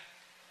me out.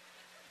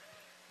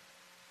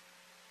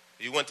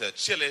 You went to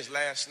Chili's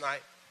last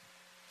night,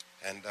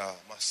 and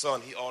my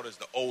son, he orders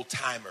the old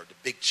timer, the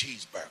big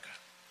cheeseburger.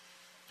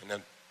 And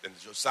then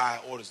Josiah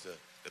orders the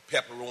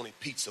pepperoni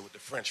pizza with the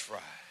French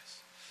fries.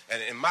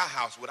 And in my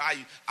house,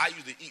 I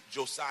usually eat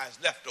Josiah's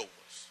leftovers.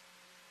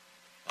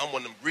 I'm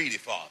one of them greedy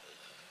fathers.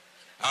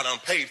 I done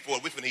paid for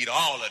it. We finna eat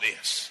all of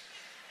this.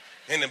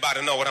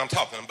 Anybody know what I'm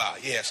talking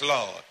about? Yes,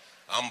 Lord.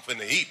 I'm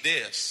finna eat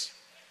this.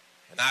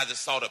 And I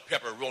just saw the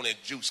pepperoni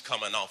juice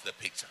coming off the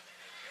pizza.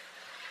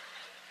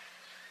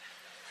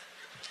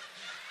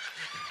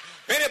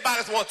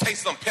 Anybody want to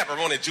taste some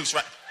pepperoni juice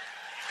right?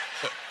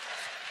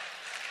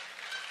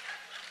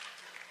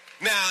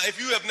 Now, if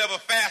you have never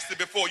fasted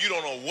before, you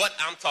don't know what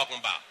I'm talking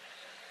about.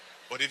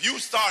 But if you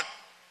start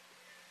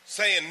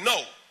saying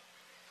no,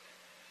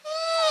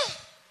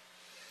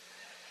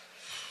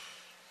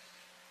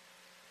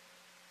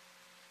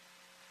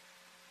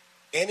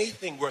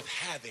 anything worth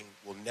having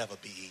will never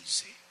be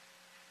easy.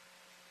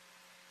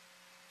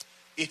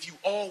 If you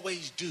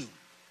always do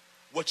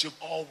what you've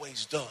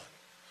always done,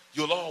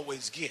 you'll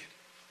always get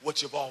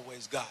what you've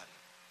always gotten.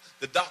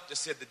 The doctor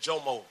said to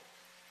Jomo,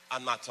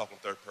 I'm not talking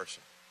third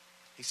person.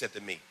 He said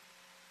to me,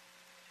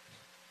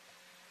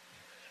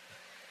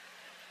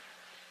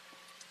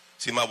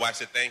 see, my wife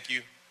said thank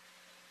you,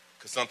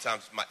 because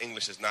sometimes my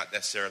English is not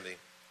necessarily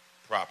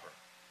proper,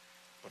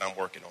 but I'm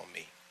working on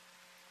me.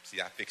 See,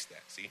 I fixed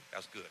that. See,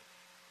 that's good.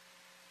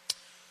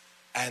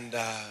 And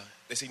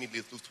they said you need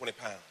to lose 20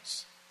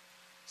 pounds.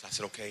 So I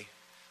said, okay.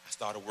 I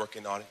started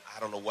working on it. I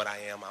don't know what I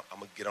am. I'm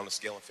going to get on the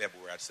scale in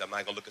February. I said, I'm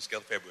not going to look at the scale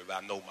in February,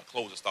 but I know my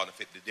clothes are starting to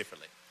fit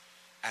differently.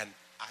 And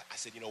I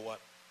said, you know what?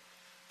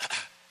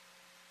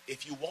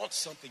 If you want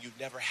something you've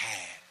never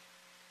had,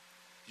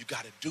 you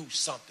got to do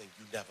something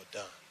you've never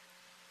done.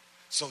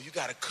 So you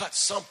got to cut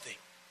something.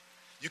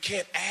 You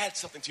can't add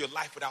something to your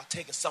life without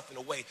taking something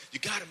away. You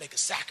got to make a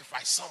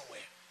sacrifice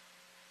somewhere.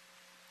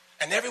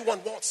 And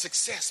everyone wants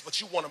success,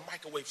 but you want a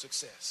microwave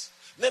success.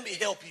 Let me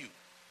help you.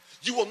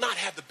 You will not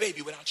have the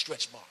baby without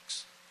stretch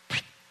marks.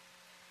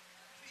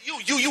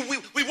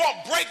 We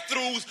want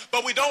breakthroughs,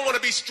 but we don't want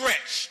to be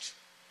stretched.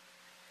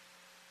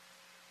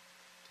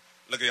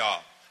 Look at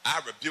y'all. I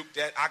rebuked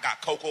that. I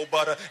got cocoa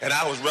butter, and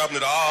I was rubbing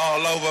it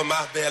all over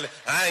my belly.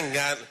 I ain't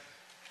got it.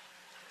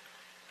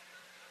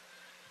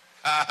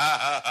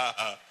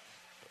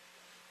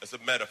 It's a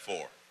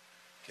metaphor,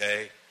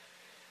 okay?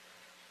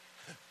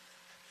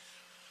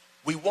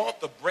 We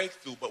want the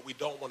breakthrough, but we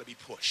don't want to be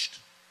pushed.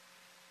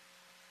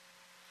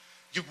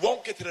 You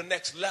won't get to the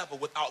next level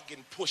without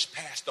getting pushed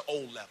past the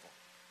old level.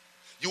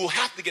 You will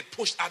have to get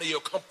pushed out of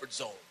your comfort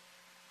zone.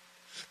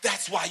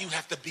 That's why you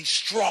have to be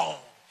strong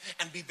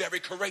and be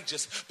very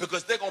courageous,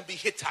 because they're going to be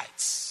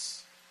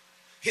Hittites.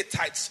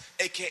 Hittites,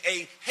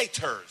 a.k.a.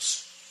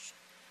 haters,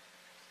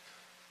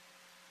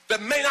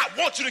 that may not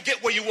want you to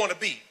get where you want to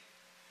be.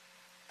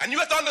 And you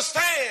have to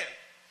understand,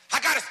 I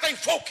got to stay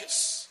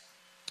focused.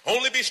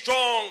 Only be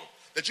strong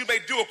that you may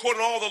do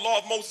according to all the law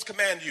of Moses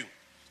command you.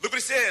 Look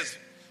what it says.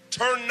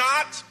 Turn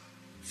not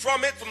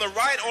from it, from the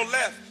right or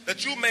left,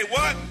 that you may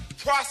what?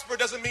 Prosper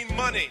doesn't mean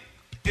money.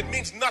 It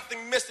means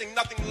nothing missing,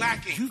 nothing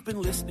lacking. You've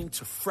been listening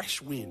to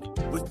Fresh Wind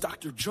with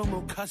Dr.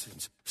 Jomo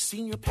Cousins,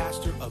 Senior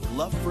Pastor of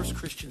Love First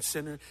Christian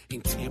Center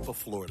in Tampa,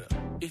 Florida.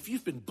 If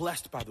you've been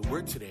blessed by the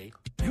word today,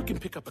 you can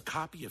pick up a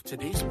copy of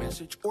today's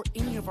message or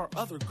any of our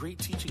other great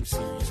teaching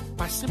series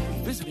by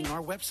simply visiting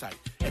our website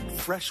at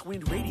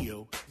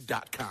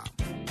freshwindradio.com.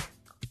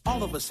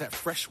 All of us at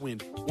Fresh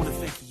Wind want to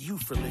thank you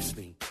for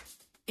listening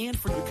and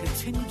for your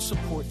continued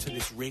support to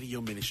this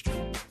radio ministry.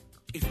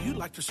 If you'd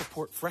like to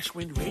support Fresh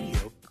Wind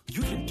Radio,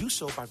 you can do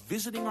so by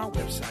visiting our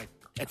website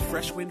at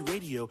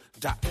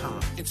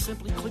freshwindradio.com and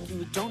simply clicking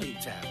the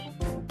Donate tab.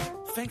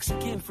 Thanks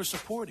again for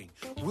supporting.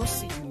 We'll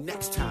see you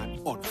next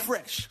time on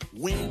Fresh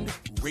Wind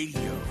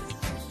Radio.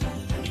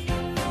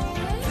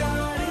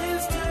 God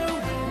is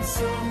doing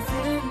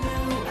something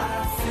new.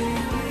 I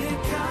feel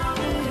it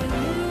coming.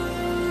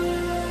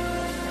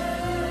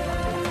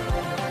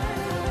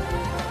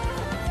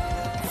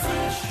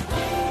 Fresh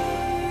Wind.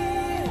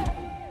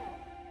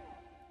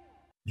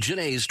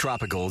 Janae's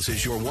Tropicals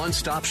is your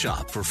one-stop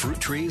shop for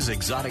fruit trees,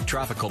 exotic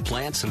tropical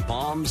plants and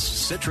palms,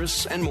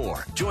 citrus, and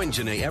more. Join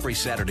Janae every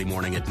Saturday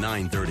morning at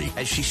 9:30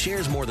 as she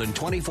shares more than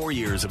 24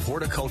 years of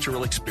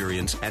horticultural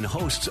experience and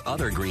hosts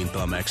other Green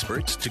Thumb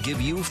experts to give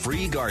you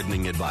free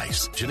gardening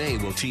advice. Janae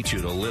will teach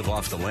you to live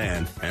off the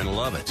land and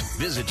love it.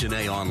 Visit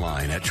Janae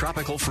online at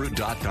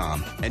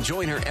tropicalfruit.com and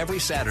join her every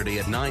Saturday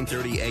at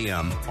 9:30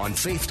 a.m. on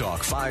Faith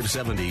Talk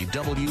 570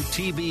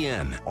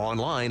 WTBN,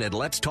 online at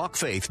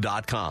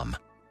letstalkfaith.com.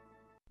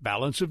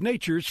 Balance of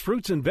Nature's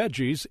fruits and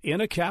veggies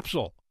in a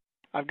capsule.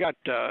 I've got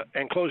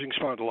ankylosing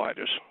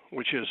spondylitis,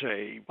 which is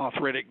a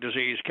arthritic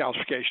disease,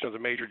 calcification of the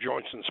major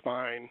joints and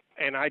spine,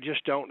 and I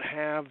just don't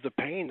have the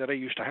pain that I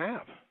used to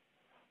have.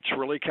 It's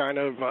really kind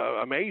of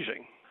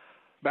amazing.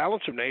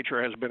 Balance of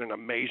Nature has been an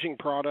amazing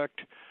product.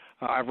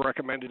 I've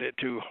recommended it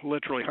to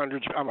literally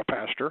hundreds. I'm a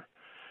pastor,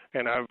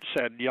 and I've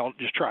said, y'all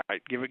just try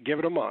it. Give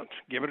it a month.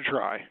 Give it a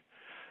try.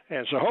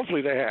 And so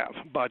hopefully they have.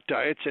 But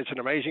it's an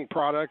amazing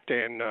product,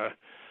 and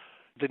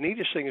the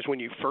neatest thing is when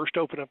you first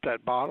open up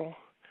that bottle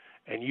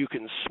and you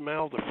can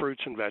smell the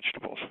fruits and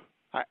vegetables.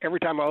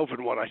 Every time I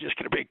open one, I just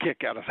get a big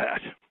kick out of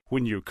that.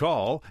 When you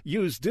call,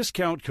 use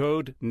discount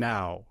code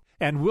NOW,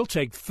 and we'll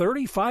take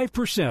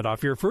 35%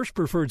 off your first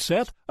preferred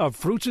set of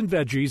fruits and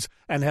veggies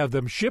and have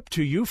them shipped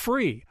to you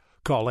free.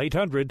 Call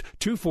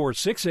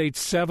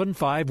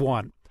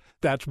 800-246-8751.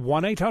 That's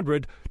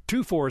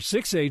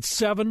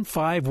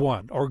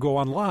 1-800-246-8751, or go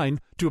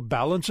online to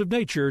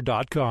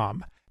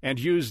balanceofnature.com. And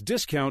use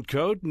discount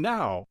code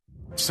NOW.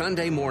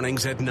 Sunday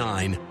mornings at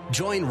 9,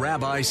 join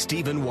Rabbi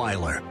Stephen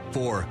Weiler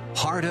for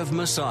Heart of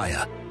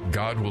Messiah.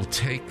 God will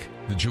take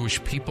the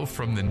Jewish people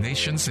from the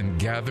nations and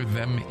gather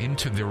them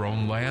into their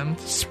own land,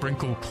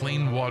 sprinkle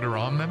clean water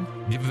on them,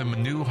 give them a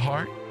new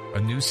heart,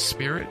 a new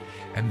spirit,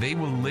 and they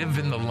will live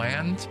in the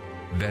land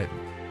that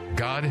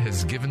God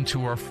has given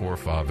to our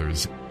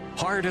forefathers.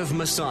 Heart of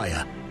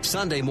Messiah,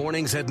 Sunday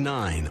mornings at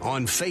 9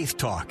 on Faith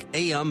Talk,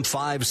 AM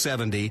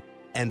 570,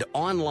 and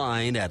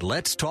online at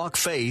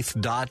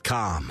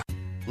letstalkfaith.com.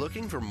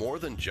 Looking for more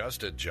than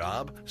just a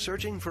job?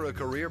 Searching for a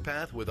career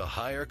path with a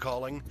higher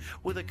calling?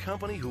 With a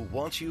company who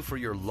wants you for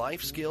your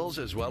life skills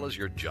as well as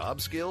your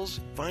job skills?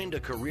 Find a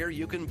career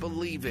you can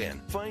believe in.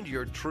 Find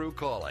your true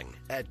calling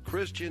at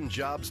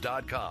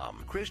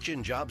ChristianJobs.com.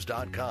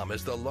 ChristianJobs.com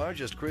is the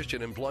largest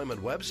Christian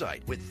employment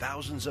website with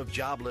thousands of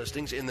job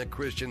listings in the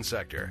Christian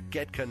sector.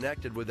 Get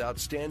connected with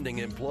outstanding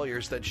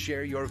employers that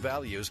share your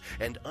values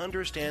and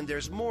understand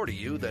there's more to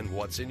you than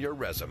what's in your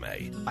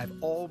resume. I've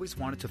always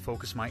wanted to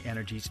focus my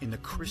energies in the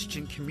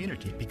Christian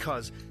community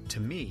because,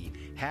 to me,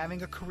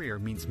 having a career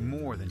means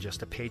more than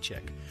just a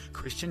paycheck.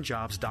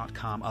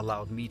 ChristianJobs.com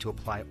allowed me to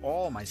apply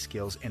all my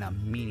skills in a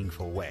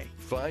meaningful way.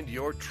 Find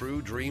your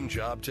true dream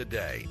job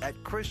today at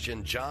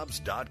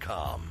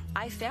ChristianJobs.com.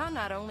 I found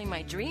not only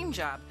my dream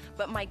job,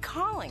 but my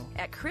calling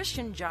at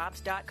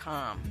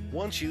ChristianJobs.com.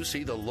 Once you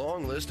see the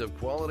long list of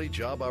quality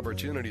job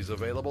opportunities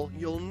available,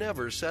 you'll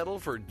never settle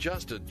for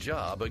just a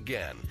job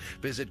again.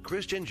 Visit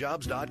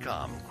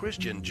ChristianJobs.com.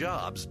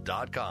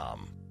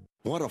 ChristianJobs.com.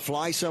 Want to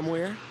fly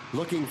somewhere?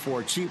 Looking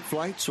for cheap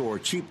flights or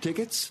cheap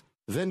tickets?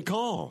 Then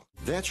call.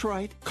 That's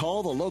right.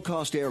 Call the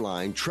low-cost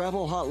airline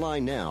travel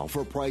hotline now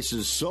for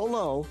prices so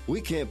low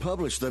we can't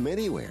publish them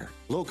anywhere.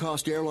 Low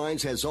Cost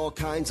Airlines has all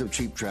kinds of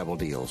cheap travel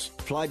deals.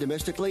 Fly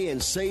domestically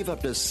and save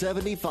up to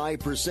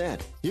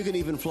 75%. You can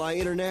even fly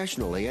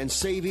internationally and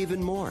save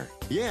even more.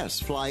 Yes,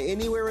 fly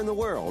anywhere in the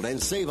world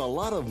and save a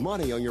lot of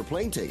money on your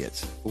plane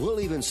tickets. We'll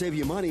even save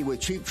you money with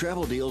cheap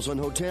travel deals on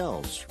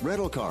hotels,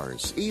 rental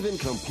cars, even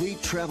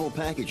complete travel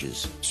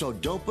packages. So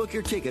don't book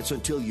your tickets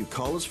until you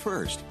call us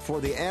first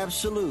for the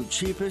absolute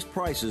cheapest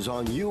prices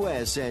on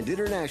U.S. and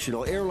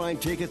international airline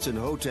tickets and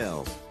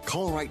hotels.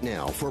 Call right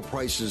now for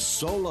prices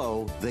so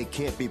low they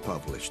can't be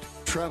published.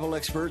 Travel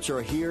experts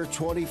are here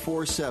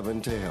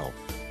 24/7 to help.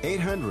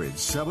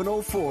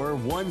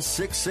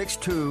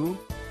 800-704-1662.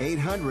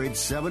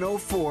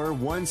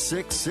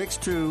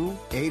 800-704-1662.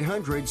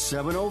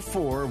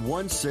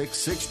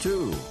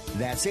 800-704-1662.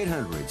 That's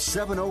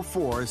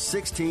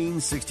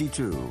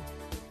 800-704-1662.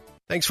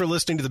 Thanks for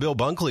listening to The Bill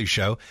Bunkley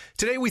Show.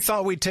 Today we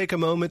thought we'd take a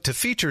moment to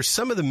feature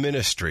some of the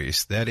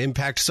ministries that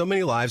impact so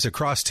many lives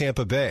across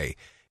Tampa Bay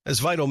as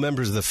vital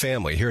members of the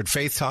family here at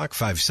Faith Talk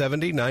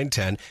 570,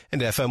 910,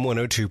 and FM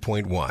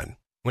 102.1.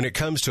 When it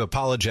comes to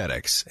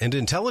apologetics and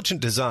intelligent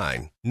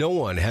design, no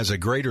one has a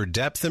greater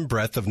depth and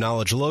breadth of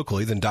knowledge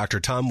locally than Dr.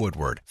 Tom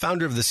Woodward,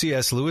 founder of the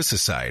C.S. Lewis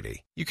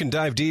Society. You can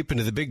dive deep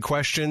into the big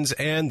questions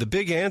and the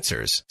big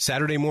answers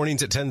Saturday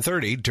mornings at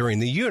 10:30 during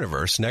The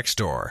Universe Next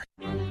Door.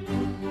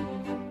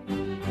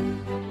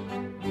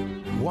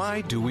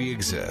 Why do we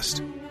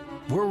exist?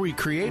 Were we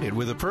created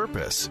with a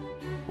purpose?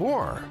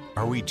 Or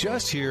are we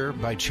just here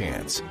by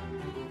chance?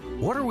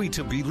 What are we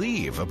to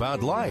believe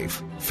about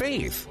life,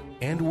 faith,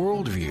 and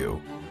worldview?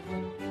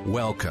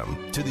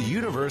 Welcome to The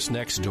Universe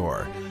Next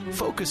Door,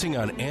 focusing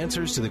on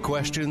answers to the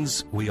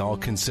questions we all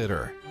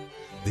consider.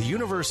 The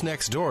Universe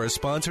Next Door is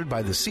sponsored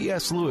by the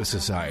C.S. Lewis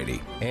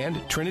Society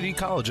and Trinity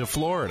College of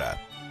Florida.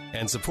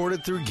 and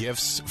supported through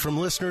gifts from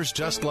listeners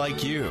just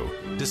like you.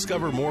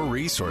 Discover more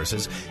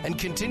resources and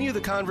continue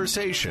the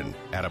conversation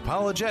at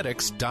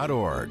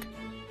apologetics.org.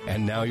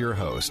 And now your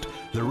host,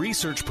 the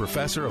research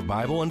professor of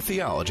Bible and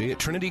theology at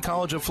Trinity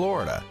College of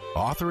Florida,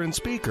 author and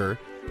speaker,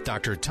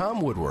 Dr.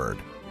 Tom Woodward.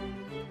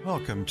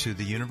 Welcome to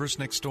The Universe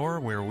Next Door,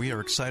 where we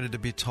are excited to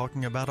be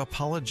talking about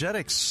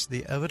apologetics,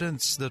 the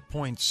evidence that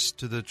points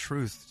to the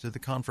truth, to the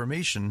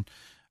confirmation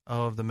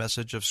of the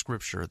message of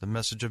Scripture, the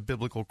message of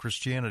biblical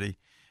Christianity.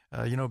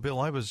 Bill,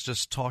 I was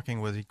just talking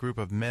with a group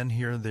of men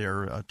here.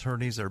 They're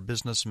attorneys, they're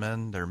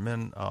businessmen, they're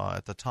men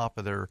at the top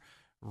of their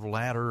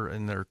ladder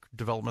in their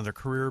development of their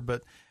career.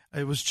 But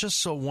it was just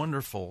so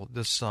wonderful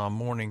this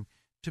morning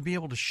to be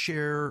able to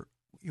share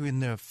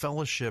in the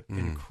fellowship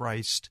in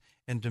Christ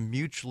and to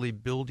mutually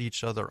build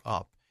each other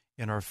up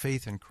in our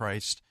faith in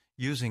Christ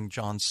using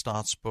John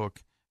Stott's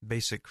book,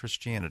 Basic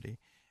Christianity.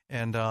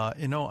 And,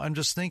 I'm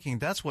just thinking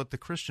that's what the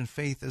Christian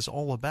faith is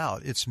all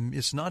about.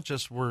 It's not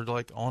just we're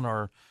like on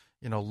our,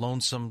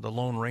 lonesome, the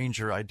Lone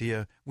Ranger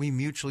idea. We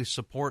mutually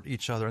support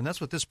each other. And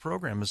that's what this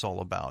program is all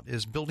about,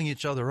 is building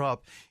each other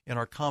up in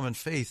our common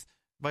faith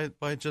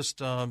by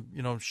just,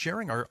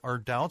 sharing our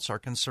doubts, our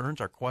concerns,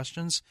 our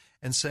questions,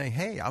 and saying,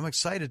 hey, I'm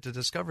excited to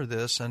discover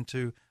this and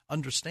to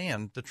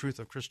understand the truth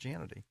of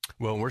Christianity.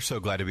 Well, we're so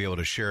glad to be able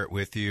to share it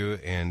with you.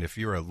 And if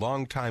you're a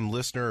longtime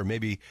listener or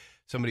maybe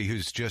somebody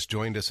who's just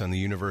joined us on The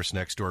Universe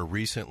Next Door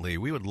recently,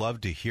 we would love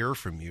to hear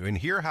from you and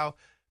hear how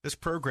this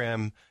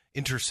program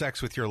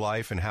intersects with your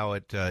life and how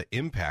it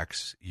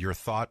impacts your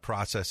thought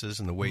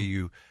processes and the way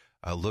you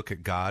look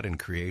at God and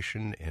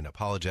creation and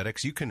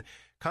apologetics. You can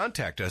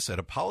contact us at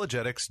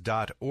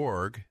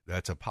apologetics.org.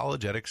 That's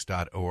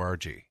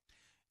apologetics.org.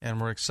 And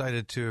we're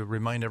excited to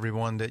remind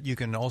everyone that you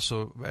can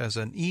also, as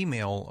an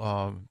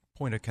email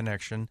point of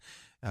connection,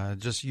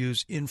 just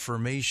use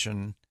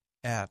information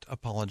at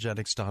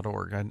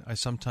apologetics.org. I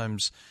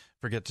sometimes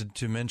forget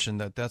to mention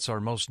that that's our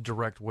most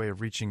direct way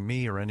of reaching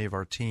me or any of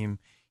our team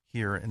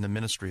here in the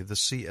ministry of the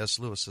C.S.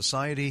 Lewis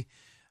Society.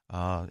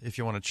 If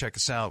you want to check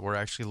us out, we're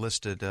actually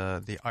listed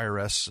the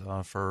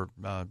IRS for,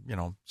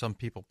 some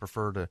people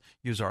prefer to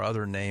use our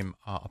other name,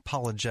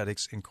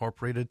 Apologetics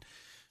Incorporated.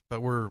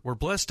 But we're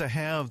blessed to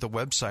have the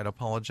website,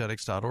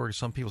 apologetics.org.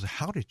 Some people say,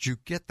 how did you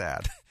get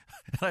that?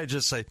 And I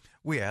just say,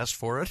 we asked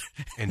for it.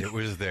 And it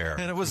was there.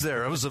 And it was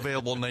there. It was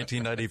available in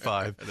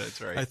 1995.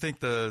 That's right. I think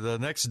the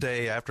next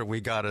day after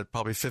we got it,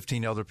 probably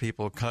 15 other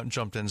people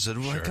jumped in and said,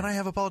 well, can I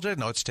have Apologetics?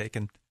 No, it's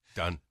taken.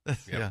 Done. Yep.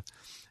 Yeah.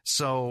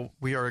 So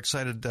we are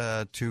excited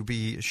to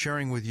be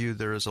sharing with you.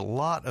 There is a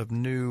lot of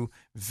new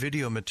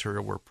video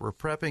material we're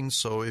prepping.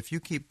 So if you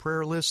keep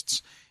prayer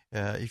lists,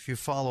 if you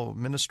follow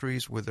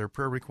ministries with their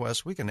prayer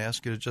requests, we can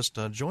ask you to just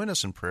join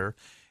us in prayer,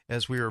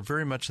 as we are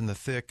very much in the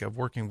thick of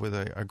working with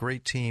a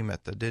great team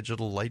at the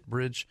Digital Light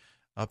Bridge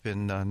up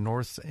in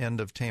north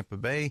end of Tampa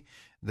Bay.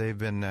 They've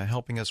been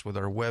helping us with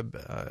our web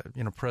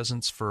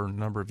presence for a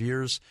number of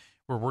years.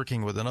 We're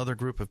working with another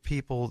group of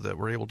people that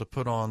we're able to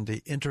put on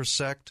the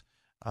Intersect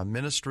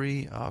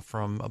ministry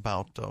from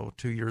about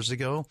 2 years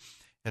ago.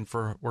 And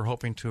we're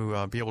hoping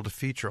to be able to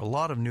feature a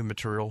lot of new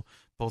material,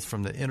 both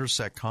from the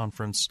Intersect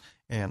Conference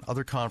and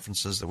other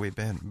conferences that we've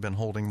been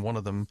holding. One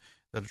of them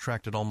that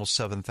attracted almost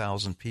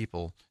 7,000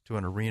 people to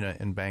an arena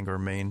in Bangor,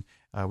 Maine.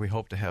 We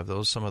hope to have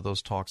some of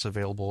those talks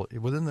available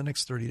within the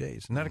next 30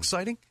 days. Isn't that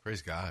exciting?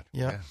 Praise God.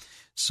 Yeah.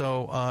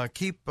 So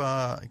keep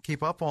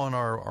up on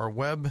our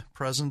web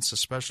presence,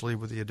 especially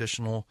with the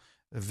additional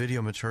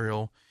video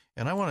material.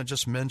 And I want to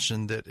just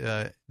mention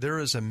that there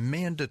is a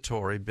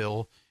mandatory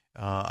bill.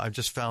 I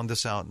just found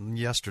this out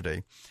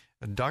yesterday.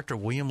 Dr.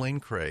 William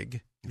Lane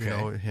Craig, you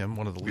know him,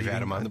 one of the leading. We've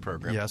had him on the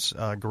program. Yes,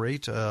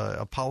 great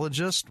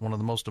apologist, one of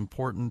the most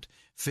important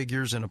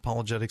figures in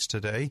apologetics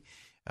today.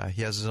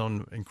 He has his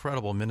own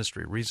incredible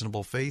ministry,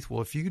 Reasonable Faith.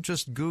 Well, if you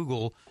just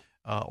Google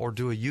or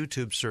do a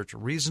YouTube search,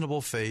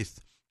 Reasonable Faith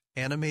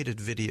animated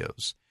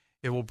videos,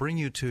 it will bring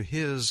you to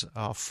his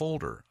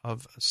folder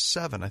of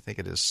 7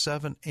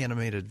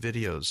 animated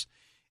videos.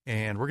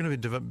 And we're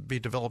going to be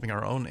developing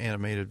our own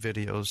animated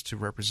videos to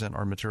represent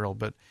our material.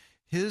 But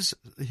his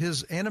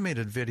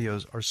animated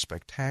videos are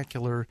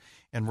spectacular,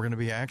 and we're going to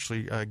be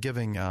actually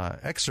giving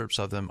excerpts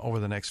of them over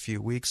the next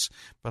few weeks.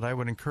 But I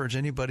would encourage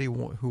anybody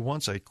who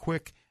wants a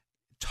quick,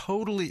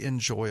 totally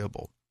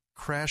enjoyable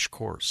crash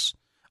course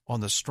on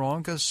the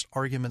strongest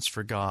arguments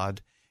for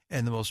God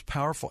and the most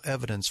powerful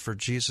evidence for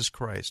Jesus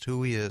Christ,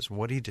 who he is,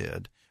 what he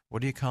did,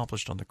 what he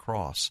accomplished on the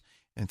cross,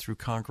 and through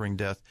conquering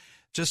death.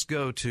 Just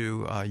go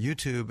to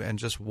YouTube and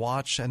just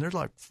watch, and they're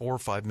like 4 or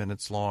 5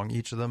 minutes long,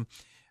 each of them,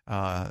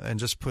 and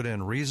just put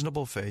in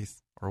Reasonable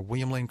Faith or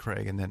William Lane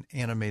Craig and then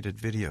animated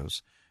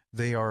videos.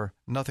 They are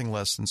nothing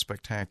less than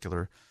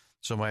spectacular.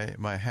 So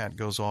my hat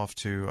goes off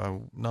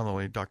to not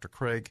only Dr.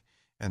 Craig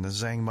and the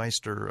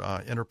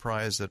Zangmeister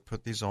enterprise that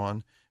put these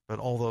on, but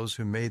all those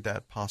who made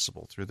that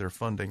possible through their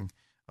funding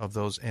of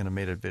those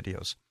animated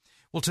videos.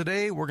 Well,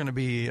 today we're going to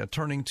be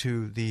turning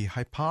to the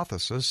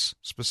hypothesis,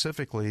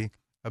 specifically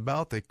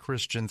about the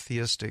Christian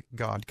theistic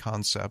God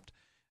concept,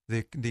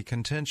 the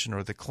contention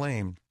or the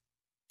claim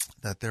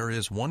that there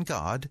is one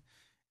God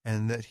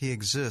and that he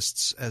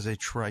exists as a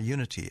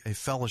triunity, a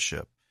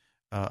fellowship,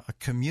 a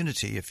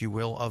community, if you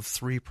will, of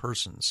three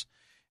persons.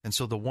 And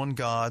so the one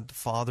God, the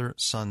Father,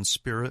 Son,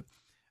 Spirit,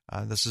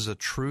 this is a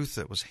truth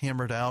that was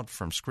hammered out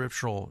from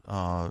scriptural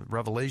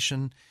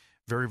revelation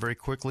very, very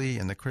quickly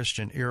in the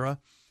Christian era.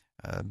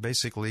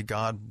 Basically,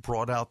 God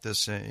brought out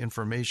this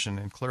information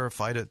and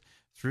clarified it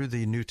through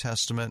the New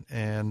Testament,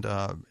 and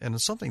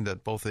it's something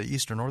that both the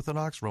Eastern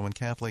Orthodox, Roman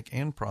Catholic,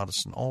 and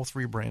Protestant, all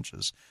three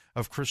branches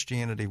of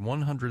Christianity,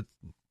 100%,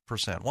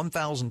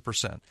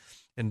 1,000%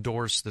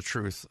 endorse the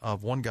truth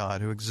of one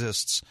God who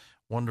exists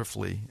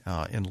wonderfully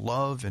in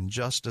love and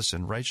justice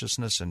and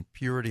righteousness and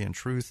purity and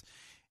truth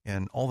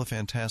and all the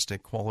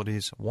fantastic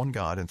qualities, one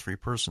God in three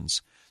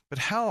persons. But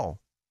how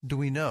do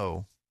we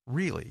know,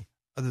 really,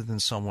 other than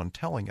someone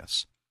telling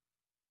us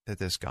that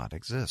this God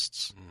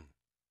exists?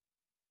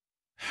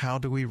 How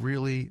do we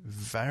really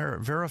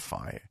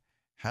verify?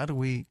 How do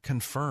we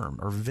confirm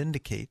or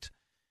vindicate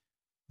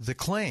the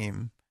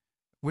claim,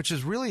 which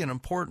is really an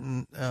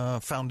important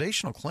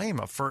foundational claim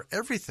for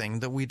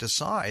everything that we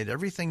decide,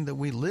 everything that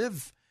we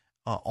live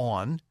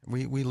on?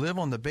 We live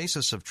on the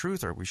basis of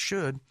truth, or we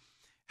should.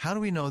 How do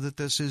we know that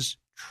this is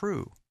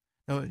true?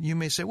 Now, you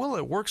may say, well,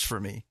 it works for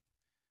me.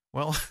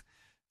 Well,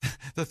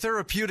 the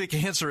therapeutic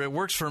answer, it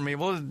works for me.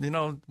 Well,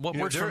 what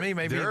works for me,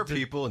 maybe. There are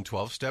people in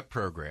 12-step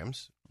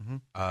programs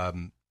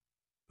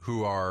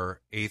who are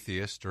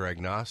atheists or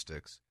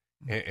agnostics,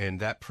 and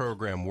that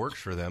program works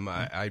for them.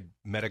 I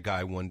met a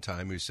guy one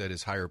time who said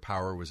his higher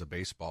power was a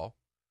baseball.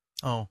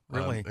 Oh,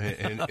 really?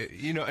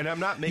 And I'm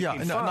not making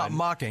fun. No, not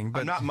mocking. But,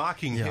 I'm not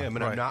mocking him,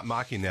 and right. I'm not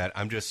mocking that.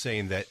 I'm just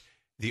saying that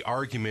the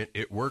argument,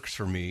 it works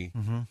for me,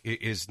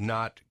 is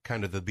not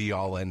kind of the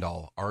be-all,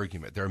 end-all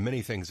argument. There are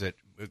many things that,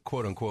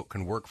 quote-unquote,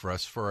 can work for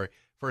us for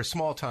a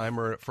small time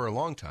or for a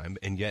long time,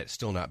 and yet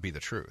still not be the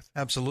truth.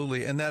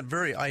 Absolutely. And that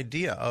very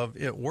idea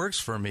of it works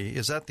for me,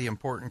 is that the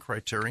important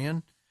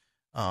criterion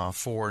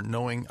for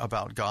knowing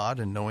about God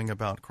and knowing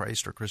about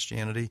Christ or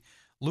Christianity?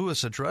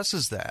 Lewis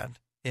addresses that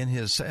in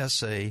his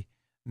essay,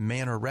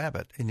 Man or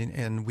Rabbit.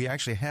 And we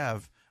actually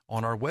have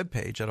on our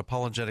webpage at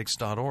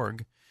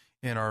apologetics.org,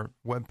 in our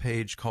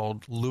webpage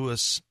called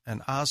Lewis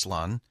and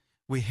Aslan,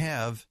 we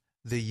have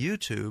the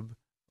YouTube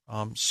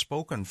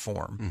spoken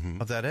form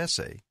of that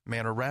essay,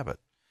 Man or Rabbit.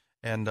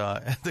 And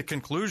at the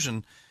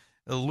conclusion,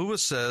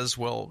 Lewis says,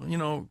 well,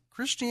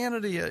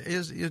 Christianity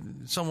is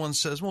someone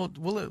says, well,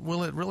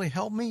 will it really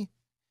help me?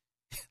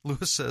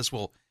 Lewis says,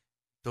 well,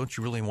 don't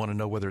you really want to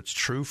know whether it's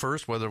true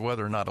first, whether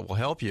or not it will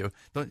help you?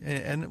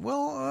 Maybe.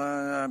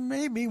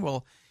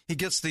 Well, he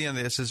gets to the end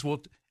of this, says,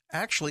 well,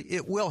 actually,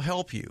 it will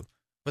help you.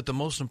 But the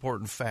most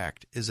important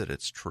fact is that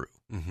it's true,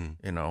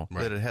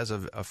 that it has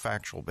a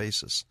factual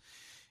basis.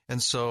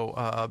 And so,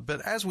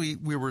 but as we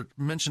were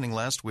mentioning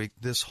last week,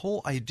 this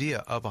whole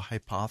idea of a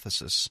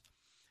hypothesis,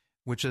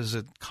 which is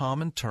a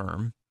common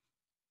term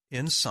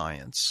in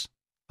science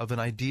of an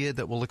idea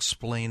that will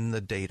explain the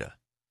data.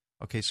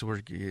 Okay, so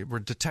we're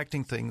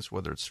detecting things,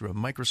 whether it's through a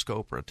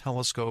microscope or a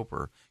telescope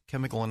or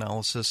chemical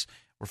analysis.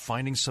 We're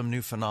finding some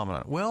new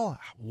phenomenon. Well,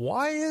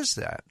 why is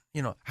that?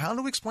 How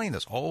do we explain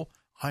this? Oh,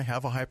 I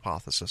have a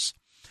hypothesis.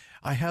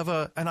 I have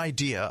an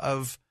idea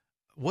of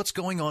what's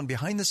going on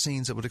behind the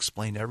scenes that would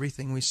explain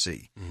everything we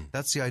see.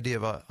 That's the idea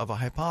of a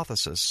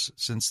hypothesis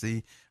since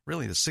the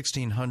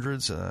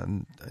 1600s,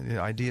 and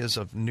the ideas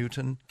of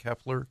Newton,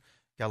 Kepler,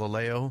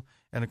 Galileo,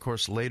 and of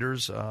course later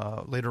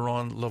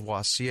on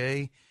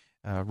Lavoisier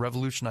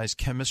revolutionized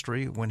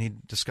chemistry when he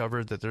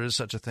discovered that there is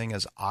such a thing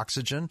as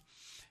oxygen,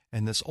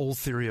 and this old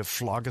theory of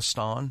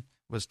phlogiston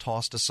was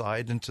tossed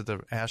aside into the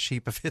ash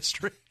heap of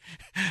history.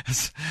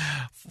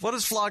 What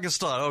is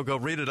phlogiston? Oh, go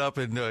read it up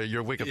in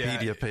your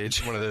Wikipedia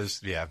page. One of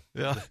those, the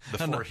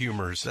four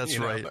humors. That's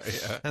right.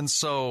 Yeah. And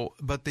so,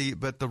 but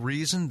the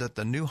reason that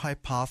the new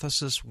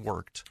hypothesis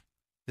worked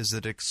is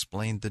that it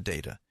explained the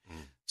data.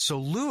 So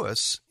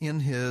Lewis, in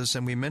his,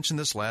 and we mentioned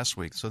this last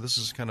week, so this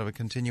is kind of a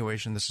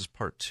continuation. This is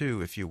part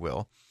 2, if you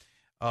will,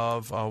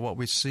 of what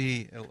we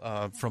see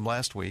from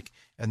last week,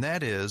 and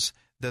that is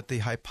that the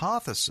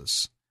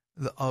hypothesis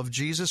of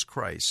Jesus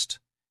Christ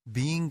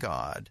being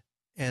God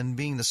and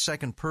being the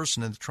second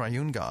person of the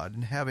triune God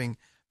and having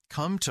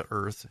come to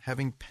earth,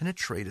 having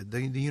penetrated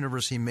the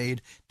universe he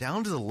made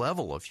down to the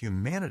level of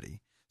humanity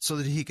so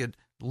that he could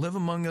live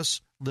among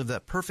us, live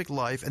that perfect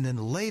life, and then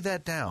lay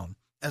that down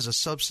as a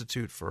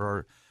substitute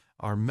for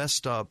our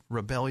messed up,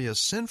 rebellious,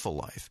 sinful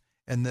life.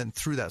 And then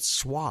through that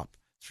swap,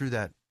 through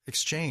that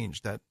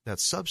exchange, that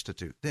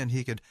substitute, then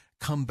he could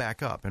come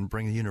back up and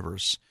bring the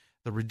universe,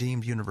 the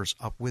redeemed universe,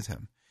 up with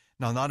him.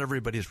 Now, not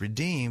everybody is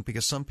redeemed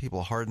because some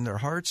people harden their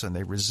hearts and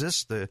they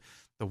resist the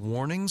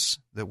warnings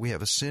that we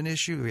have a sin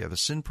issue, we have a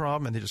sin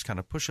problem, and they just kind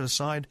of push it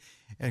aside.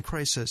 And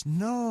Christ says,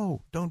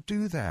 no, don't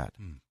do that.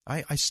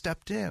 I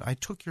stepped in. I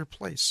took your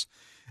place.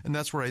 And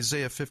that's where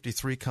Isaiah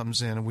 53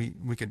 comes in, and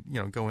we could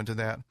go into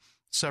that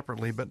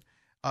separately. But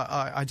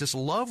I just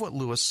love what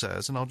Lewis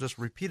says, and I'll just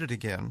repeat it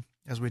again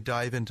as we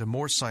dive into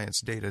more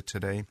science data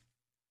today,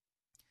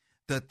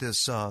 that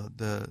this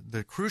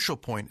the crucial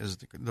point is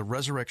the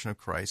resurrection of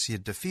Christ. He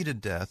had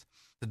defeated death.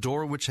 The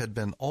door, which had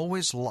been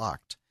always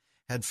locked,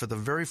 had for the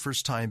very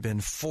first time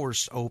been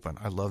forced open.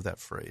 I love that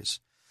phrase.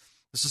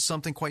 This is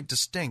something quite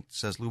distinct,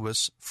 says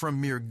Lewis,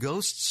 from mere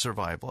ghost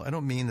survival. I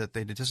don't mean that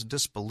they just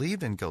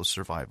disbelieved in ghost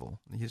survival.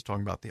 He's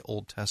talking about the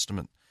Old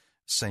Testament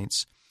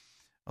saints.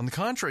 On the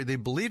contrary, they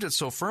believed it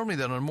so firmly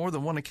that on more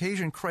than one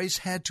occasion, Christ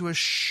had to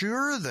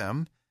assure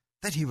them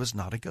that he was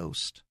not a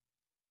ghost,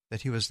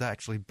 that he was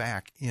actually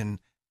back in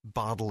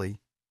bodily,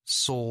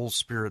 soul,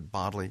 spirit,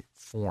 bodily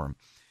form.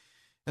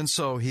 And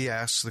so he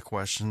asks the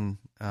question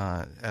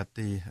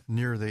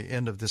near the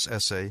end of this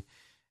essay,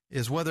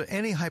 is whether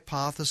any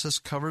hypothesis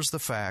covers the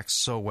facts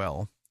so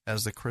well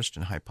as the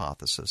Christian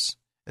hypothesis.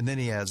 And then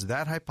he adds,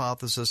 that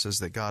hypothesis is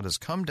that God has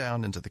come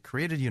down into the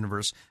created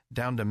universe,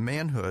 down to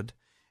manhood,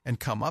 and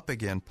come up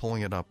again,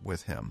 pulling it up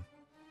with him.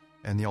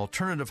 And the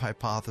alternative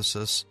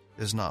hypothesis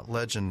is not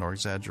legend nor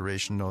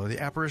exaggeration. No,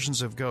 the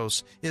apparitions of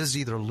ghosts is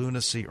either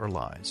lunacy or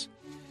lies.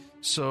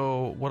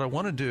 So what I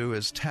want to do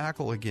is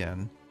tackle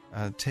again,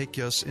 take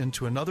us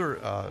into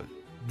another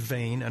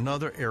vein,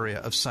 another area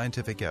of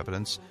scientific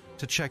evidence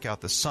to check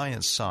out the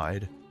science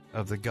side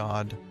of the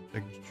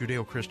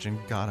Judeo-Christian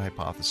God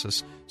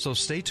hypothesis. So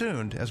stay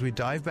tuned as we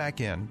dive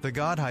back in, the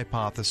God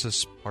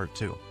hypothesis, part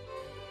 2.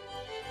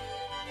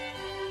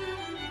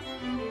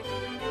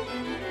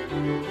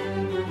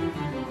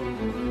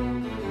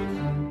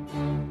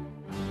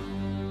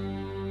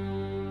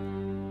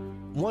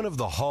 One of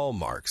the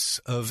hallmarks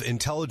of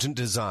intelligent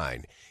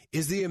design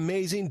is the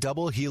amazing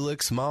double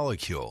helix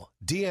molecule,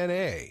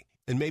 DNA.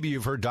 And maybe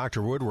you've heard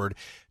Dr. Woodward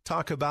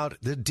talk about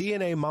the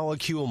DNA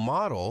molecule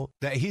model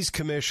that he's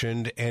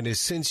commissioned and is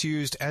since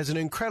used as an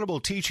incredible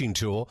teaching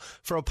tool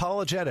for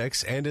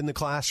apologetics and in the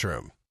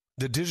classroom.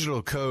 The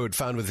digital code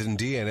found within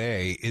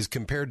DNA is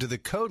compared to the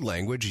code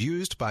language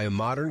used by a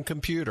modern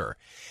computer.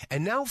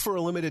 And now for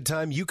a limited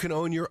time, you can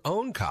own your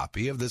own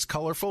copy of this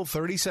colorful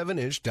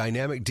 37-inch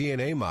dynamic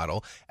DNA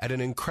model at an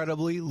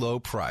incredibly low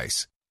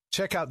price.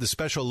 Check out the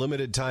special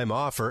limited time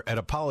offer at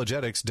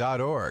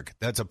apologetics.org.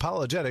 That's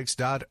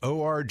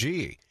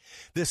apologetics.org.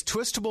 This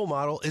twistable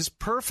model is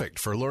perfect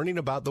for learning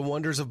about the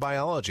wonders of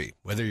biology,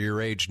 whether you're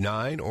age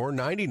 9 or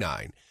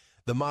 99.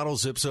 The model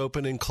zips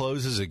open and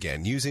closes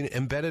again using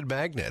embedded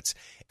magnets,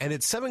 and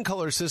its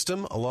 7-color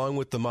system, along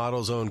with the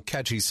model's own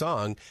catchy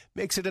song,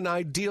 makes it an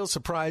ideal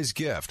surprise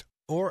gift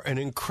or an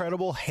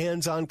incredible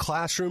hands-on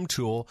classroom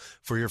tool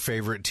for your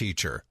favorite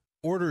teacher.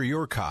 Order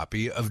your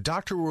copy of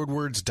Dr.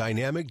 Woodward's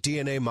Dynamic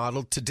DNA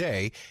Model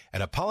today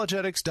at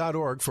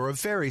apologetics.org for a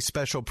very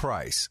special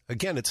price.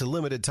 Again, it's a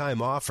limited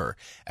time offer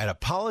at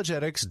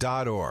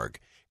apologetics.org.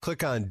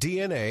 Click on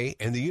DNA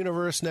and the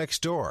universe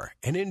next door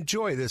and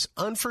enjoy this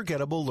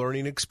unforgettable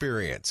learning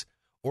experience.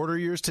 Order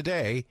yours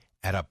today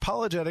at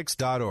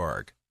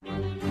apologetics.org.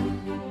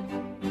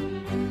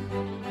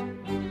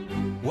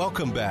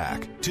 Welcome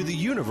back to the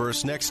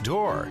universe next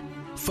door,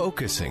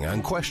 focusing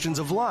on questions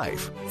of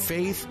life,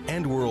 faith,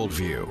 and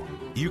worldview.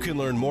 You can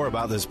learn more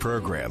about this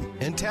program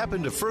and tap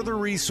into further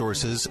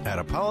resources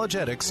at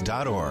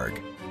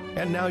apologetics.org.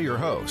 And now your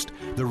host,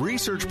 the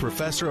research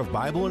professor of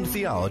Bible and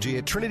theology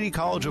at Trinity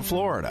College of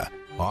Florida,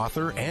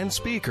 author and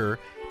speaker,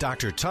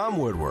 Dr. Tom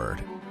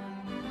Woodward.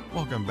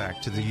 Welcome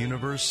back to the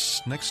universe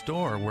next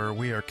door, where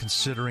we are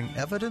considering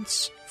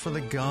evidence for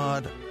the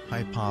God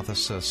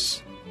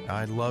hypothesis.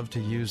 I love to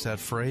use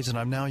that phrase, and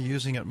I'm now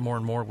using it more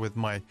and more with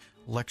my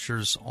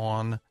lectures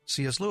on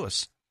C.S.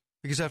 Lewis.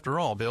 Because after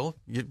all, Bill,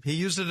 he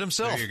used it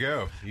himself. There you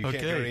go. You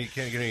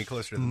can't get any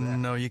closer than that.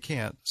 No, you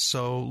can't.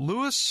 So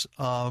Lewis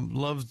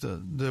loved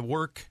the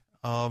work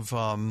of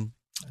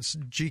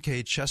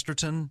G.K.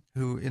 Chesterton,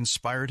 who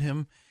inspired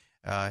him.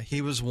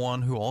 He was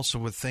one who also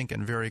would think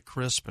in very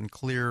crisp and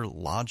clear,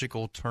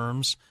 logical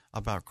terms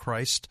about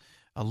Christ.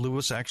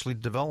 Lewis actually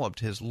developed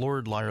his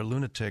Lord, Liar,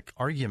 Lunatic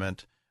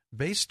argument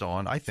based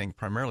on, I think,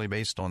 primarily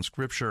based on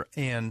Scripture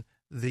and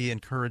the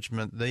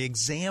encouragement, the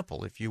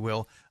example, if you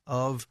will,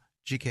 of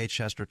G.K.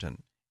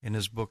 Chesterton in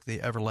his book,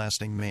 The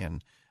Everlasting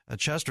Man.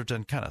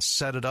 Chesterton kind of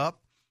set it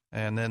up,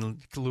 and then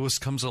Lewis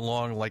comes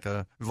along like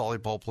a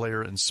volleyball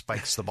player and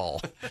spikes the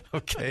ball.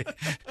 Okay,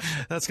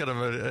 that's kind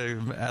of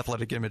an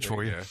athletic image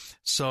for you.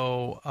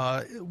 So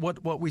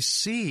what we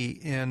see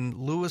in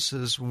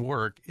Lewis's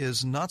work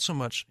is not so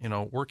much,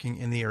 working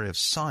in the area of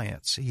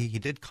science. He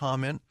did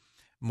comment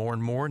more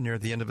and more near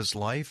the end of his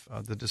life.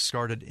 The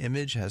Discarded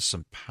Image has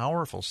some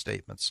powerful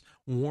statements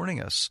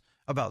warning us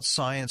about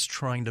science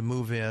trying to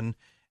move in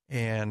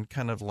and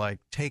kind of like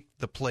take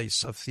the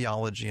place of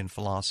theology and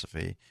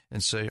philosophy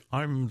and say,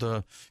 I'm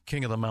the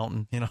king of the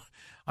mountain.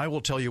 I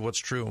will tell you what's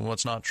true and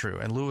what's not true.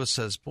 And Lewis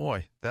says,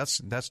 boy, that's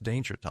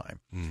danger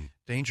time.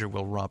 Danger,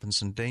 Will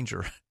Robinson,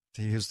 danger,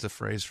 to use the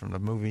phrase from the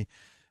movie.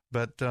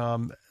 But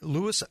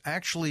Lewis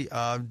actually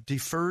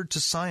deferred to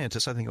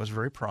scientists. I think it was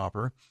very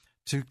proper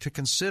to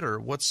consider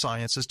what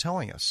science is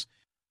telling us.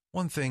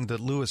 One thing that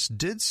Lewis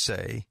did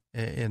say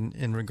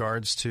in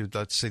regards to,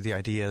 let's say, the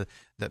idea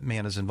that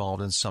man is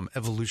involved in some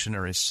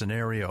evolutionary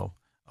scenario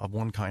of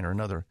one kind or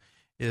another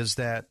is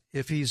that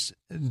if he's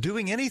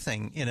doing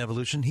anything in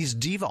evolution, he's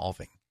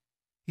devolving.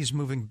 He's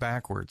moving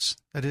backwards.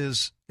 That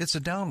is, it's a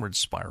downward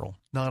spiral,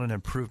 not an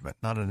improvement,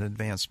 not an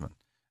advancement,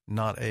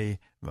 not a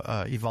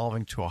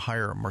evolving to a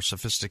higher, more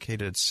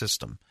sophisticated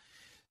system.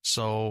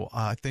 So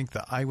I think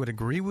that I would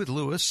agree with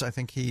Lewis. I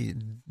think he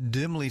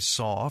dimly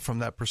saw from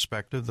that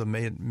perspective the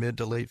mid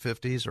to late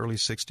 50s, early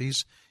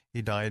 60s.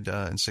 He died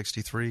in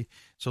 63.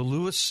 So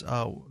Lewis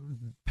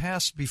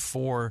passed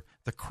before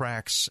the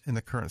cracks in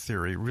the current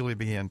theory really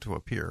began to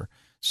appear.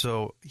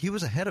 So he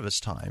was ahead of his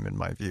time, in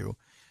my view.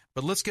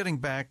 But let's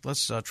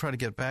try to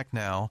get back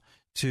now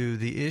to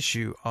the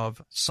issue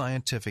of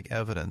scientific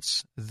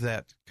evidence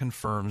that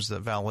confirms,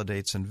 that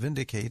validates, and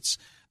vindicates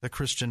the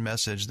Christian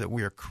message that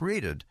we are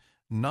created,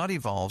 not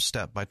evolved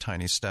step by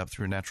tiny step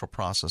through natural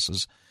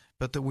processes,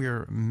 but that we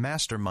are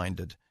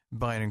masterminded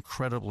by an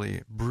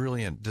incredibly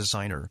brilliant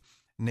designer,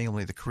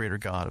 namely the Creator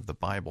God of the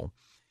Bible.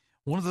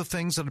 One of the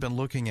things that I've been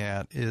looking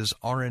at is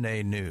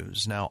RNA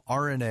news. Now,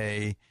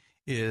 RNA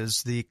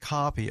is the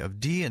copy of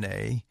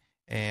DNA,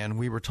 and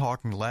we were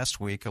talking last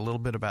week a little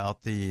bit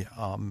about the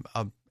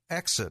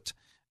exit,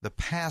 the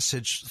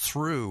passage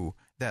through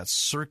that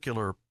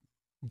circular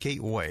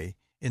gateway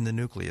in the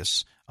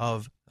nucleus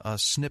of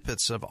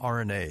snippets of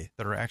RNA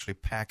that are actually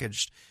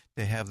packaged.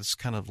 They have this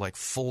kind of like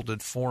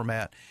folded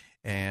format,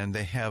 and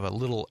they have a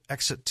little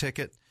exit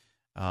ticket.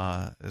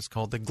 It's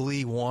called the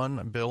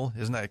Glee-1, Bill.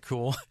 Isn't that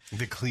cool?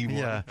 The Glee-1.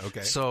 Yeah.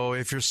 Okay. So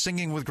if you're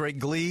singing with great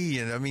glee,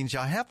 and that means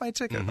I have my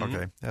ticket. Mm-hmm.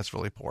 Okay, that's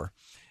really poor.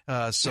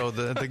 So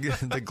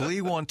the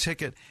Glee-1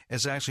 ticket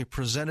is actually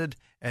presented,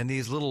 and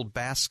these little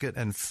basket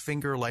and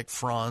finger-like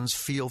fronds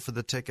feel for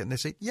the ticket, and they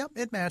say, yep,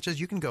 it matches,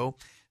 you can go.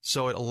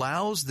 So it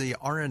allows the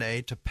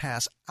RNA to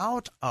pass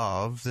out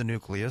of the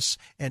nucleus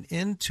and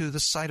into the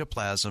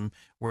cytoplasm,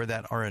 where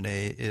that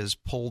RNA is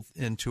pulled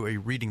into a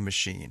reading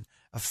machine,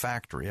 a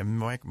factory, a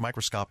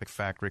microscopic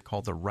factory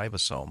called the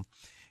ribosome.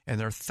 And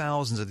there are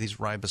thousands of these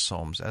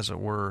ribosomes, as it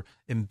were,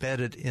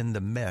 embedded in the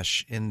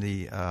mesh, in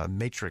the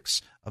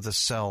matrix of the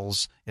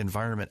cell's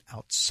environment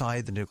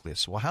outside the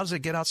nucleus. Well, how does it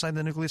get outside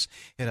the nucleus?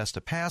 It has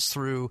to pass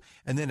through,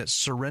 and then it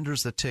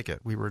surrenders the ticket.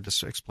 We were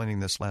just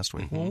explaining this last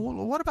week. Mm-hmm.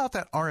 Well, what about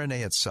that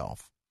RNA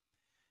itself?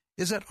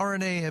 Is that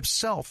RNA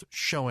itself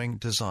showing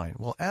design?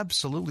 Well,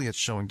 absolutely it's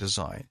showing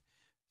design.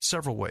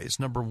 Several ways.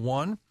 Number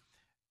one,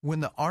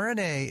 when the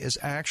RNA is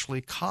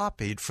actually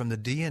copied from the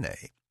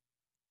DNA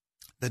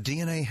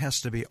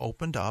has to be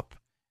opened up,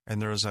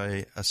 and there's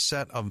a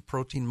set of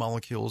protein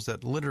molecules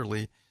that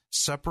literally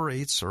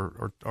separates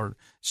or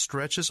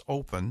stretches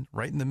open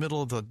right in the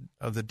middle of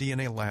the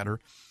DNA ladder,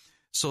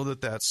 so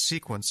that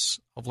sequence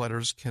of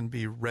letters can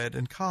be read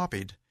and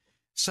copied.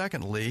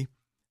 Secondly,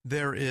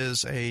 there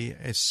is a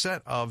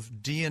set of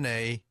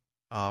DNA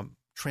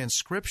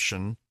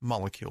transcription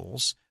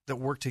molecules that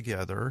work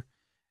together.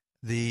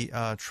 The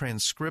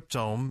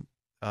transcriptome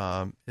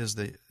is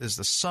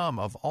the sum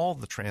of all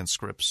the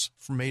transcripts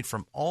made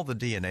from all the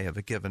DNA of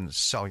a given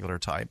cellular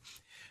type.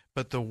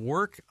 But the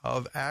work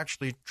of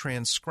actually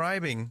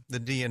transcribing the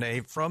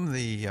DNA from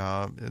the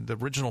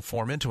original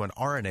form into an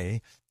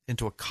RNA,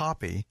 into a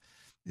copy,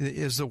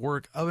 is the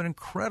work of an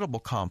incredible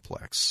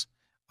complex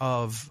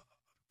of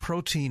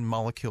protein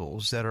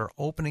molecules that are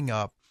opening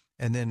up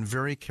and then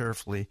very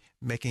carefully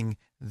making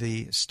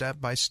the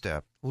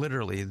step-by-step,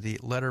 literally the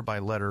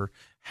letter-by-letter,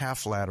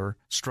 half-ladder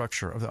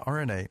structure of the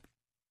RNA.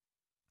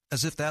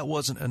 As if that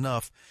wasn't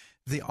enough,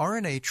 the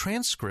RNA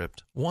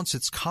transcript, once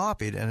it's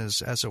copied and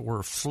is, as it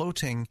were,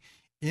 floating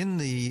in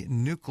the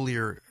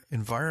nuclear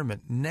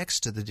environment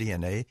next to the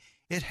DNA,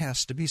 it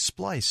has to be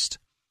spliced.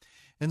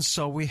 And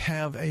so we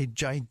have a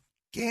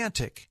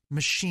gigantic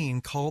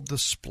machine called the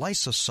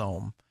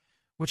spliceosome,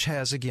 which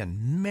has, again,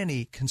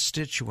 many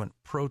constituent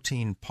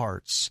protein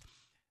parts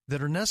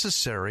that are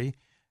necessary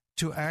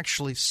to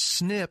actually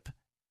snip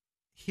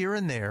here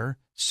and there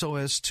so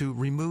as to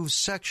remove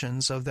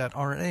sections of that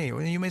RNA.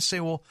 And you may say,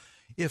 well,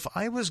 if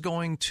I was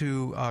going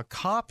to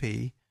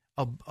copy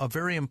a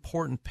very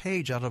important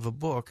page out of a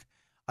book,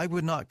 I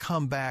would not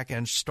come back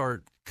and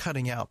start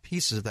cutting out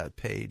pieces of that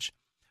page.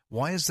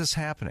 Why is this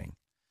happening?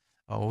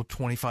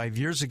 25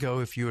 years ago,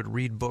 if you would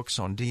read books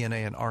on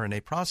DNA and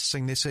RNA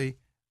processing, they say,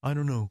 I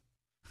don't know.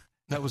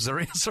 That was their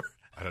answer.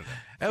 I don't know.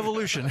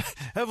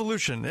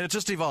 Evolution. It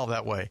just evolved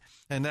that way.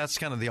 And that's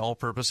kind of the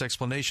all-purpose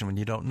explanation when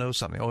you don't know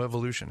something. Oh,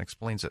 evolution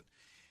explains it.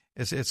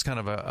 It's kind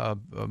of a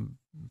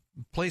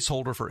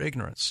placeholder for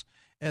ignorance.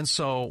 And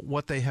so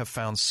what they have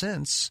found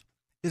since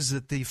is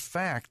that the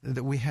fact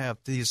that we have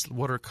these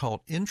what are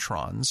called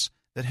introns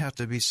that have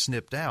to be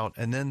snipped out,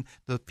 and then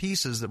the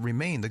pieces that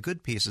remain, the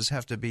good pieces,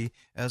 have to be,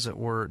 as it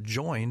were,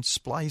 joined,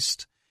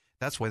 spliced.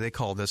 That's why they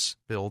call this,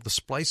 Bill, the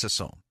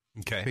spliceosome.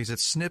 Okay. Because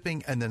it's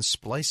snipping and then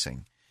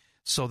splicing.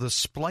 So the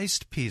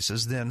spliced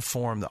pieces then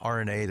form the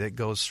RNA that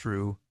goes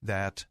through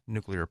that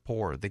nuclear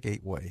pore, the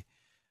gateway.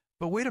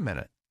 But wait a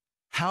minute.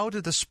 How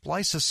did the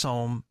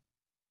spliceosome,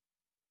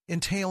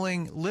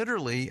 entailing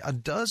literally a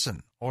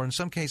dozen, or in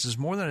some cases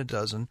more than a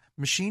dozen,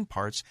 machine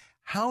parts,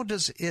 how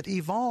does it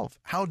evolve?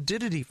 How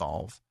did it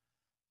evolve?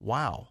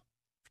 Wow.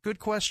 Good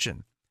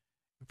question.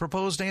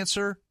 proposed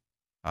answer?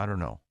 I don't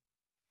know.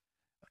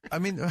 I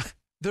mean,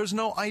 there's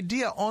no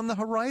idea on the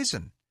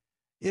horizon.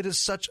 It is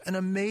such an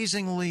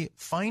amazingly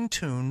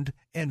fine-tuned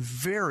and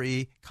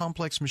very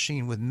complex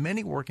machine with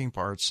many working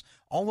parts,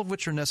 all of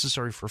which are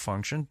necessary for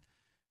function.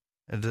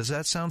 And does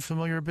that sound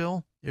familiar,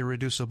 Bill?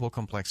 Irreducible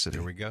complexity.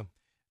 There we go.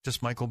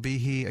 Just Michael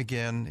Behe,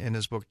 again, in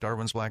his book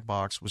Darwin's Black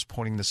Box, was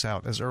pointing this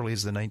out as early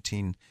as the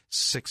 1990s,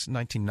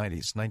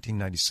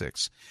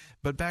 1996.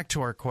 But back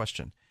to our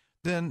question.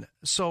 Then,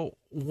 so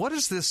what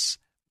does this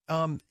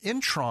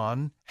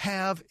Intron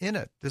have in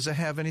it? Does it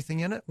have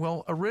anything in it?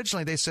 Well,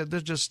 originally they said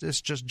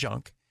it's just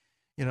junk.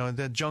 You know,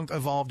 the junk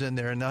evolved in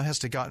there and now has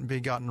to be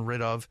gotten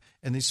rid of.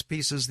 And these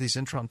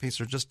Intron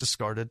pieces are just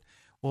discarded.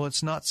 Well,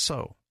 it's not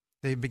so.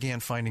 They began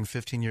finding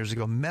 15 years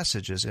ago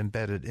messages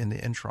embedded in the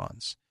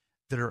introns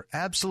that are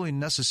absolutely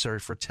necessary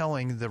for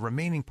telling the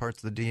remaining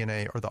parts of the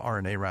DNA, or the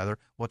RNA rather,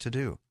 what to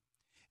do.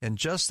 And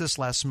just this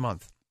last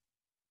month,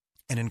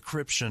 an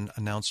encryption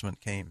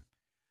announcement came.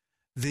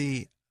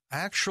 The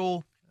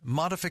actual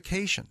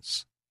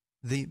modifications,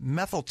 the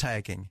methyl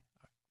tagging,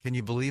 can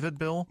you believe it,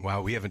 Bill?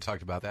 Wow, we haven't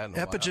talked about that in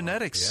a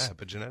epigenetics. while.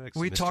 Yeah, epigenetics.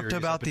 We talked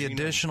about the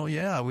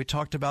epigenome. we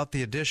talked about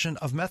the addition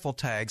of methyl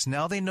tags.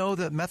 Now they know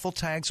that methyl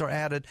tags are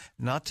added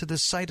not to the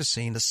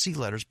cytosine, the C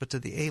letters, but to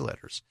the A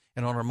letters.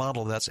 And on our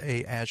model, that's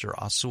A, Azure,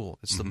 Azul.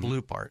 It's the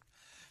blue part.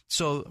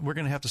 So we're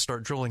going to have to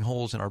start drilling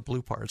holes in our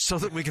blue parts so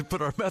that we can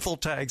put our methyl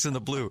tags in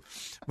the blue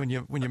when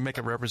you make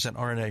it represent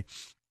RNA.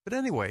 But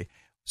anyway,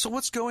 so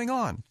what's going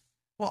on?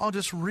 Well, I'll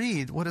just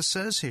read what it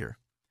says here.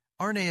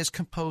 RNA is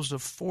composed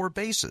of 4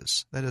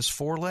 bases, that is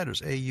 4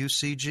 letters, A, U,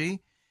 C,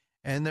 G,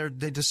 and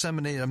they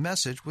disseminate a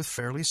message with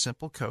fairly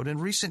simple code. In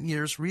recent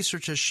years,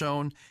 research has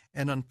shown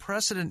an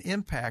unprecedented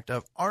impact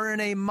of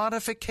RNA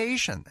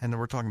modification, and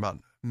we're talking about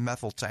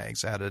methyl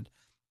tags added,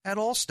 at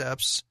all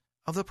steps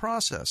of the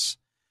process.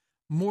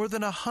 More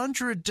than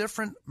 100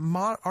 different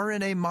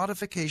RNA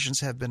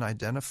modifications have been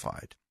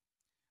identified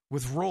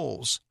with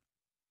roles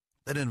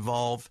that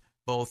involve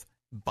both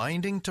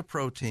binding to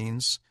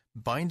proteins,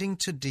 binding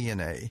to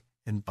DNA,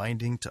 and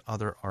binding to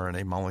other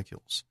RNA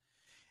molecules.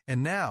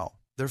 And now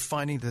they're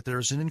finding that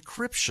there's an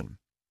encryption.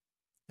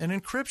 An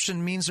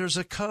encryption means there's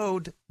a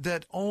code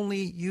that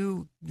only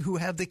you who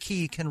have the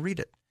key can read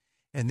it.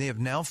 And they have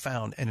now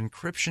found an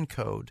encryption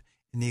code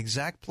in the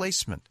exact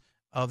placement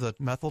of the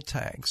methyl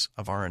tags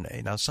of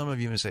RNA. Now, some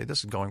of you may say,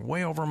 this is going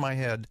way over my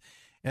head.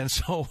 And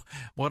so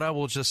what I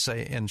will just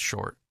say in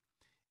short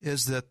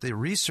is that the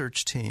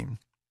research team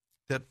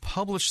that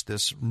published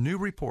this new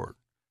report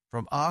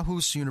from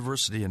Aarhus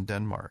University in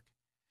Denmark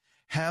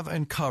have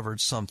uncovered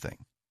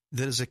something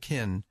that is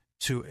akin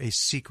to a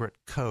secret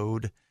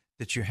code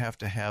that you have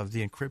to have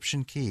the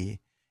encryption key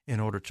in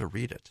order to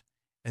read it.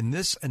 And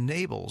this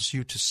enables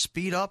you to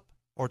speed up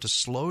or to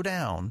slow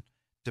down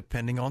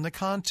depending on the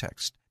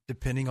context,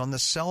 depending on the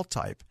cell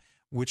type,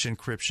 which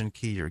encryption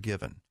key you're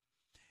given.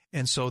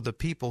 And so the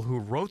people who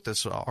wrote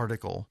this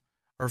article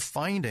are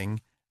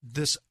finding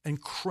this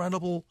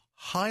incredible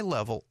high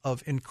level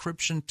of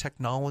encryption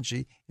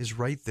technology is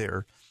right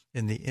there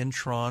in the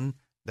intron,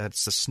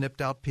 that's the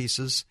snipped out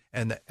pieces,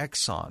 and the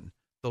exon.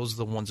 Those are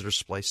the ones that are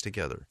spliced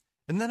together.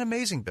 Isn't that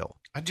amazing, Bill?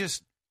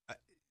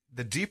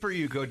 The deeper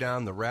you go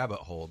down the rabbit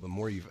hole, the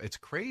more it's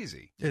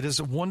crazy. It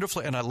is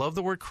wonderful, and I love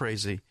the word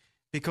crazy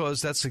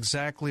because that's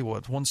exactly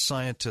what one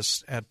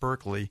scientist at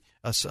Berkeley,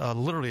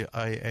 literally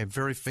a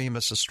very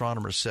famous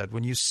astronomer, said.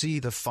 When you see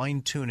the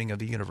fine-tuning of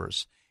the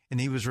universe, and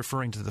he was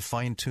referring to the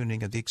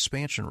fine-tuning of the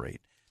expansion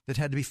rate, that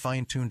had to be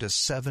fine-tuned to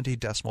 70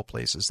 decimal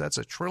places. That's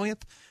a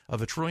trillionth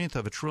of a trillionth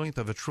of a trillionth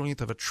of a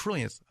trillionth of a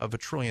trillionth of a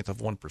trillionth of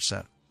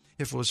 1%.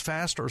 If it was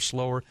faster or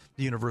slower,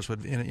 the universe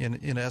would,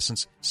 in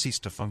essence, cease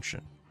to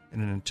function in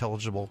an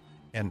intelligible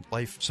and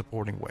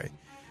life-supporting way.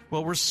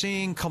 Well, we're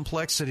seeing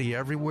complexity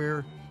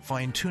everywhere,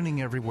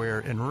 fine-tuning everywhere,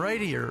 and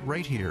right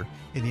here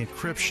in the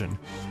encryption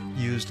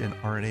used in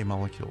RNA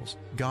molecules.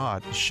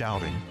 God is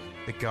shouting.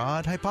 The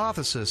God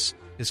hypothesis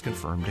is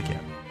confirmed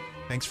again.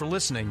 Thanks for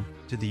listening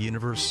to The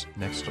Universe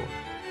Next Door.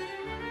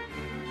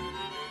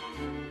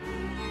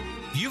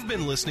 You've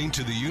been listening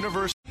to The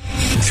Universe.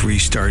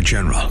 3-star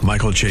General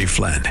Michael J.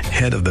 Flynn,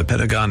 head of the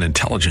Pentagon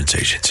Intelligence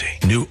Agency,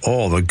 knew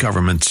all the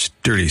government's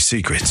dirty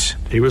secrets.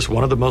 He was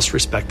one of the most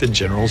respected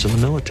generals in the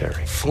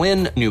military.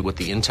 Flynn knew what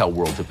the intel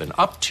world had been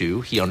up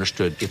to. He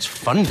understood its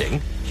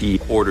funding. He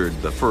ordered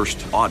the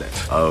first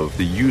audit of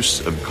the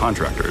use of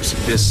contractors.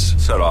 This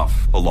set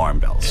off alarm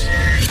bells.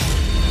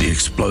 The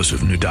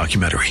explosive new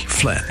documentary,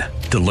 Flynn,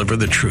 Deliver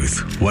the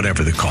Truth,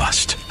 Whatever the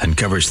Cost,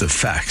 uncovers the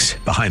facts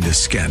behind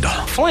this scandal.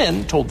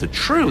 Flynn told the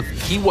truth.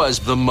 He was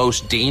the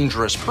most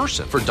dangerous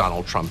person for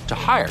Donald Trump to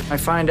hire. I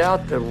find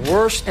out the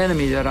worst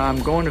enemy that I'm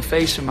going to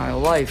face in my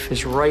life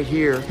is right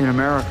here in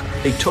America.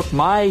 They took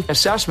my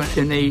assessment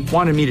and they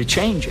wanted me to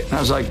change it. And I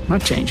was like, I'm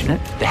not changing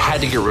it. They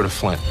had to get rid of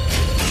Flynn.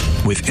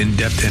 With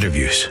in-depth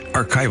interviews,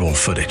 archival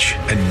footage,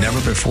 and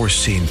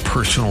never-before-seen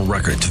personal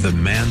records of the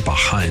man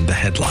behind the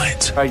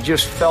headlines. I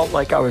just felt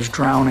like I was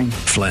drowning.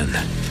 Flynn,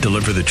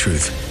 Deliver the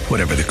Truth,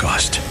 whatever the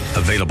cost.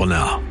 Available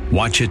now.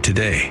 Watch it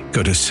today.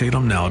 Go to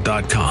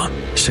salemnow.com.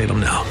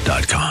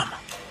 salemnow.com.